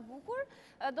shumë e bukur.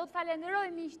 Do të falenderoj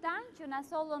miqtan që na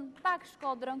sollën pak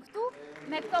Shkodrën këtu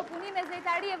me këto punime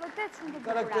zejtarie vërtet shumë të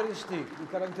bukura. Një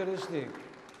karakteristik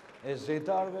e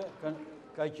zejtarëve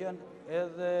ka qenë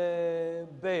edhe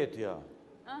betja.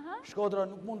 Shkodra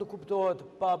nuk mund të kuptohet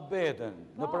pa beten.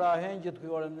 Në prahengjet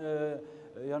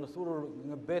janë thurur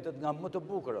nga betet nga më të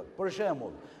bukurat. Për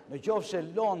shembull, në qoftë se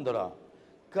Londra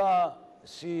ka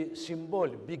si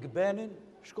simbol Big Benin,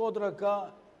 Shkodra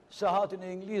ka sahatin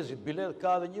e Inglizit, bilet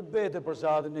ka dhe një bete për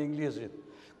sahatin e Inglizit.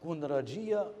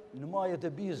 Kundraxhia në majet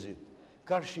e Bizit,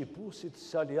 Karshipusit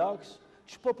Saliaks,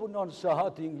 që po punon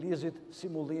sahati Inglizit si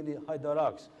Mullini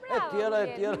Hajdaraks. E tjera,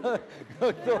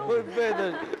 këto bete.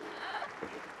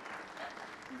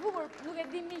 Bukur, nuk e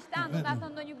di miqtan, do ta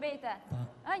thonë ndonjë bete.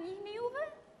 A njihni juve?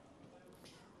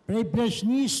 Prej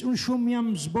Breshnis, unë shumë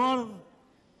jam zbardh,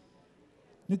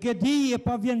 nuk e di e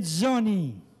pa vjen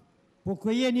zoni, po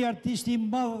ko jeni artisti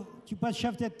madh që pa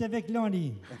shaftet të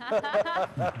vekloni.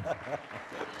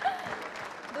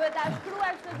 Duhet ta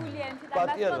shkruash të Gulien, që ta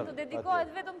bashkon të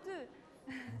dedikohet vetëm ty.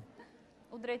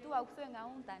 U drejtua u kthye nga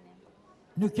unë tani.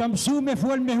 Nuk jam mësu me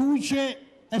fol me huqe,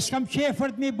 e s'kam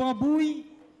qefërt me babuj,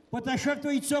 po ta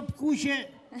shoftu i cop kuqe,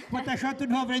 po ta shoftu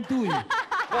në hovrën tuj.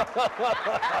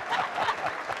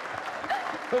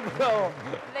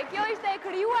 Dhe kjo ishte e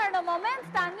krijuar në moment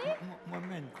tani?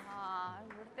 Moment.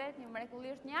 Vërtet një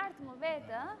mrekulli, është një art më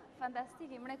vetë, fantastik,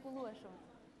 i mrekullueshëm.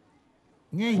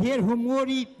 Njëherë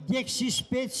humori djek si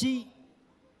speci,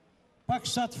 pak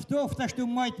sa të ftoft ashtu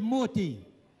majt moti.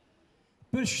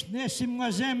 Përshëndesim nga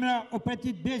zemra o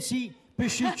petit beci, për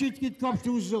shqyqyt këtë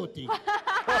kopshtu u zoti.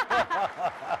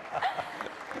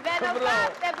 Dhe në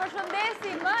fakt e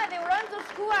përshëndesim dhe urojmë të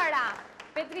shkuara.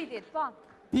 Petritit, po.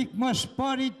 Pik mos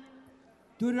parit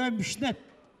të rëjmë shnet,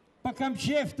 pa kam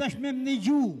qef tash me më një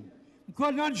gju. Në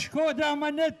kolon Shkodra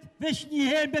amanet, veç një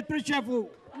herë me të përqafu.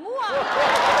 Mua!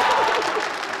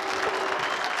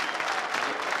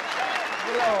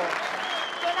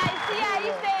 Kënaqësia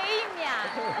ishte e imja.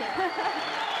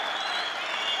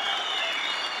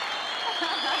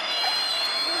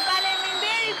 Ju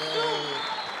faleminderit shumë.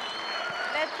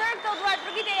 Dhe tërë këto duart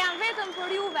përgjitje janë vetëm për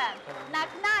juve. Na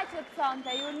kënaqët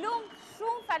sonte, ju lumt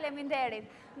shumë faleminderit.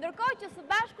 Ndërkohë që së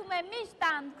bashku me miq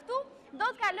tanë këtu, do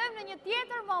të kalojmë në një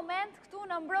tjetër moment këtu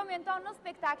në mbrëmjen tonë, në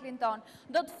spektaklin tonë.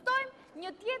 Do të ftojmë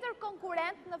një tjetër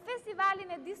konkurent në festivalin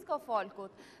e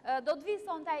diskofolkut. Do të vi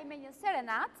sonte ai me një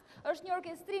serenat, është një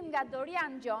orkestrim nga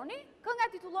Dorian Gjoni, kënga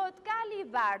titullohet Kali i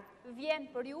Bardh. Vjen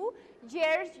për ju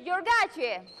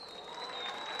Gjergji.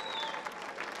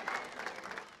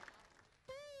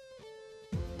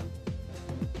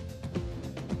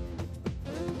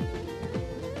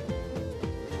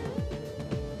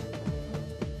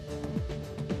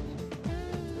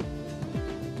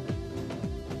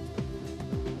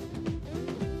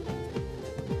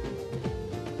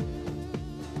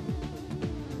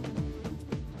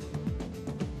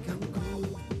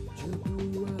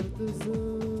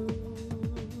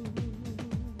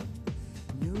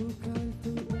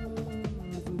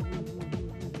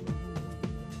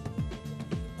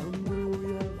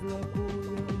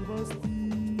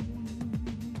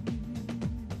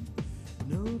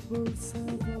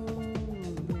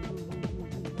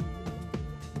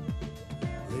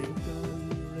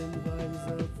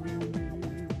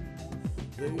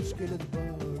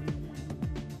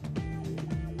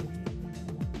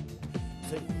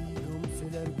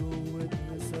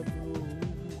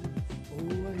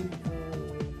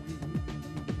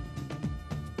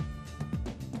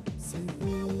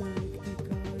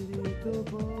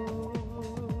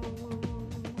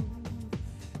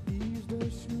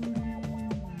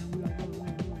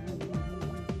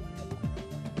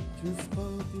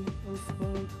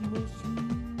 Asfalt më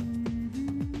shiri,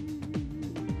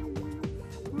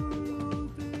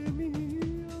 për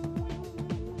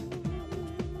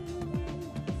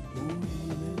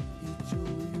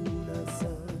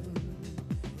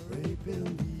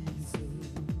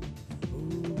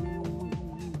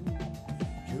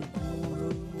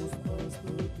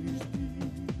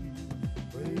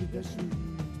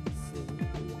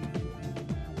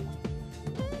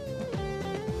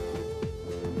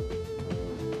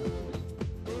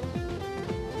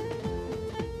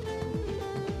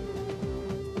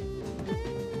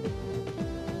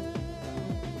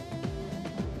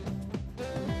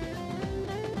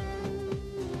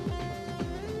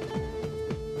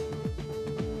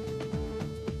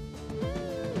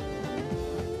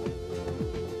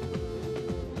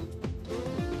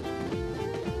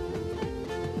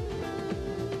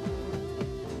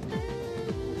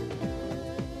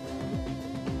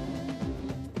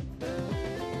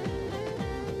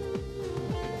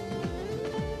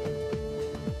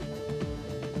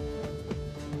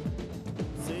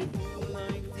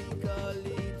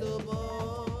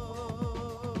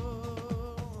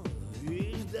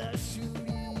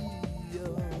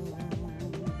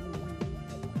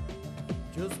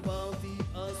s'pati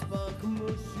as pak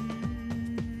më shi.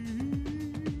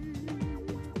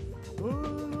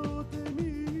 Olote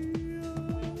mia,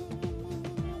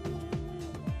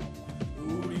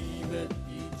 urimet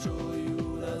I qoj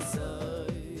ura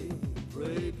saj,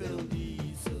 prej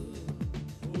pëndisë.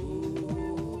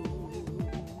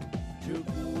 Që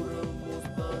kurëm mos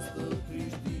pas të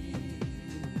trishti,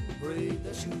 prej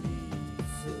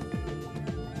dashurisë.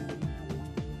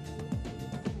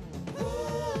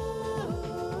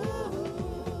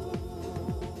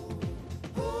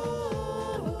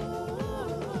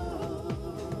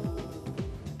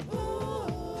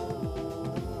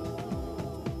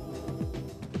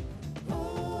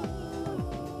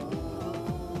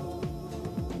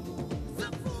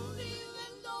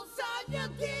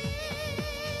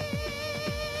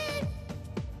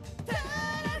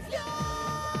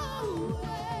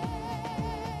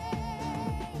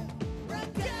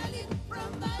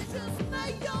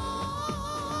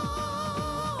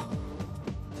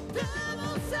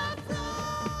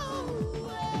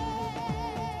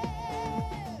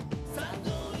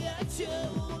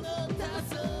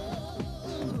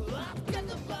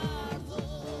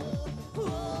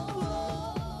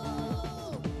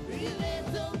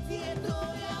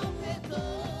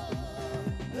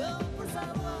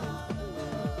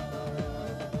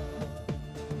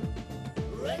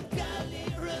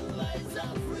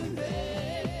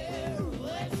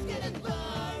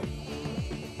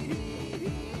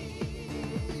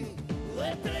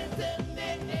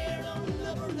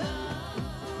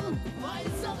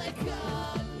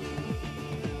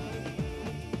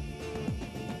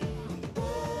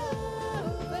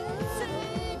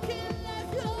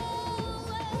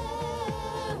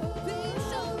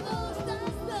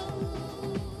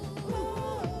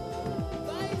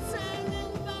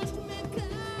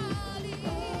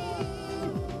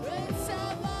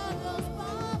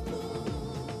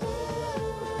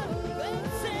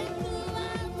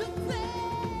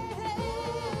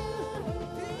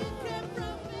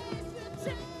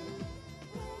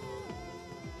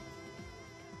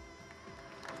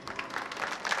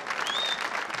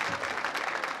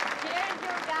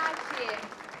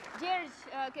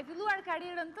 Ke filluar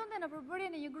karrierën tënde në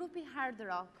përbërjen e një grupi hard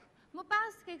rock. Më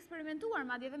pas ke eksperimentuar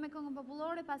madje edhe me këngën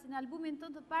popullore, pasi në albumin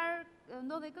tënd të parë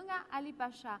ndodhej kënga Ali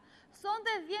Pasha.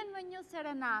 Sonte vjen me një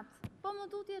serenat. Po më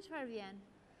tutje çfarë vjen?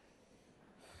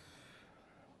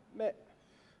 Me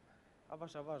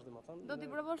avash dhe më thënë. Do t'i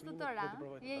provosh të tëra?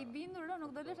 Je I bindur,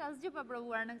 nuk do lësh asgjë pa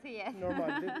provuar në këtë jetë.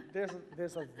 Normal,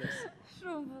 desa të des.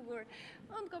 Shumë bukur.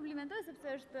 Unë të komplimentoj sepse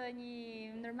është një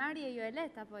ndërmarrje jo e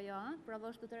lehtë apo jo,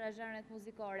 provosh të tëra zhanret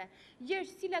muzikore.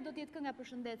 Gjergj, cila do të jetë kënga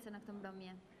përshëndetse në këtë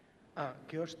mbrëmje?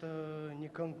 Kjo është një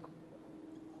këngë,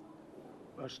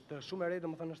 është shumë e re,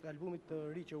 domethënë është albumit të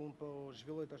ri që unë po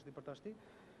zhvilloj tashti për tashti.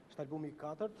 Është albumi I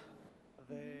 4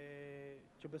 dhe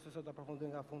që besoj se ta përfundoj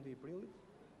nga fundi I prillit.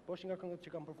 Po është nga këngët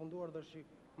që kam përfunduar dhe është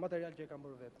material që e kam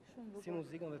bërë vetë, si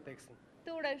muzikën dhe tekstin.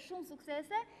 Të uroj shumë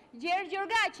suksese,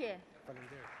 Gjergji.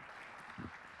 Faleminderit.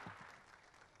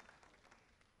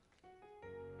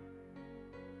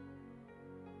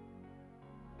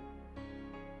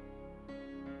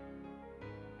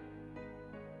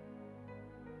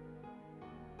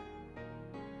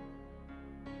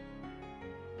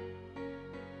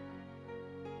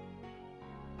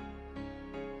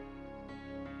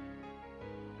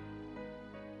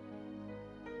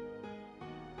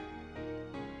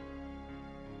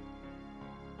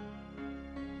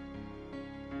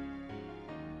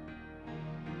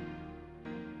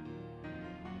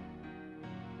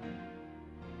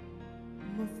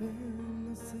 Më thënë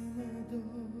nëse me do,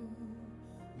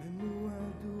 me mua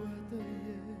dua të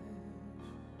jesh,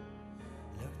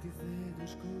 lakti dhe do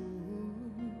shkoj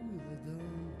dhe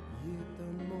dëm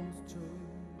jetën mos qoj.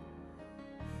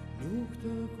 Nuk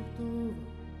të kuptova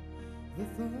dhe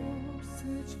thash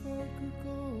se çfarë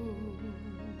kërkoj,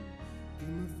 ti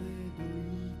më the do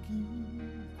iki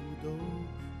kudo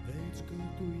veç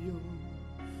këtu jo,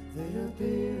 dhe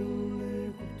atëherë unë e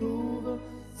kuptova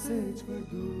se çfarë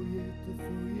doje të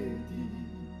thoje ti.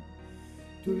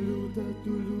 Të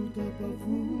luta pa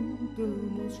fund të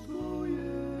mos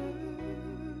shkoje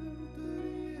të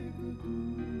rije këtu.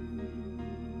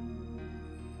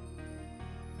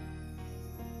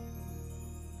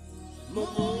 Më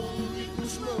vonë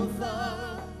dikush më tha,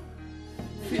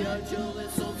 fjalë që dhe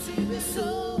sot si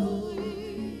besoj,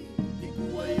 diku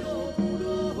ajo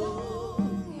më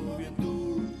vjen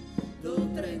dur të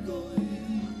tregoj.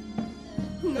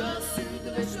 Nga sytë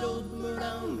dhe shlot më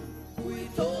ranë,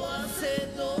 kujtoa se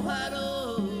do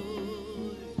haroj.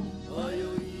 Ajo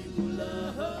I gula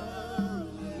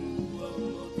dhe mua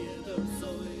më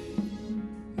tjetërsoj.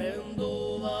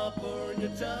 Mendova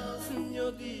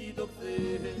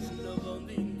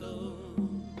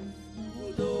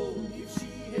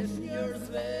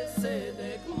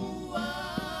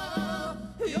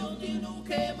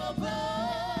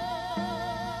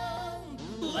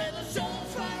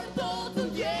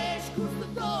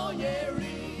njeri.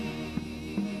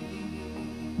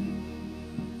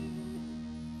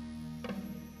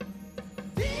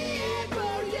 Ti e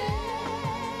për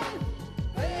jetë,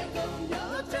 vetëm një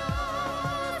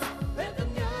qas, vetëm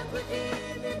një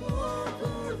kujtim i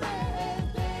bukur dhe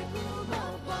tekur më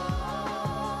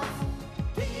pas.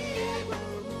 Ti e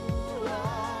për mua,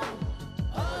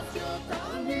 as jo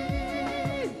tani,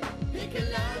 i ke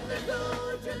lartë dhe do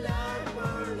që lartë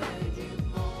për ne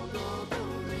gjithmonë do të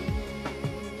ri.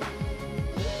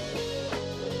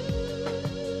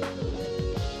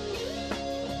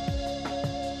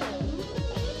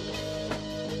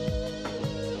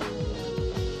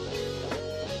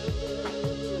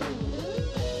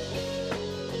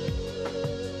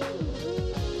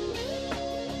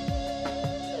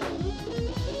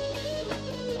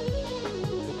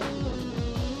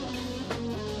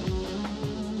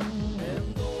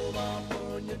 Mendova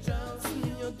për një çans,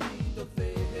 një ditë do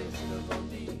kthehesh në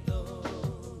vendin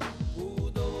tënd, ku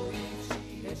do i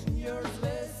fshihesh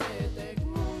njerëzve se tek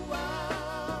mua.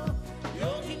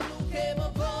 Jo ti nuk e më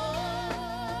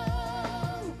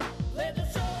bën, dhe të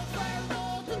shoh çfarë do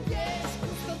të kesh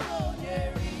kur s'do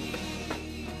njeri.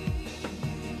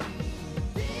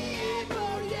 Ti e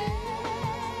për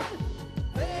jetë,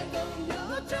 vetëm një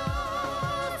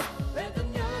çast, vetëm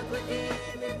një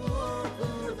kujtim i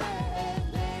bukur dhe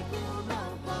tekur më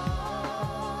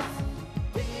pas.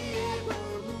 Ti e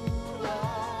për mua,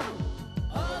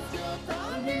 as jo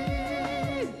tani,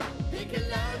 i ke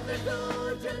lartë dhe do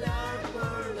që lartë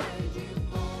për ne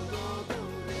gjithmonë do të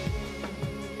ri.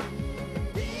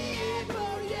 Ti e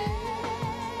për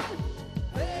jetë,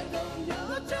 vetëm një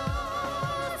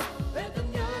çast, vetëm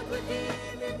një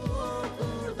kujtim i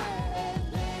bukur dhe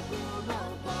tekur më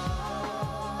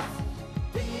pas.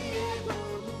 Ti e për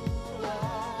mua,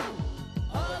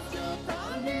 as jo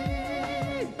tani,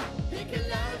 i ke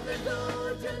lartë dhe do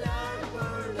që lartë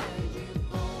për ne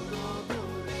gjithmonë do të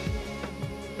ri.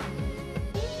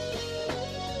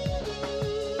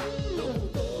 Nuk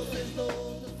do se do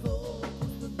të thotë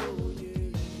kur të do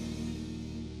njeri.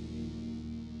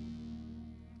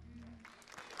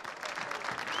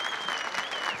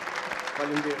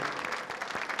 Faleminderit.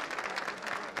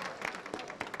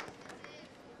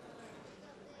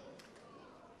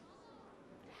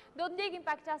 Do të ndjekim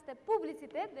pak qaste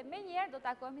publicitet dhe me njerë do të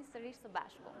takohemi sërish së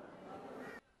bashku.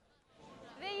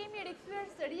 Dhe jemi rikthyer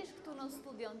sërish këtu në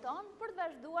studion tonë për të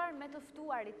vazhduar me të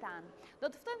ftuarit tanë. Do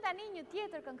të ftojmë tani një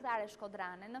tjetër këngëtare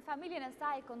shkodrane. Në familjen e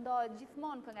saj këndohet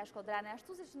gjithmonë kënga shkodrane,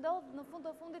 ashtu siç ndodh në fund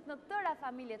të fundit në tëra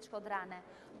familjet shkodrane.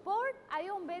 Por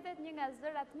ajo mbetet një nga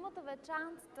zërat më të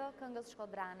veçantë të këngës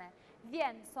shkodrane.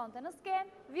 Vjen sonte në skenë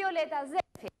Violeta Zefi.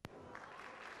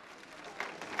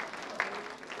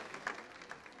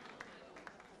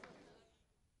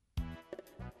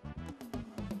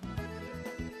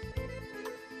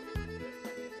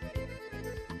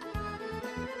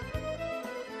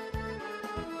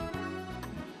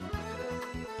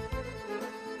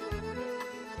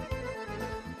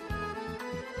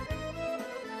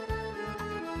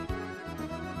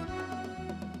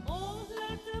 O, dhe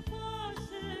të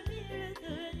pashe mirë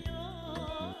të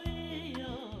njoj,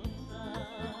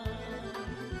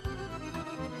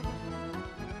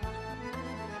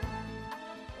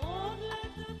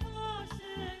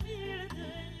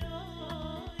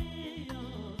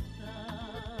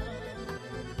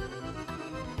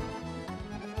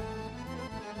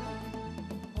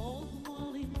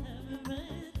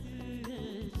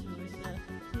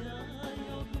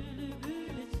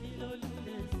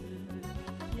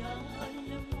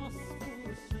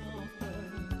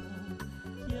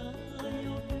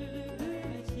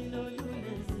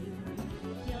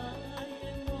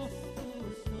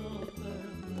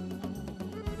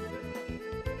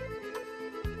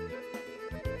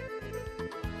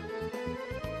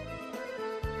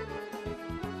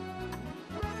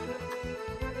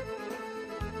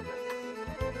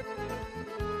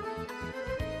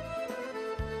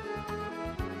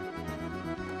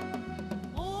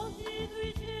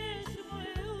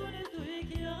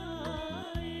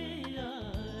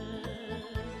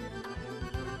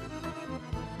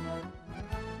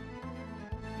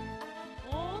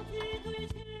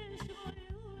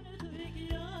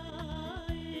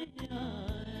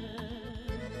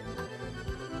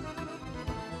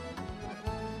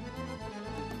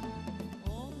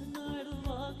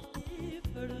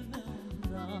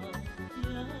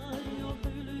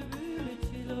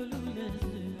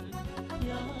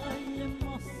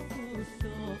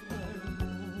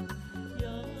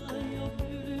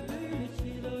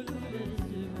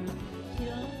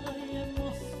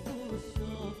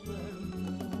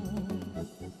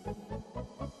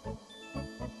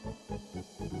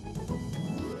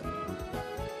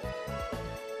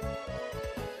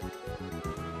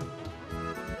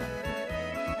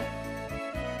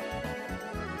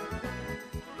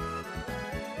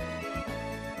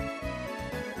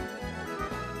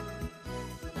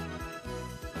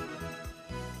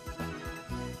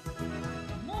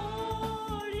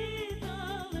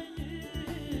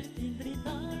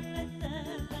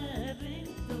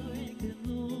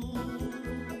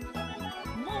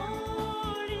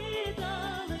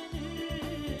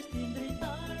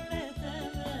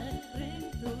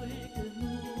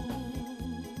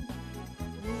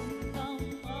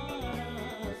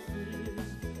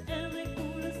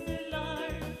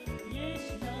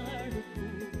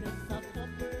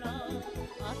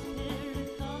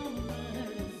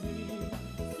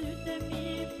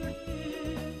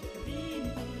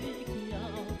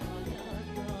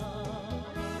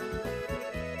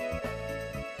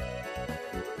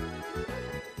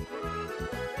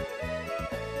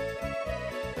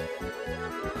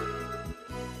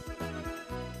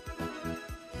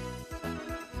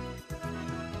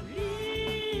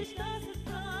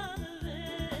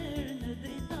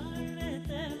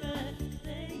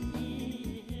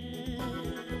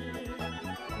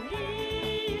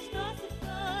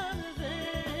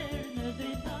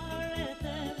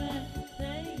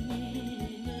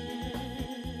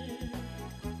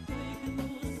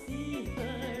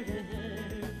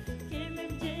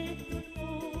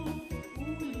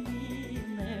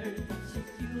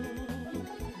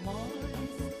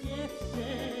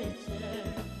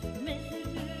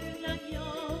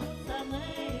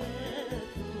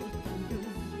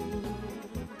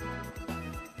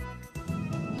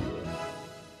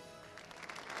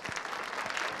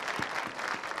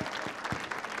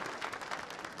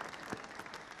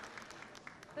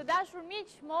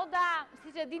 miq, moda,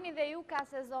 si që dini dhe ju, ka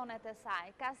sezonet e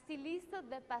saj, ka stilistët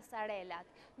dhe pasarelat.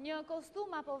 Një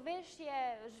kostum apo veshje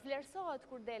zhvlerësohet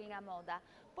kur del nga moda,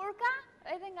 por ka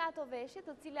edhe nga ato veshje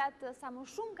të cilat sa më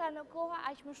shumë ka në koha,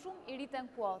 aq më shumë i rriten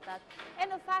kuotat. E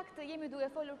në fakt jemi duke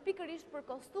folur pikërisht për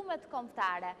kostumet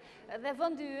kombëtare. Dhe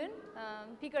vendi ynë,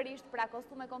 pikërisht pra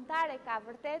kostume kombëtare, ka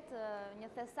vërtet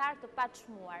një thesar të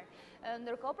paçmuar.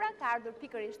 Ndërkohë pra ka ardhur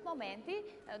pikërisht momenti,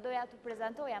 doja t'u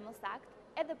prezantoja më saktë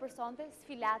edhe për sonte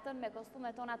sfilatën me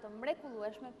kostumet tona të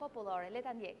mrekullueshme popullore. Le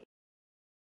ta ndjekim.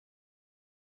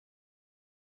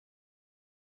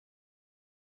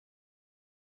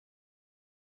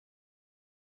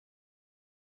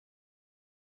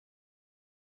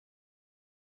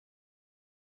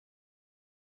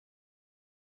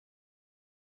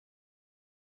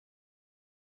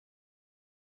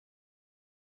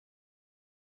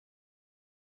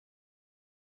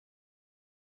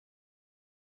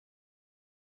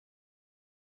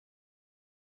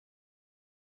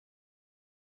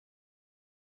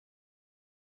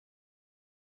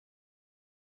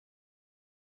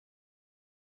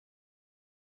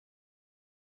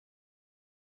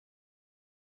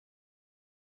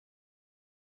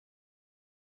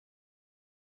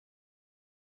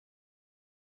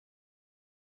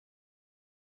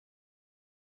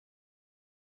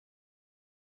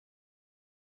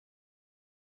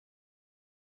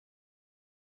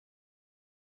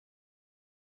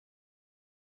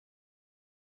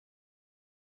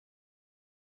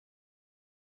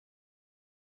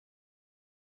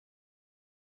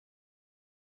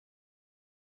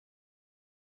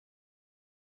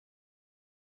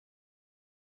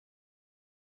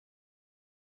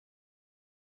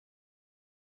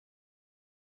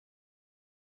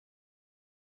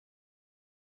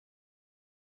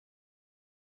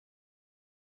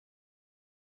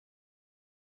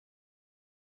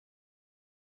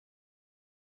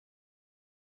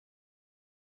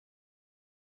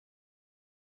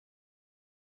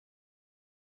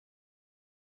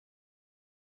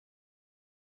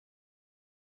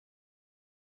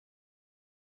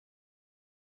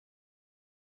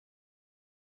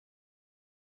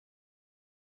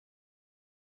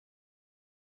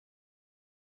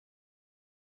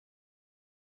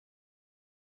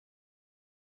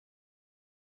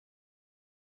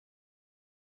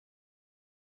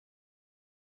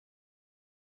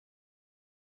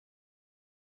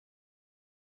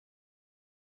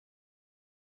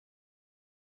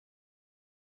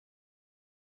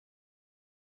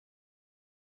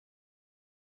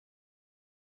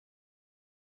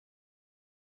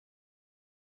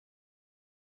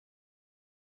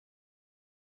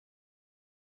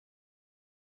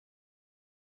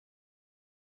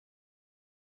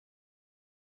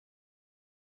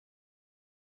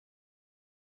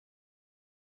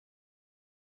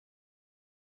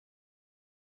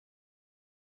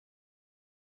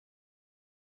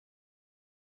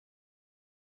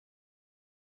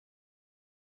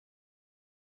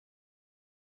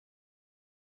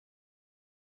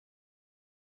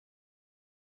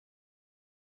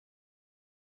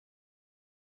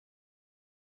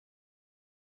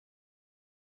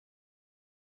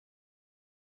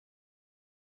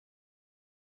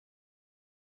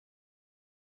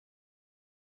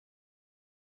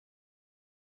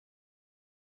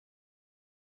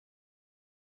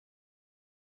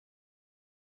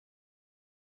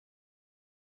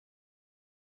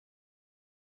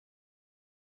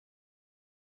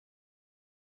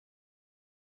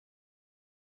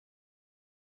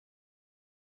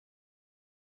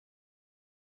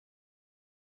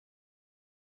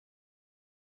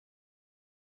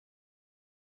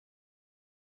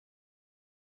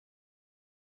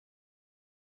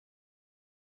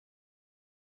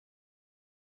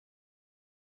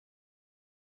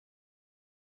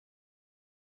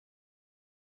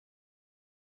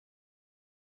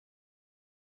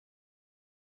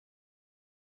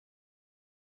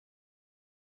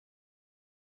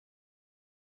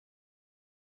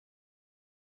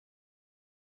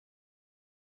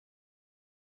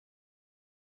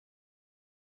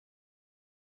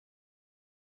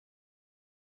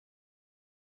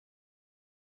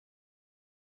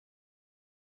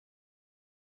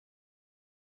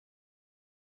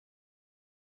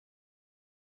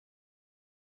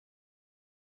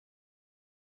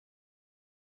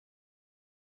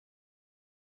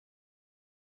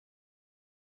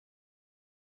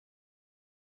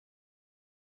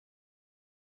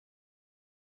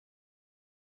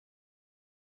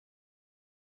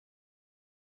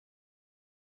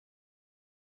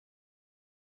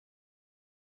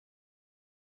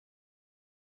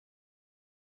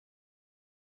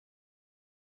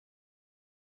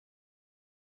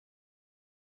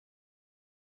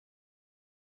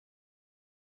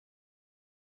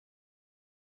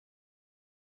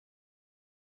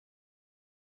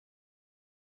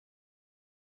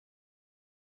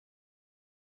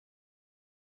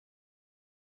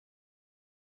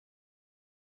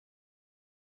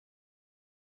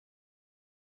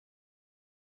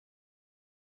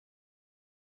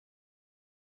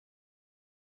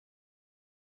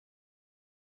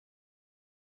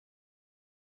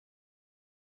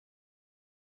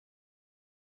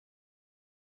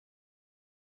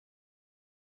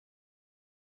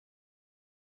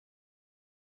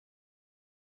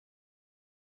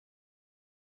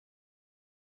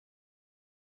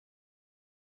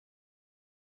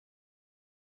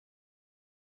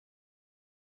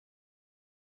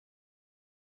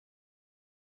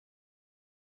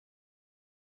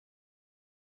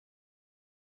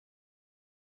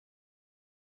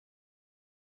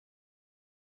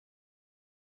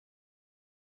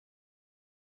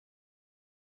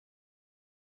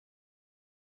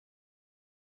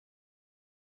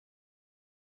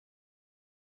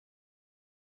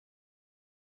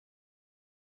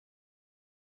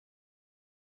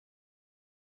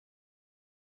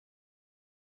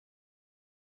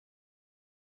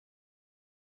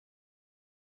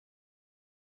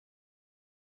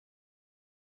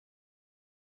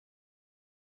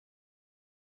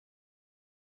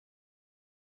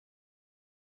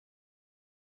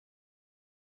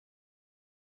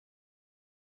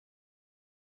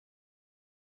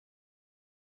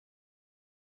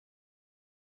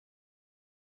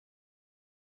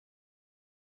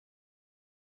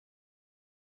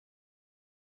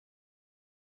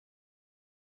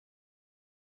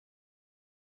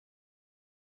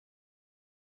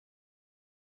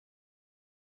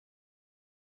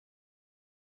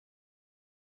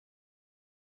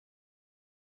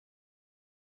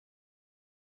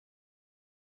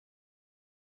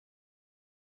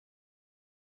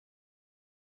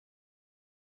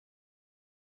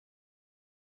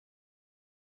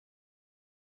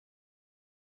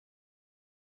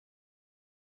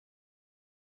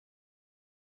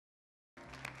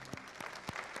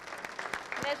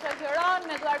 e shoqëron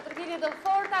me duar tërkitje të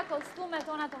forta kostumet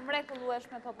tona të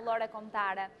mrekullueshme popullore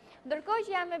kombëtare. Ndërkohë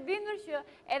që jam e bindur që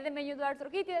edhe me një duar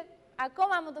tërkitje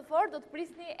akoma më të fort do të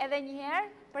prisni edhe një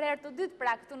herë, për herë të dytë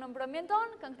pra këtu në mbrëmjen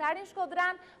tonë, këngëtarin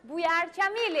shkodran Bujar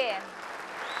Qamili.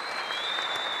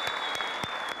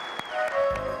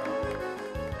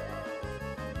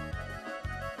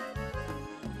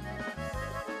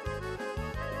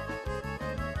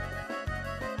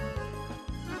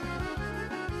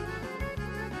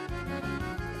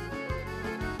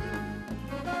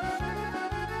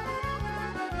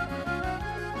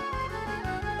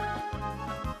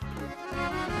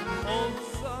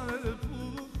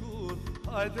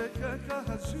 Haydi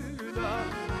kekahasıyla,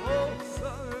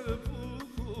 olsa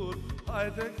bukur.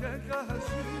 Haydi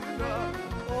kekahasıyla,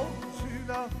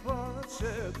 olçuyla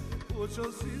façet, uço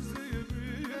sizi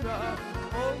bina.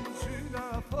 Olçuyla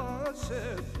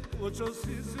façet, uço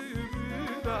sizi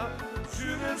bina.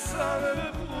 Şüre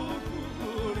sarı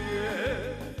bukur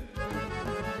ye,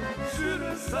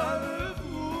 şüre sarı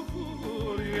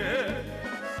bukur ye.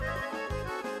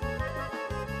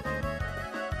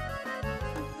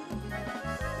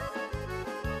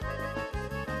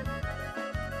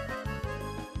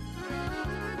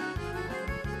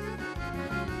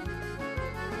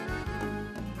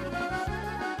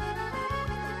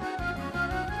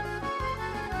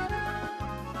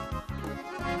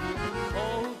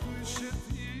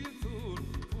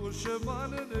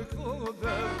 Shemalën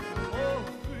koder, oh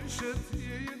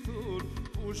pyshetitun,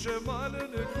 u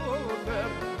shemalën koder,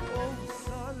 oh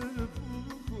salë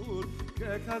bukur,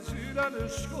 ke ka gjyra në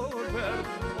shkoder,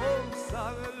 oh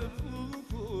salë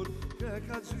bukur, ke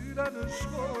ka gjyra në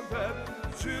shkoder,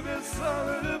 qyre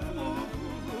salë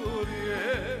bukur je,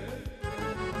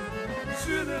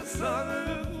 qyre salë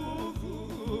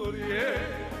bukur je.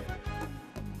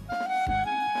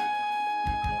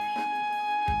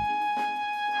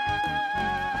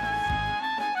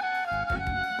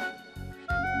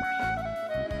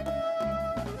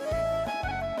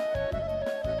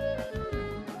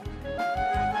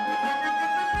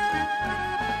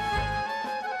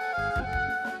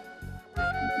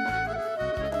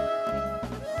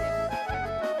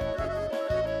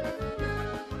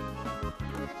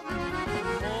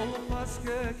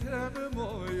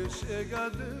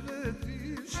 Shkodrë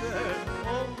tishe,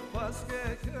 oh paske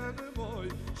kënë moj,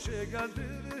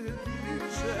 shkodrë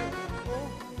tishe, oh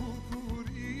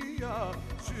bukuria,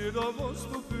 qyro mos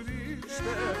të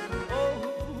prishte, oh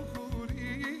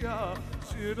bukuria,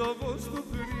 qyro mos të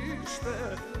prishte,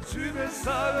 qyre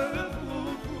sarë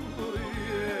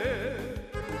bukurie,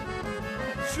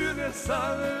 qyre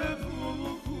sarë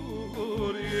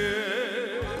bukurie.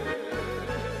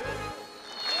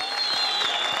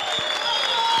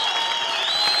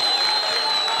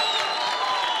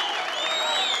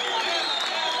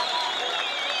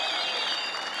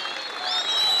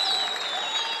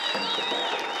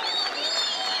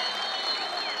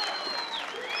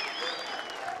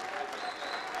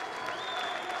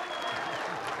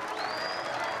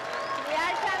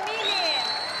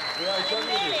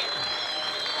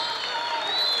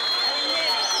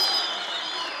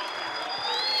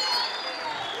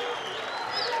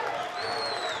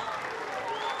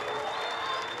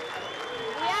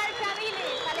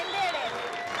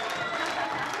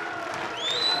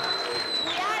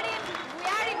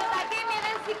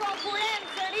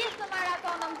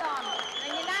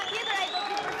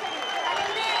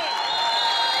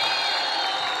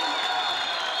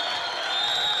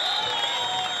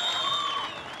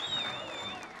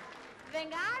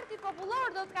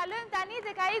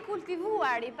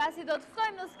 Pasi do të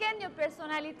ftojmë në skenë një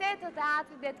personalitet të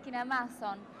teatrit dhe të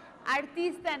kinemason,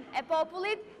 artisten e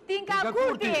popullit, Tinka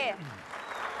Kurti.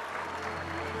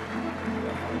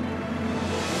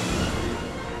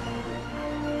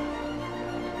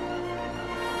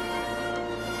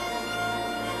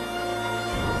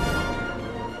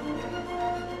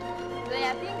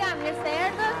 Doja Tinka, mirë se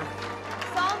erdhët,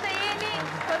 sonte jeni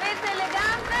përveç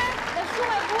elegante dhe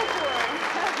shumë e bukur.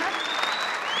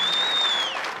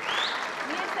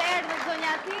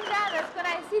 Zonja Tinka dhe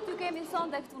shkënaqësi t'ju kemi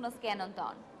sonte këtu në skenën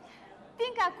tonë.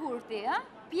 Tinka Kurti,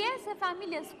 pjesë e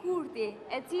familjes Kurti,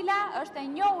 e cila është e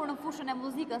njohur në fushën e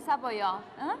muzikës, apo jo?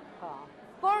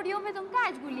 Por jo vetëm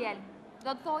kaq, Guliel,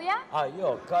 do të thoja?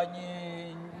 Jo, ka një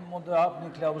mund të hap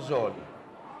një klauzol.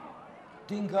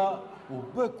 Tinka u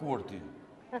bë Kurti.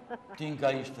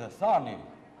 Tinka ishte thani,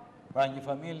 pra një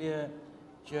familje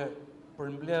që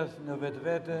përmbledh në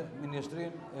vetë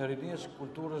Ministrinë e Rinisë,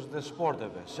 Kulturës dhe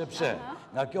Sporteve, sepse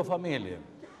nga kjo familje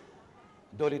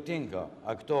doli Tinka,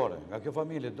 aktore, nga kjo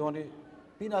familje doni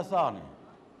Pina Thani,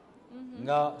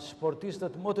 nga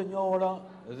sportistët më të njohura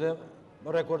dhe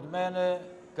rekordmene,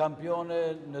 kampione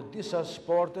në disa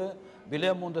sporte,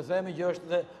 bile mund të themi që është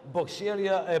dhe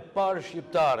boksierja e parë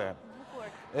shqiptare.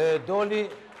 Doli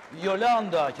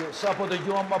Jolanda, që sa po të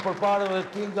gjuam ma përpare dhe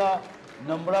tinga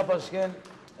në mbrapa sken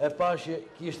e pashë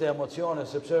kishte emocione,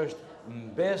 sepse është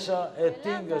mbesa e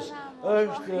tingës,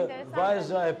 është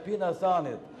vajza e Pina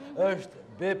Thanit, është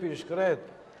Bepi Shkret,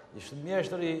 është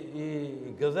mjeshtri i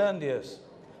gëdhendjes.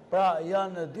 Pra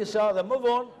janë disa dhe më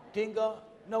vonë, tinga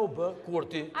në u bë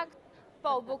Kurti.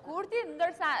 Po, u bë Kurti,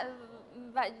 ndërsa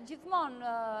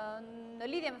gjithmonë në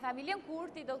lidhje me familjen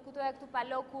Kurti, do të kutoja këtu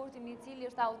Palo Kurti, i cili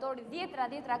është autori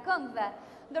dhjetra këngëve,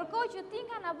 ndërkohë që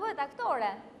tinga na bëhet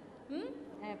aktore.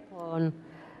 Po,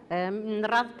 në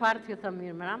radhë partë ju thëmë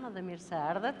mirë mërama dhe mirë se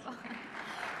ardhet.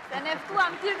 Se ne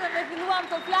ftuam tirkën dhe filluam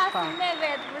të flasim me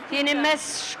vetë. Kini mes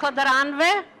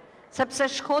shkodranve, sepse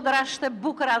Shkodra është e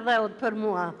bukra dheut për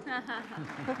mua.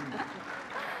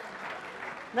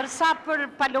 Nërsa për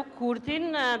Palo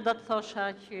Kurtin, do të thosha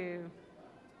që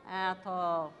ato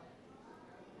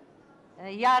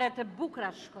jaret e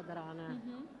bukra shkodrane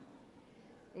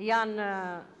janë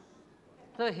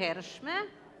të hershme,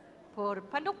 por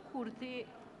Palo Kurti,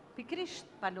 pikrisht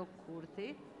Palo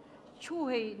Kurti,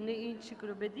 quhej në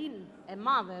enciklopedin e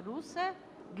madhe ruse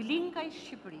Glinka i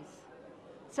Shqipërisë.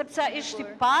 Sepse ishte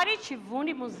i pari që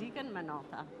vuni muzikën me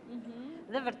nota.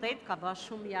 Dhe vërtet ka ba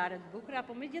shumë jaret bukra,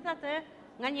 po me gjithate,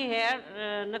 nga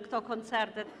njëherë në këto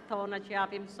koncertet tona që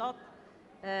japim sot,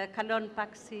 kalon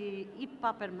pak si i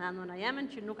pa përmendu në jemen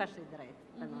që nuk ashtë i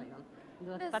drejtë për nojon.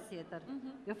 Duhet pa tjetër.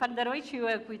 Jo falderoj që ju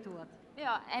e kujtuat.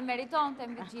 Jo, e meriton të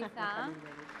mbi gjitha.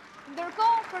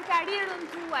 Ndërkohë për karierën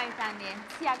tuaj tani,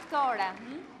 si aktore,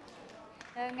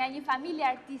 nga një familje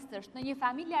artistësh, në një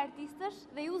familje artistësh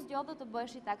dhe ju zgjodhët të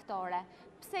bëshit aktore.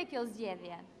 Pse kjo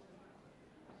zgjedhje?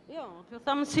 Jo, të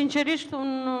thëmë sinqerisht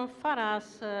unë faras,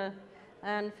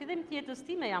 në fillim tjetës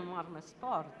time jam marrë me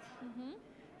sport.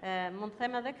 Mund të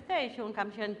them edhe këtej që unë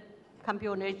kam qenë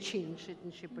kampione e qinshit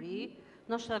në Shqipëri,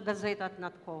 nështë gazetat në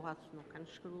atë kohat nuk kanë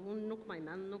shkru, unë nuk më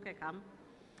imend, nuk e kam.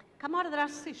 Kam ardhë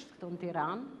rastisht këtu në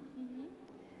Tiranë,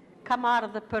 kam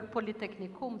ardhë për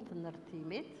Politeknikum të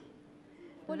ndërtimit.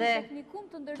 Politeknikum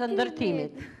të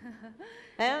ndërtimit?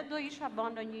 Do isha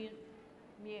bëndo një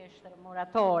mjeshtër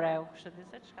moratore, u kështë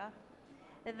dise qka.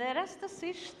 Dhe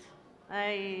rastësisht,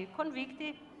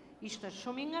 konvikti ishte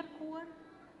shumë i ngarkuar,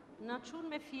 në qunë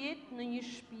me fjetë në një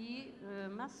shpi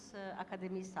mas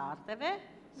Akademisë Arteve,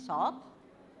 sot,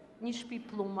 një shpi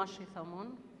plumash i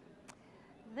thomun,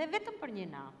 dhe vetëm për një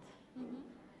natë.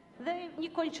 Dhe një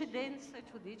koincidencë e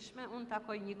çuditshme, unë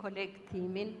takoj një kolegë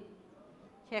timin,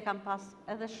 që e kam pas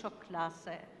edhe shok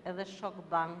klase, edhe shok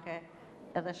banke,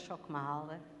 edhe shok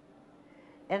mahale,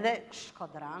 edhe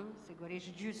shkodran,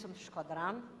 sigurisht gjysëm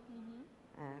shkodran,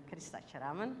 Krista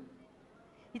Qeramën,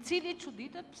 i cili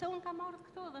çuditet pse unë kam ardhur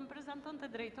këtu dhe më prezanton të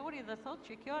drejtori dhe thot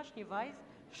që kjo është një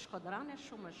vajzë shkodrane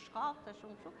shumë e shkallët,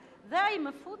 shumë, dhe ai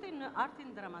më futi në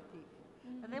artin dramatik.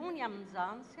 Dhe unë jam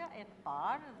nxënësja e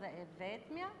parë dhe e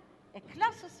vetmja e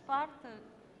klasës parë të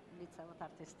liceut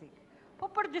artistik. Po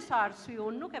për disa arsye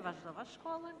unë nuk e vazhdova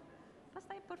shkollën,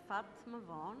 pastaj për fat më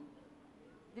vonë,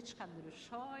 diçka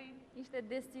ndryshoi. Ishte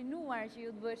destinuar që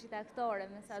ju të bëshit aktore,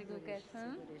 me sa duket.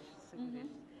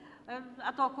 Sigurisht.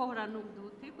 Ato kohra nuk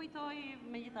du t'i kujtoj,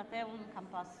 me gjithate unë kam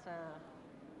pas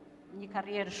një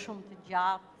karrierë shumë të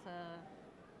gjatë,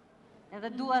 edhe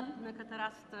duhet në këtë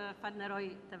rast të falënderoj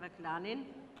TV Klanin,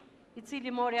 i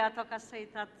cili mori ato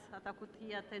kasetat, ato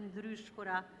kutijat e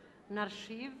ndryshkura në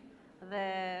arshiv, dhe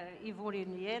i vuri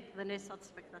në jetë, dhe ne sot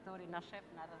spektatori në shef,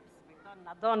 në respekton,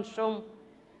 në donë shumë,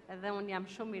 edhe unë jam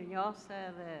shumë mirënjohëse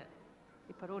dhe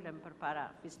i përullem për para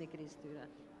fisnikrisë tyre.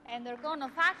 E ndërkohë në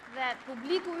fakt dhe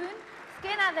publiku ynë,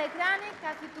 skena dhe ekrani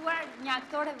ka fituar një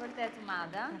aktore vërtet të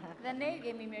madhe, dhe ne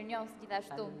jemi mirënjohës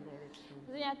gjithashtu.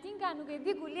 Zonja Tinka, nuk e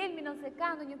di ku Lelmi nëse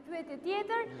ka ndonjë pyetje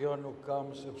tjetër? Jo, nuk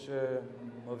kam, sepse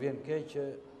më vjen keq që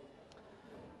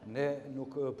ne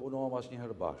nuk punohem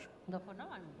asnjëherë bashkë. Do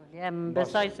punojmë, jem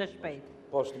besoj se shpejt.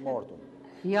 Post mortum.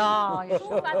 Ja,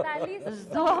 shumë fatalist,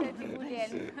 zonë të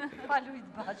Lelmi.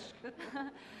 Falujt bashkë.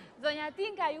 Zonja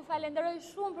Tinka, ju falenderoj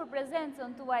shumë për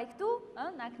prezencën tuaj këtu,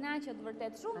 na kënaqet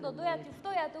vërtet shumë, do doja t'ju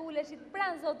ftoja të uleshit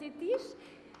pranë zotit Tish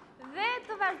dhe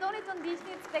të vazhdoni të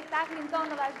ndiqni spektaklin tonë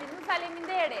në vazhdim. Ju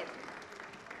faleminderit.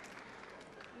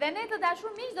 Dhe ne të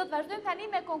dashur miq, do të vazhdojmë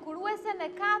tani me konkuruesen e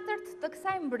 4 të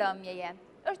kësaj mbrëmjeje.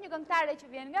 Është një këngëtare që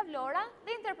vjen nga Vlora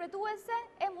dhe interpretuese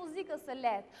e muzikës së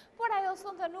lehtë, por ajo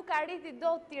sonte nuk arriti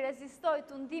dot t'i rezistojë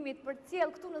tundimit për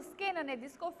t'cjell këtu në skenën e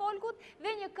diskofolkut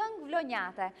dhe një këngë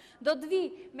vlonjate. Do të vi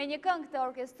me një këngë të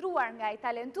orkestruar nga i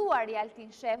talentuari Altin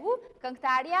Shehu,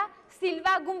 këngëtarja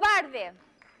Silva Gumbardhi.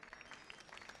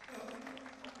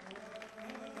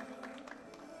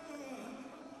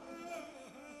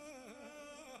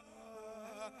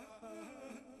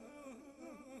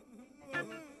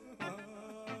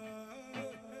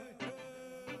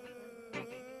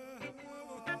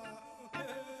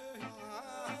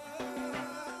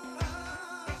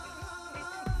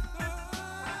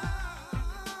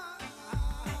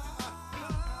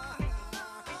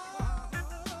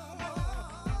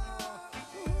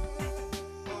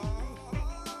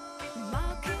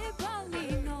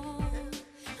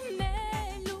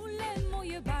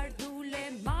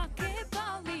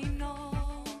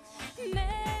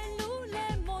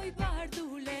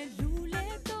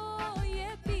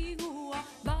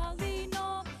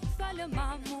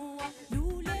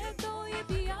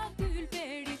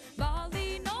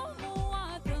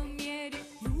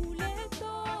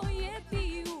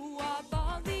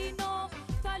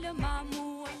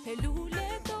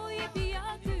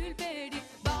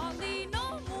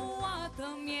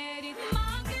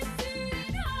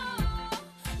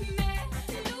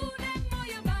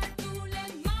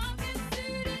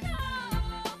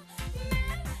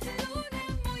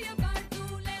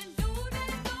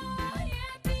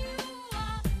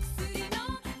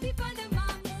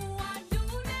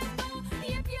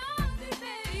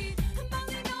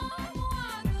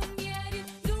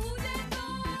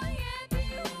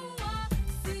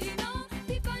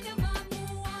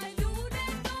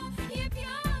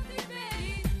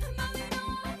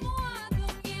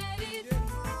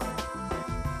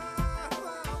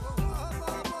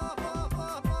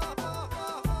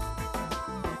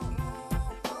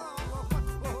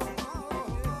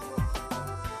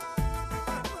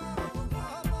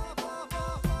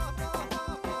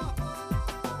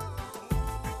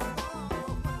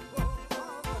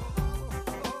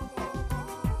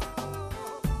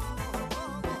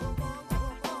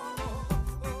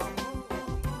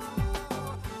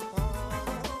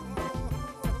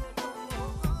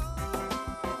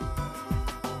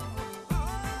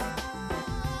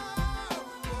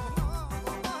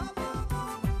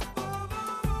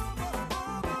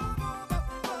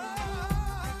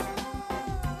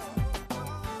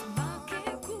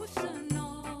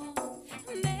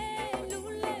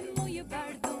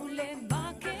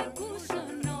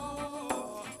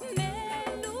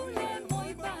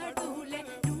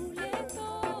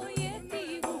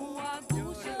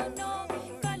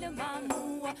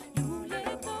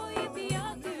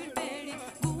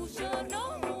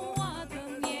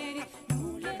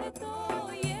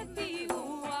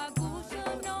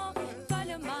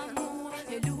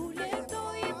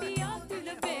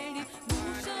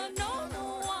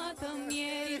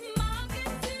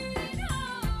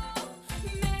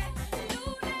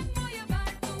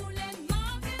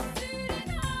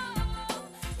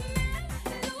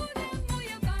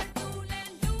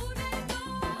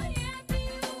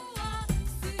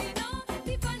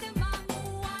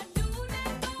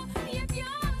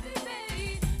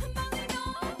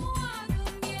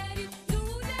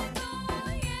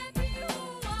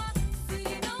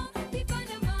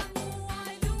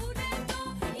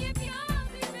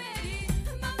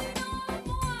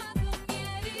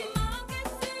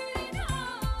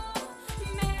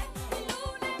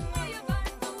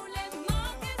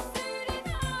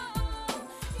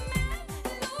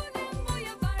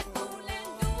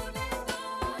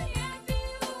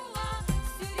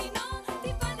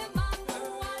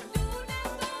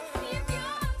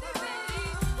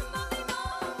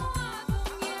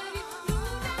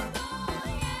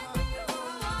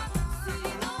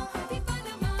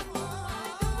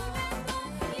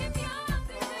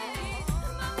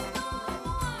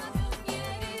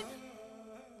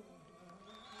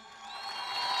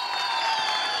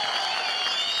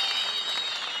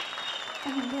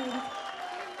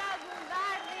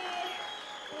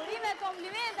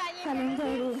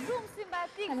 Shumë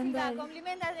simpatik si nga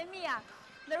komplimentat e mia.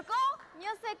 Ndërkohë,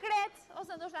 një sekret,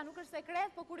 ose ndoshta nuk është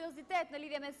sekret, po kuriozitet në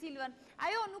lidhje me Silvën.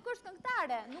 Ajo nuk është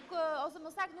këngëtare, ose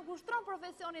më saktë nuk ushtron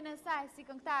profesionin e saj si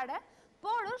këngëtare,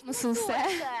 por është mësuese.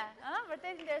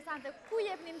 Vërtet interesante. Ku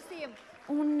jepni mësim?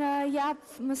 Unë jap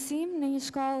mësim në një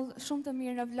shkollë shumë të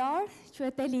mirë në Vlorë,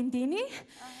 quhet Lindini.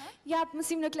 Jap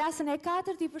mësim në klasën e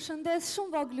 4, i përshëndes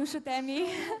shumë voglushët e mi.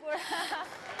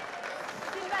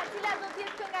 Cila do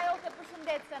t'jetë kënga jote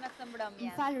përshëndetse në këtë mbrëmje?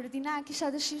 Më falë, Rudina, kisha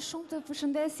dëshirë shumë të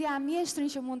përshëndesja mjeshtrin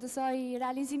që mund të soj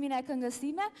realizimin e këngës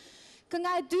time.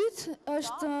 Kënga e dytë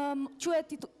është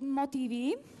quhet Motivi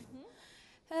im,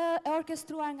 e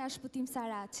orkestruar nga Shpëtim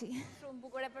Saraçi. Shumë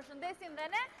bukur, e përshëndesim dhe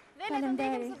ne, dhe le të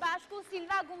ndjekim së bashku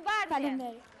Silva Gumbardhje.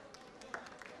 Faleminderit.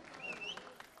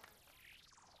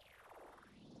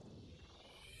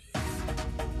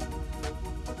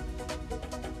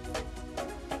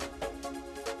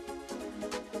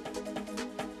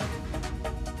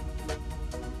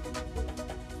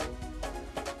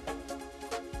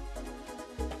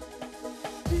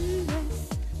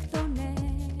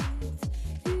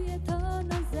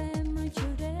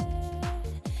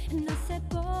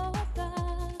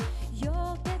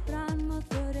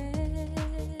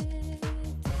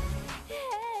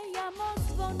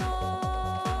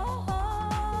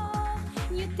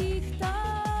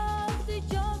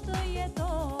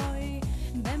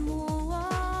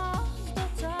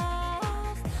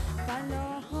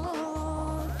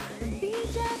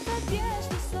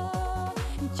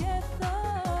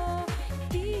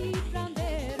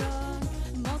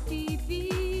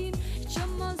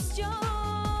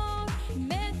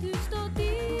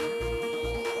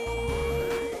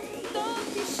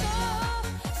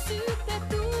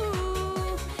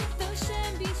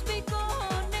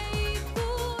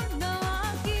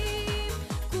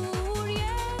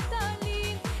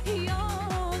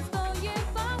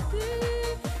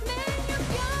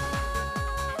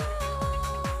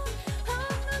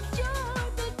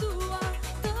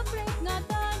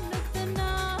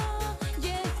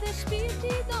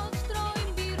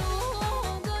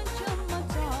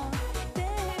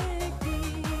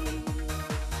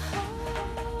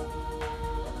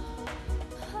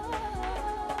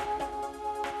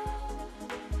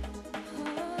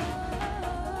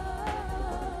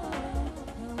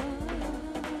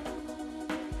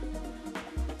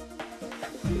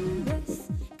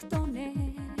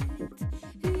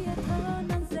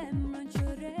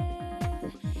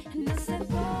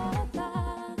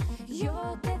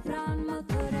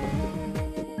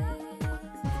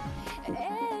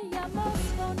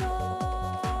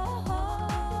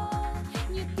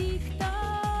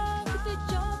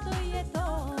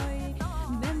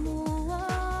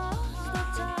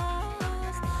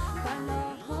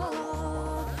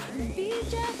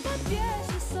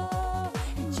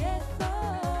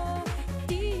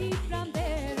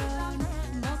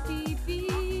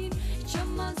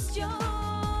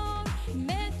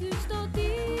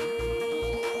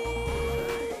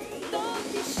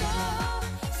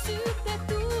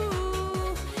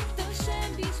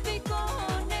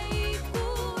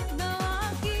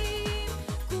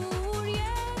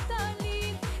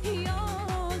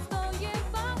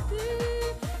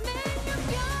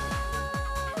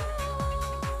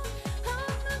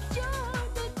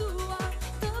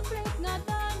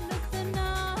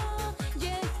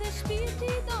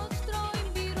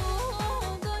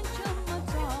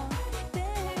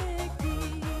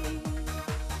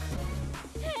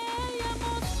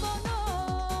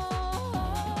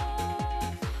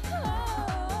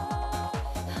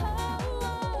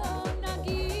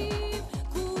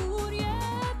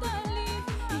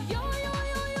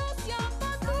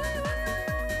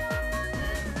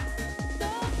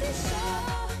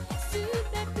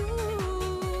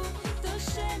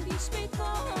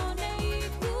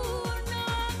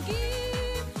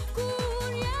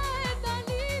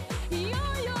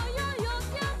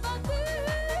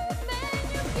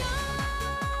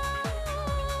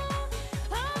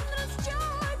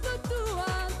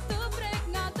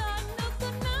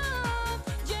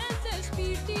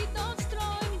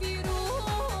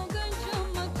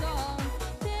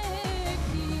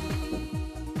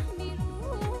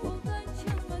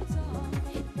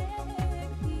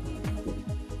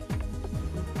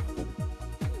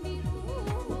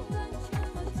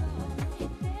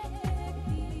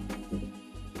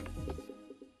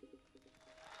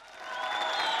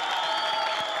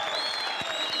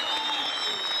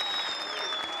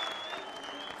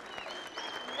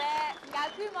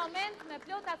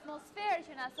 atmosferë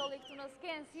që na solli këtu në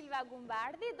skenë Silva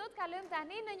Gumbardi, do të kalojmë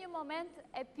tani në një moment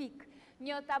epik.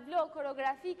 Një tablo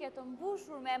koreografike të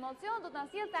mbushur me emocion do të na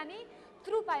sjell tani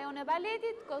trupa jonë e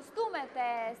baletit, kostumet e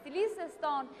stilistës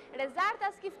tonë Rezarta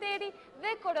Skifteri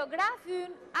dhe koreografi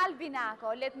ynë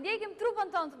Albinako. Le të ndjekim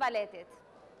trupën tonë të baletit.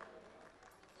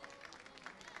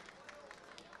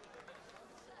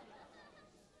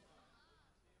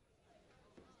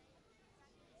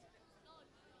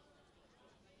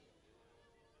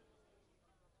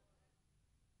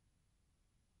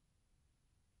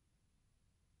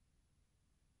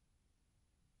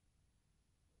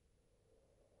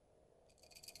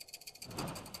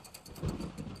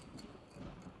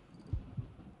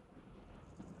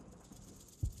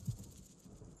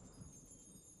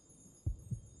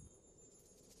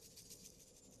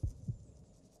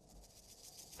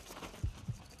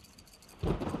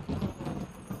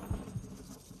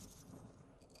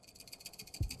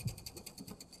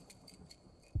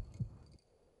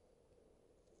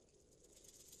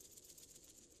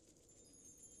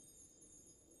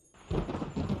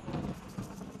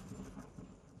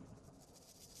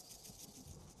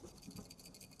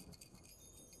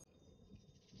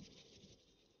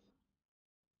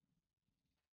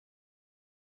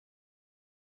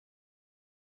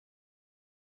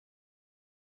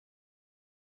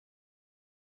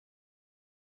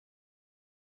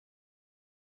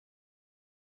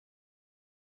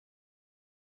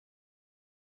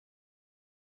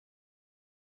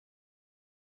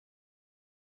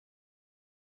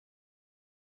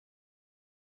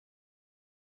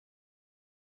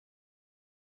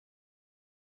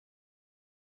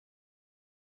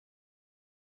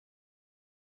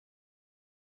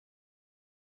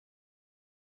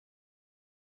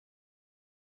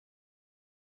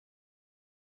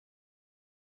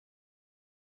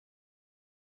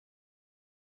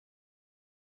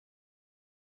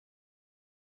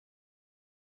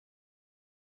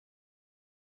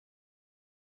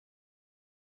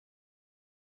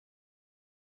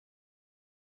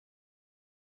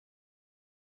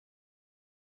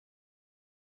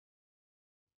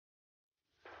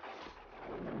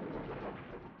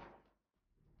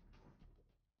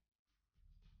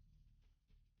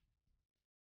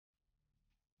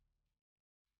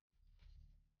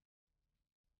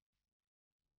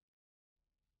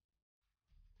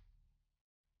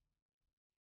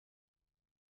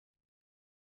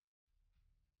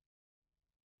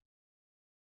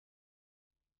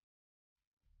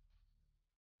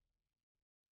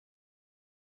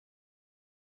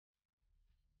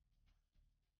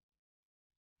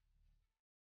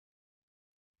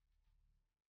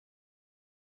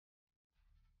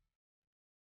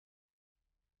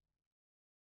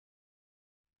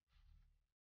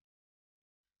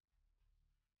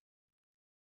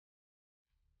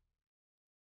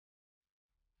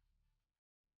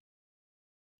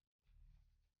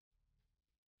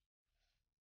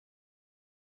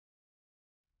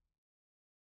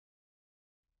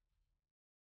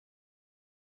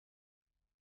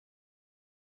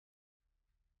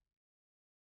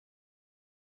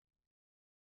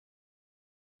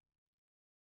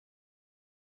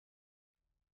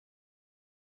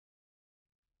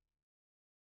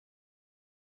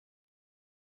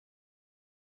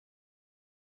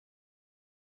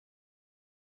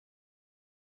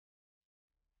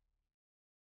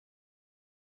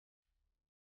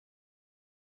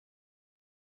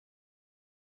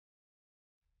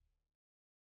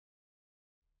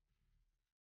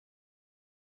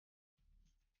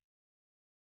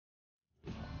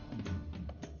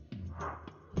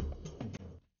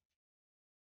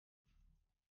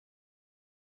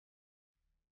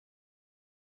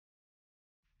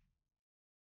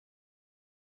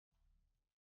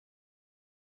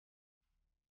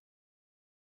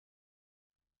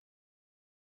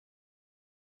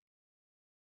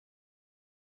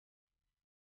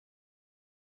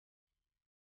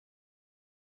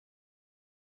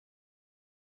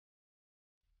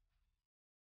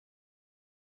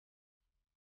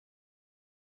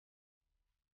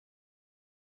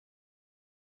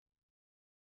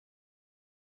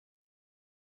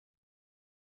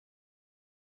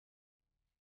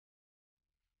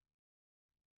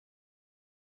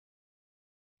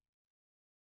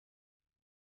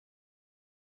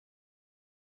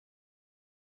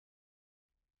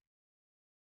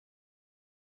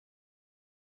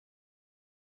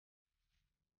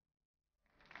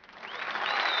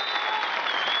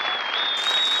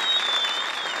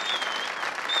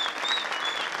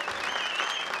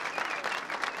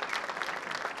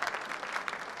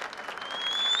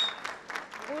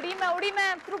 Urime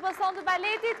trupës sonë të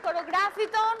baletit, koreografi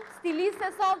ton, stiliste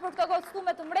sonë për këto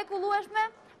kostume të mrekullueshme.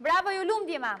 Bravo ju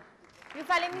lumbjema. Ju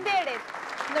faleminderit.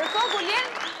 Ndërkohë Guljen,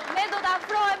 ne do të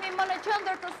afrohemi më në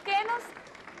qendër të skenës,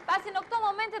 pasi në këto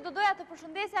momente do doja të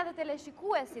përshëndesja dhe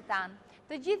teleshikuesit tanë.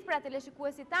 Të gjithë pra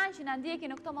teleshikuesit tanë që na ndjekin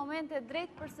në këto momente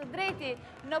drejt për së drejti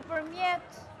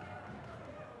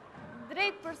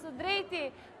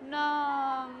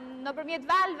në përmjet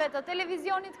valve të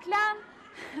televizionit Klan,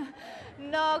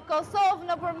 në Kosovë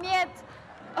në përmjet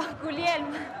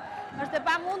Guljelm. Është e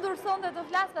pa mundur sonte të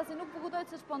flasë, pasi nuk përkutoj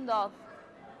që shpëndodhë.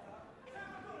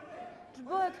 Që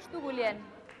bëhet kështu Guljelm?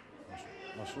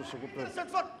 Masu se ku për...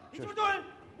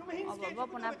 O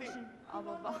po na pëshin... O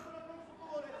po.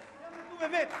 Duve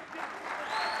vetë.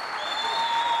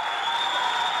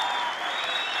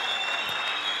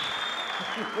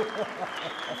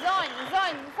 Zonjë,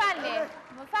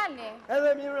 më falni.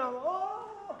 Edhe mirë mbrëma.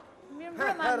 Mirë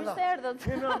mbrëma, mirë se erdhët.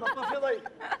 Mirë mbrëma,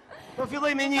 po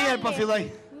filloj me një herë, po filloj.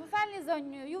 Më falni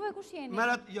zonjë, juve kush jeni?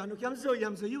 Ja, nuk jam zoj,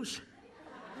 jam zojush.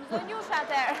 Zonjush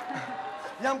atër.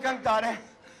 Jam këngëtare,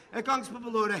 e Këngës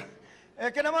Popullore.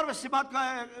 Kena marrë vështimat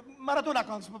Maratona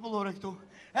Këngës Popullore këtu.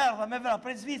 Erdha me vra,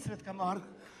 prej Zvicrit ka marrë.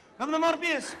 Edhe me marrë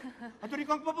pjesë, ato një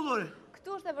Këngë Popullore.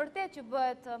 Këtu është e vërtet që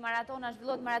bëhet maratona,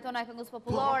 zhvillohet maratona e Këngës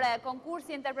Popullore,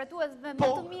 konkursi interpretuesve më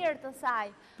të mirë të saj.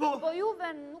 Po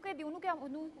juve, nuk e di,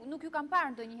 nuk ju kam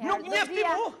parë ndonjëherë. Nuk njefti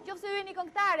mu? Qofse ju jeni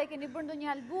këngëtare, keni bërë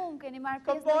ndonjë album, keni marrë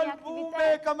pjesë në një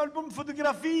aktivitet. Kam album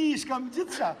fotografish, kam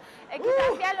gjithësha. E kita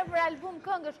fjallë për album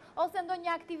këngësh, ose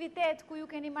ndonjë aktivitet ku ju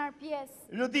keni marrë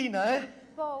pjesë. Rodina,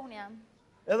 Po, unë jam.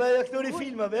 Edhe aktori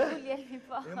filmave, Guljelmi,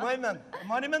 po. E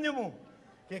mani mend ju mu.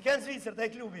 Ke kënë Zvicër të e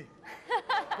klubi.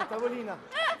 Për tavolina.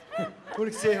 Kur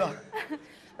këseva.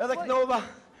 Edhe knova.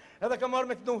 Edhe ka marrë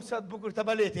me kënu sa të bukur të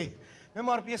baleti. Me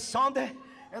marrë pjesë sonte.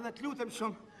 Edhe të lutem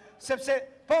shumë. Sepse,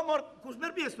 po marrë, kush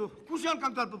merë pjesë tu? Kush janë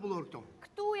këngëtarë popullorë këtu?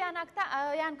 Këtu janë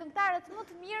këngëtarët më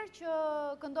të mirë që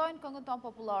këndojnë këngën tonë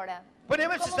popullore. Po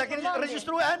neve që s'ta keni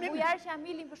regjistruar emrin? Bujar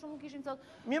Qamilin për shumë kishim sot.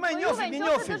 Mi ma i njofim, mi njofim. Po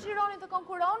juve, në qofë të dëshironi të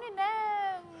konkuroni, ne...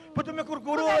 Po të me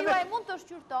kurkuru edhe... Juaj mund të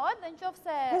shqyrtojt, dhe në qofë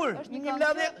se është një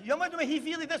këngë... Jo ma të me hi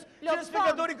fillit dhe që në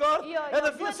spikatori kërë, edhe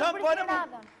fillit sa më pojnë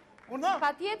mu.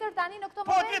 Pa tjetër tani në këto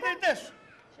momente... Po tjetër i tesh.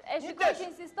 E shikoj që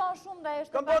insiston shumë dhe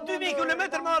është... Kam po 2.000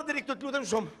 kilometër më ardhëri këtë të lutem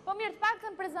shumë. Po mirë, të pak të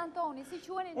në prezentoni, si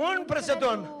queni... Unë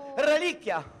prezenton,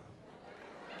 relikja.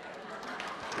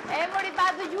 Emëri pa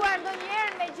dëgjuar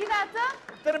ndonjëherë me gjitha të?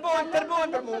 Tërbohen për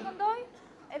mu.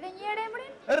 Edhe njërë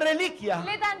emrin? Relikja.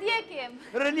 Leta ndjekim.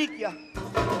 Relikja.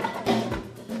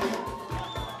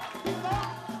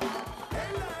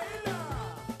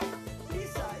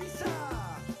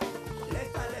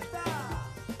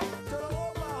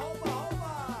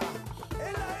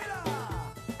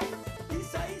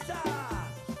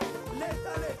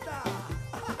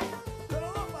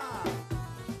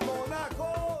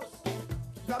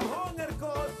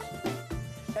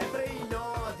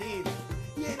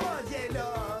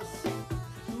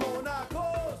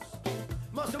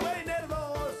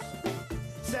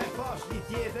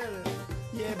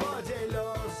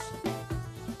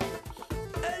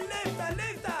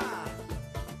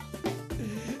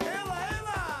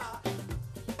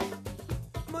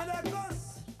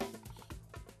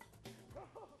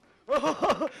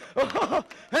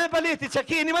 Baleti, që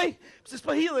keni maj? Pëse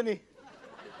s'pa hidheni?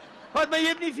 Hajtë me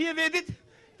jep një fje vedit,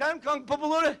 ta jem këngë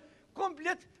popullore,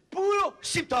 komplet, puro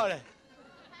shqiptare.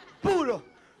 Puro.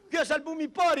 Kjo është albumi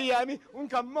pari jemi, unë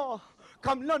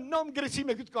kam lënë nëmë greqi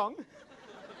me këtë këngë.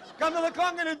 Kam edhe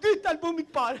këngën e dytë albumit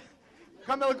parë.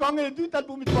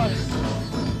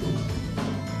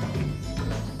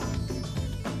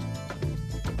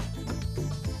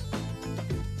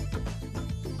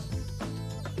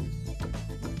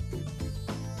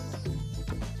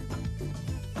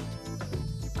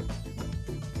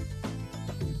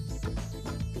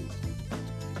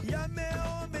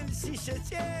 Si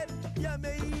sheqer, jam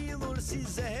e idhur si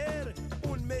zeher,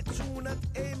 unë me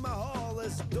qunat e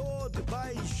mahalës do të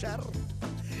baj shërë.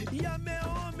 Jam e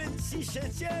omen si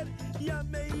sheqer,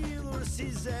 jam e idhur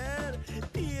si zeher,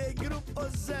 ti e grup o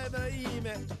zemra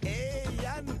ime e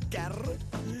janë kërë.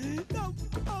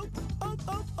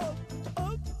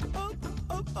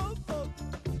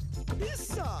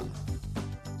 Isa!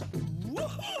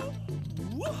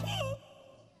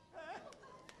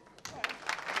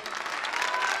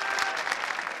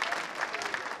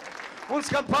 Unë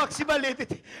s'kam pak si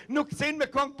baletit, nuk cejnë me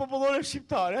këngë popullore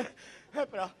shqiptare. E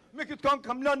pra, me këtë këngë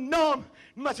kam lënë namë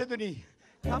në Macedoni.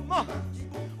 Kam ma,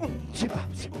 unë qipa.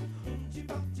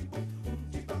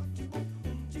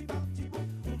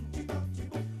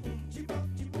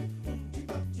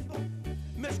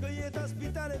 Me shkojeta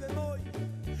spitaleve moj,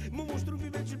 Mu mushtru mi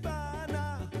me qilbana.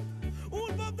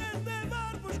 Unë po des në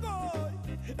varë po shkoj,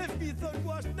 e fmi thon ku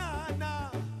ashtë nana.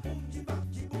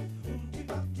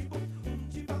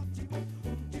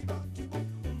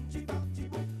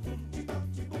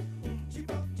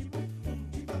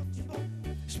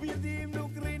 Shpirtim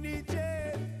nuk rini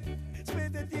qetë,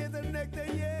 s'pete tjetër në këtë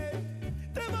jetë.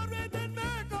 Të marrë vetën me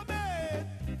komet,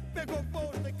 me kokë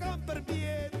poshtë e kam për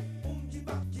vjetë.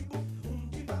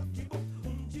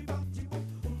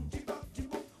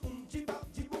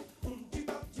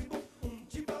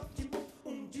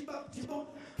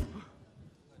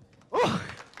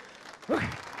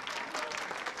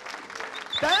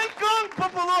 Ta e këngë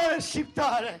popullore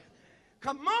shqiptare.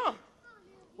 Kam ma?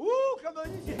 Kam do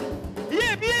një që.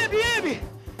 Jebi!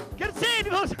 Kërceni,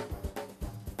 vëzë.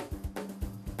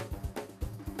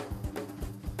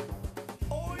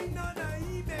 Oj, nana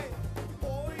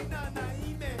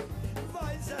ime,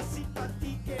 vajza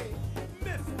simpatike,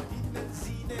 me futin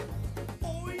benzine.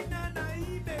 Oj, nana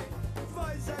ime,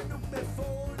 vajza nuk me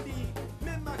foli,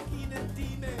 me makinën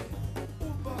time,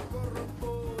 u bako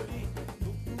rompoli.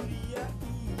 Bukuria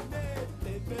ime,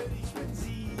 te perish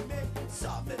benzime,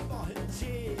 sa me bahen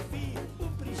qefi, u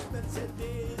prish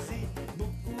Mercedesi.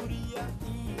 Bukuria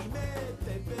ime,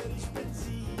 te perish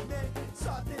benzime,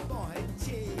 sa te bahen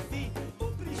qefi, u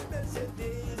prish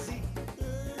Mercedesi.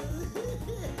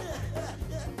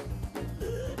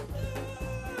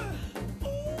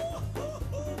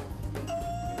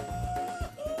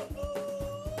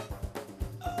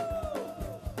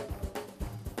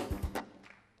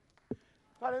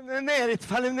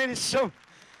 Faleminderit shumë.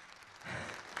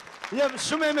 Jam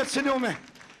shumë emocionume.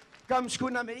 Kam shku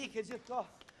në Amerikë gjithë ka.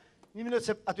 Një minutë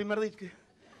se aty mërdhit kë.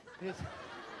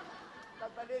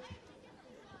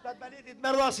 Platë baletit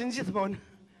mërdhasin gjithmonë.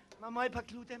 Mamaj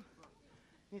pak lutem.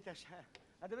 Një tash.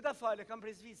 A dhe me ta fale, kam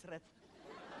prej Zvicret.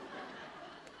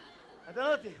 A dhe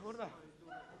në ti, urna.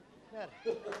 Merë.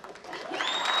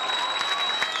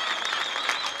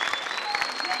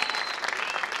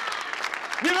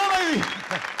 Një mëma i!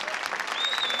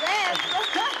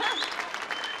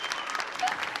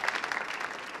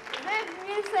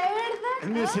 Mirë se erdhe.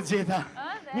 Mirë se gjeta.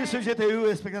 Mirë se gjeta ju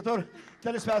e spektator,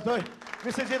 telespektator.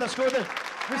 Mirë se gjeta Shkodër.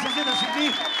 Mirë se gjeta Shqipni.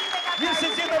 Mirë se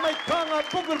gjeta me kënga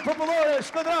bukur popullore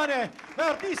shkodrane. Me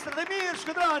artistët e mirë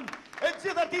shkodran. E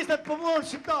gjithë artistët popullore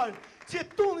shqiptarë. Që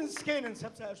tunin skenën,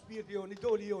 sepse është shpirti jonë,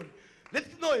 idoli jonë. Le të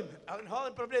këndojmë, a në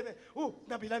halën probleme.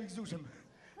 Na bilam i këzushëm.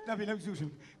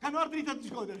 Kanë marrë dritat të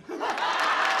Shkodër.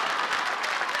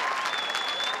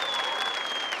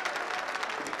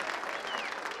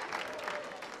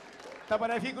 Ta për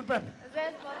e fikun për.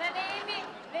 Zespo, dhe ne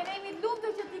jemi lumëtë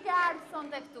që ti ke ardhë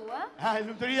sonte këtu, e?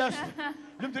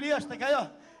 Lumëtëria është të ka jo.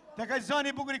 Të ka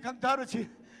zani bukuri këngëtarë që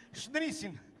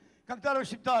shëndrisin, këngëtarë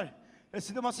shqiptarë, e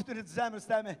si do masë të të zemrës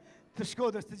teme të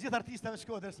Shkodrës, të gjithë artistave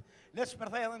Shkodrës. Le të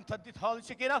shpërthejnë të ditë halë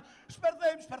që kena,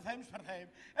 shpërthejmë.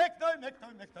 E këtojmë.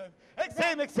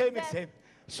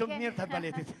 Shumë mirë të atë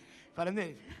baletit.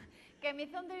 Faleminderit. Kemi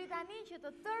thënë deri tani që të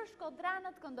tërë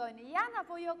shkodranët këndojnë. Janë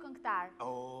apo jo këngëtarë?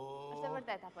 Është e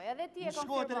vërtet apo jo? Edhe ti e konfirmon. Në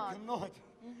Shkodrë këndohet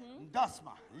në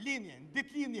dasma, linje, në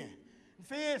ditlinje, në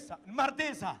fejesa, në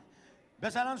martesa.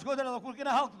 Besa në Shkodrë edhe kur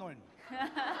kena halë këndojnë.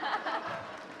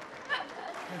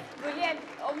 Guglielmi,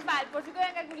 o më falë, por shikoja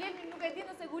nga Guglielmi nuk e di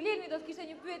nëse Guglielmi do të kishte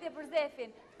një pyetje për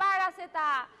Zefin. Para se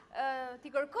ti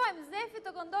kërkojmë Zefit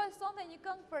të këndojë sonte një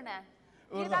këngë për ne.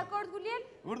 Je dakord, Guglielmi?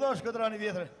 Urdo shkodrani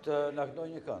vjetër. Të na këndoj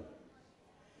një këngë.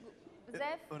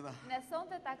 Zef, ne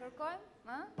sonte ta kërkojmë,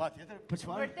 Pa tjetër, për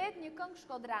çfarë? Vërtet një këngë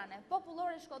shkodrane.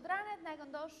 Popullore shkodrane të na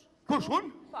këndosh. Kush unë?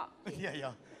 Po.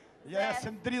 Ja,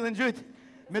 se më dridhen gjytë.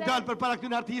 Me dalë për para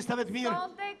këtyne artistave të mirë.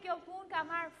 Sonte kjo punë ka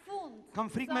marrë fund. Kam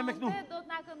frikë me kënu. Sonte do të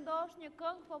na këndosh një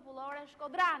këngë popullore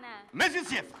shkodrane. Me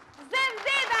gjithësjef. Zef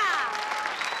Zeda!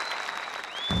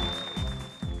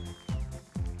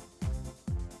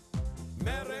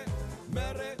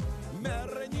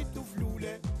 Merre një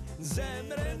tuflule,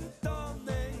 zemrën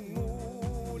tonë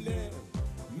ngule.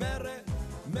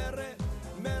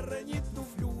 Merre një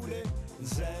tuflule,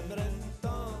 zemrën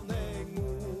tonë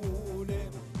ngule.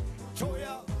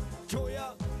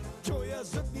 Qoja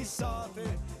zët një sate,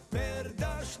 per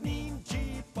dashnin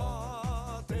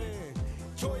qipate.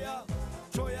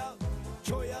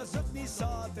 Qoja zët një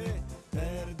sate,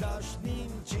 per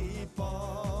dashnin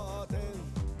qipate.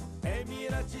 E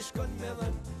mira që shkon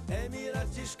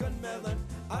me dhen,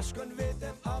 a shkon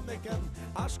vetem a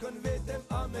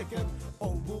me kem, o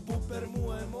bubu për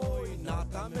mu e moj,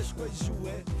 nata me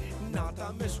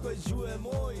shkoj gjue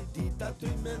moj, dita të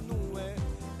i menue.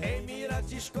 E mira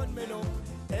që shkon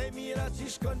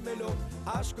me lop,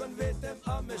 a shkon vetem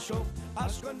a me shok, a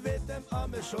shkon vetem a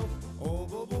me shok, o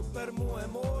bobu për mu e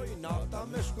moj, nata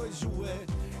me shkoj zhue,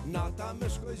 nata me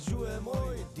shkoj zhue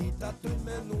moj, dita të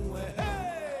menue,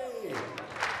 hej!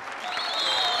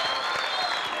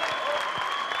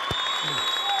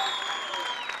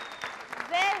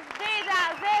 Zef,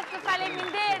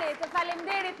 të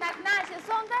faleminderit na kënaqe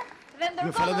sonte, dhe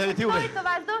ndërkohë të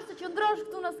vazhdosh të qëndrosh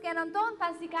këtu në skenën tonë,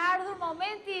 pasi ka ardhur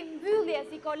momenti i mbylljes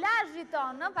i kolazhit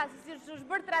tonë, pasi si është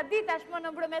bërë traditë tashmë në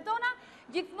Maratona,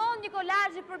 gjithmonë një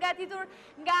kolazh i përgatitur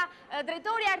nga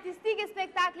drejtori artistik i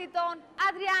spektaklit tonë,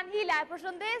 Adrian Hila. E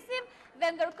përshëndesim dhe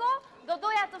ndërkohë do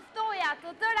doja të ftoja të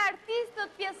tërë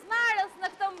artistët pjesëmarrës në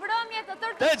këtë mbrëmje,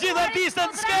 të gjithë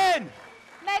artistët skenë.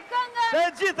 Me këngën të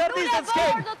gjithë artistët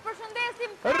skenë. Do të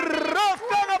përshëndesim Rrof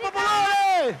Këngë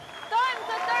Popullore! Tojmë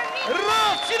të tërmi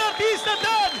Rrof që në artistët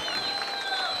tonë!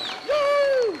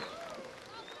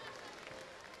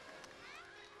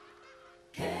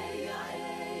 Heja,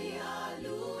 heja,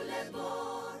 lule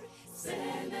bor, se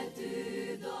me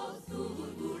ty do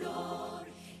thurburor.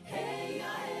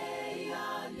 Heja, heja,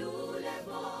 lule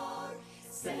bor,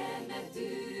 se me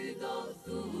ty do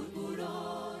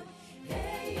thurburor.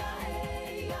 Heja,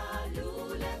 heja,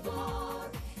 lule bor,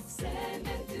 se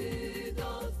me ty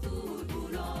do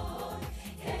thurburor.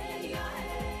 Heja,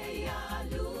 heja,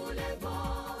 lule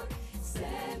bor,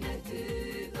 se me ty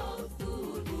do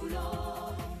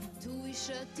thurburor. Tu i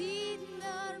shëtit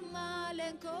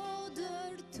nërmalen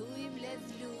kodër, tu i mbledh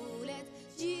lulet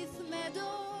gjithë me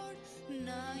dorë,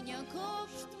 në një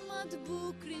kopsht më të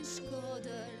bukrin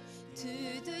Shkodër, ty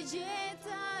të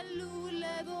gjeta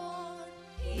lule bor.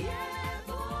 Je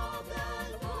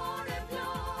vogël, por e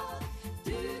plot,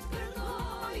 ty të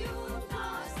kërkoj unë ta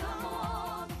sa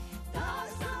mot,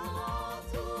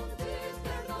 unë ty të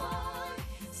kërkoj,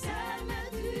 se me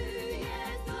ty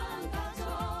jetën ka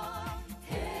qoj.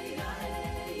 Heja,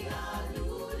 heja,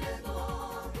 lule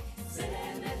bor, se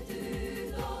me ty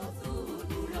do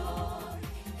thurburor.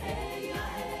 Heja,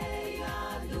 heja,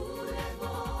 lule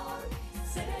bor,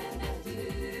 se me ty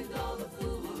do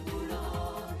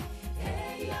thurburor.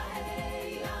 Heja,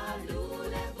 heja,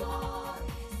 lule bor,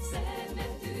 se me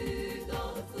ty do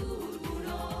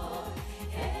thurburor.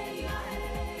 Heja,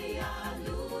 heja,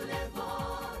 lule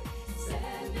bor, se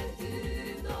me ty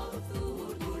do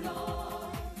thurburor.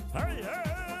 Hey, hey!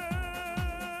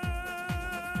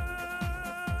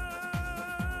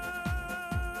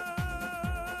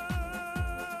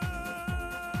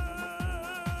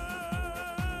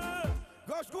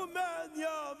 Gashku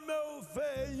menja me u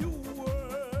fejue,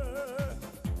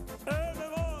 e me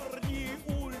marrë një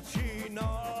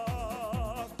ulqinak,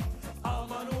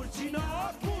 aman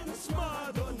ulqinak unë s'ma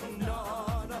do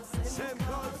nana, se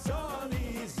m'ka zani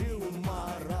zi u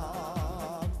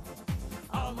marak.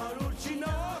 Aman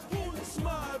ulqinak unë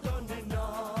s'ma do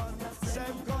nana, se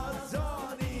m'ka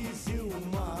zani zi u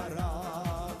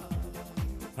marak.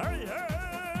 Hey, hey!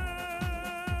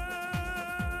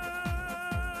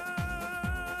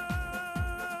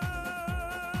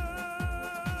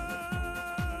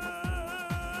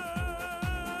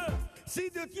 Si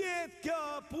të tjetë kja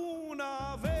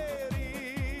puna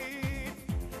verit,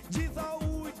 gjitha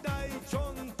ujta i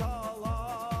qonë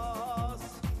talas.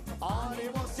 Ani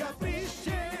mos ja prish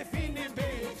qefin i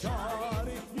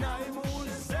beqarit, na i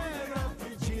mund zemrat të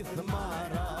gjithë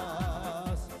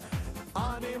maras.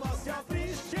 Ani mos ja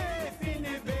prish qefin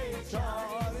i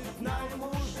beqarit, na i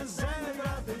mund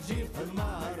zemrat të gjithë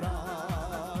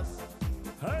maras.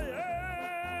 Hey, hey!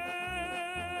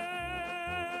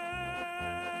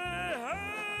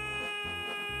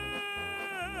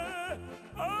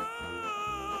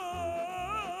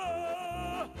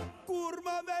 Kur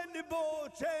ma veni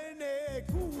boqen e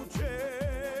kuqe,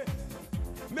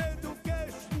 me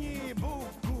dukesh një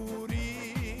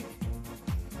bukuri,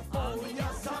 o ja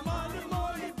sa manë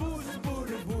moj buz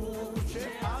burbuqe,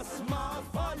 as ma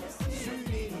falë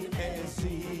syrin e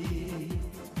zi.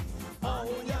 O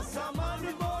ja sa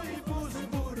manë moj buz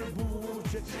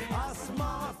burbuqe, as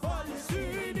ma falë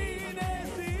syrin e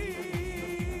zi.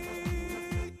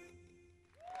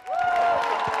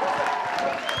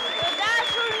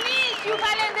 Ju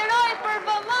falenderoj për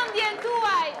vëmendjen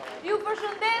tuaj. Ju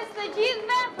përshëndes të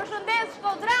gjithëve, përshëndes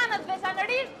shkodranët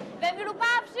veçanërisht dhe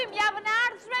mirupafshim javën e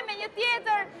ardhshme me një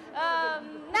tjetër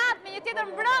natë, me një tjetër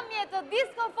mbrëmje të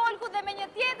diskofolkut dhe me një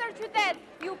tjetër qytet.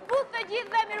 Ju puth të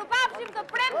gjithëve, mirupafshim të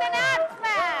premten e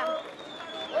ardhshme.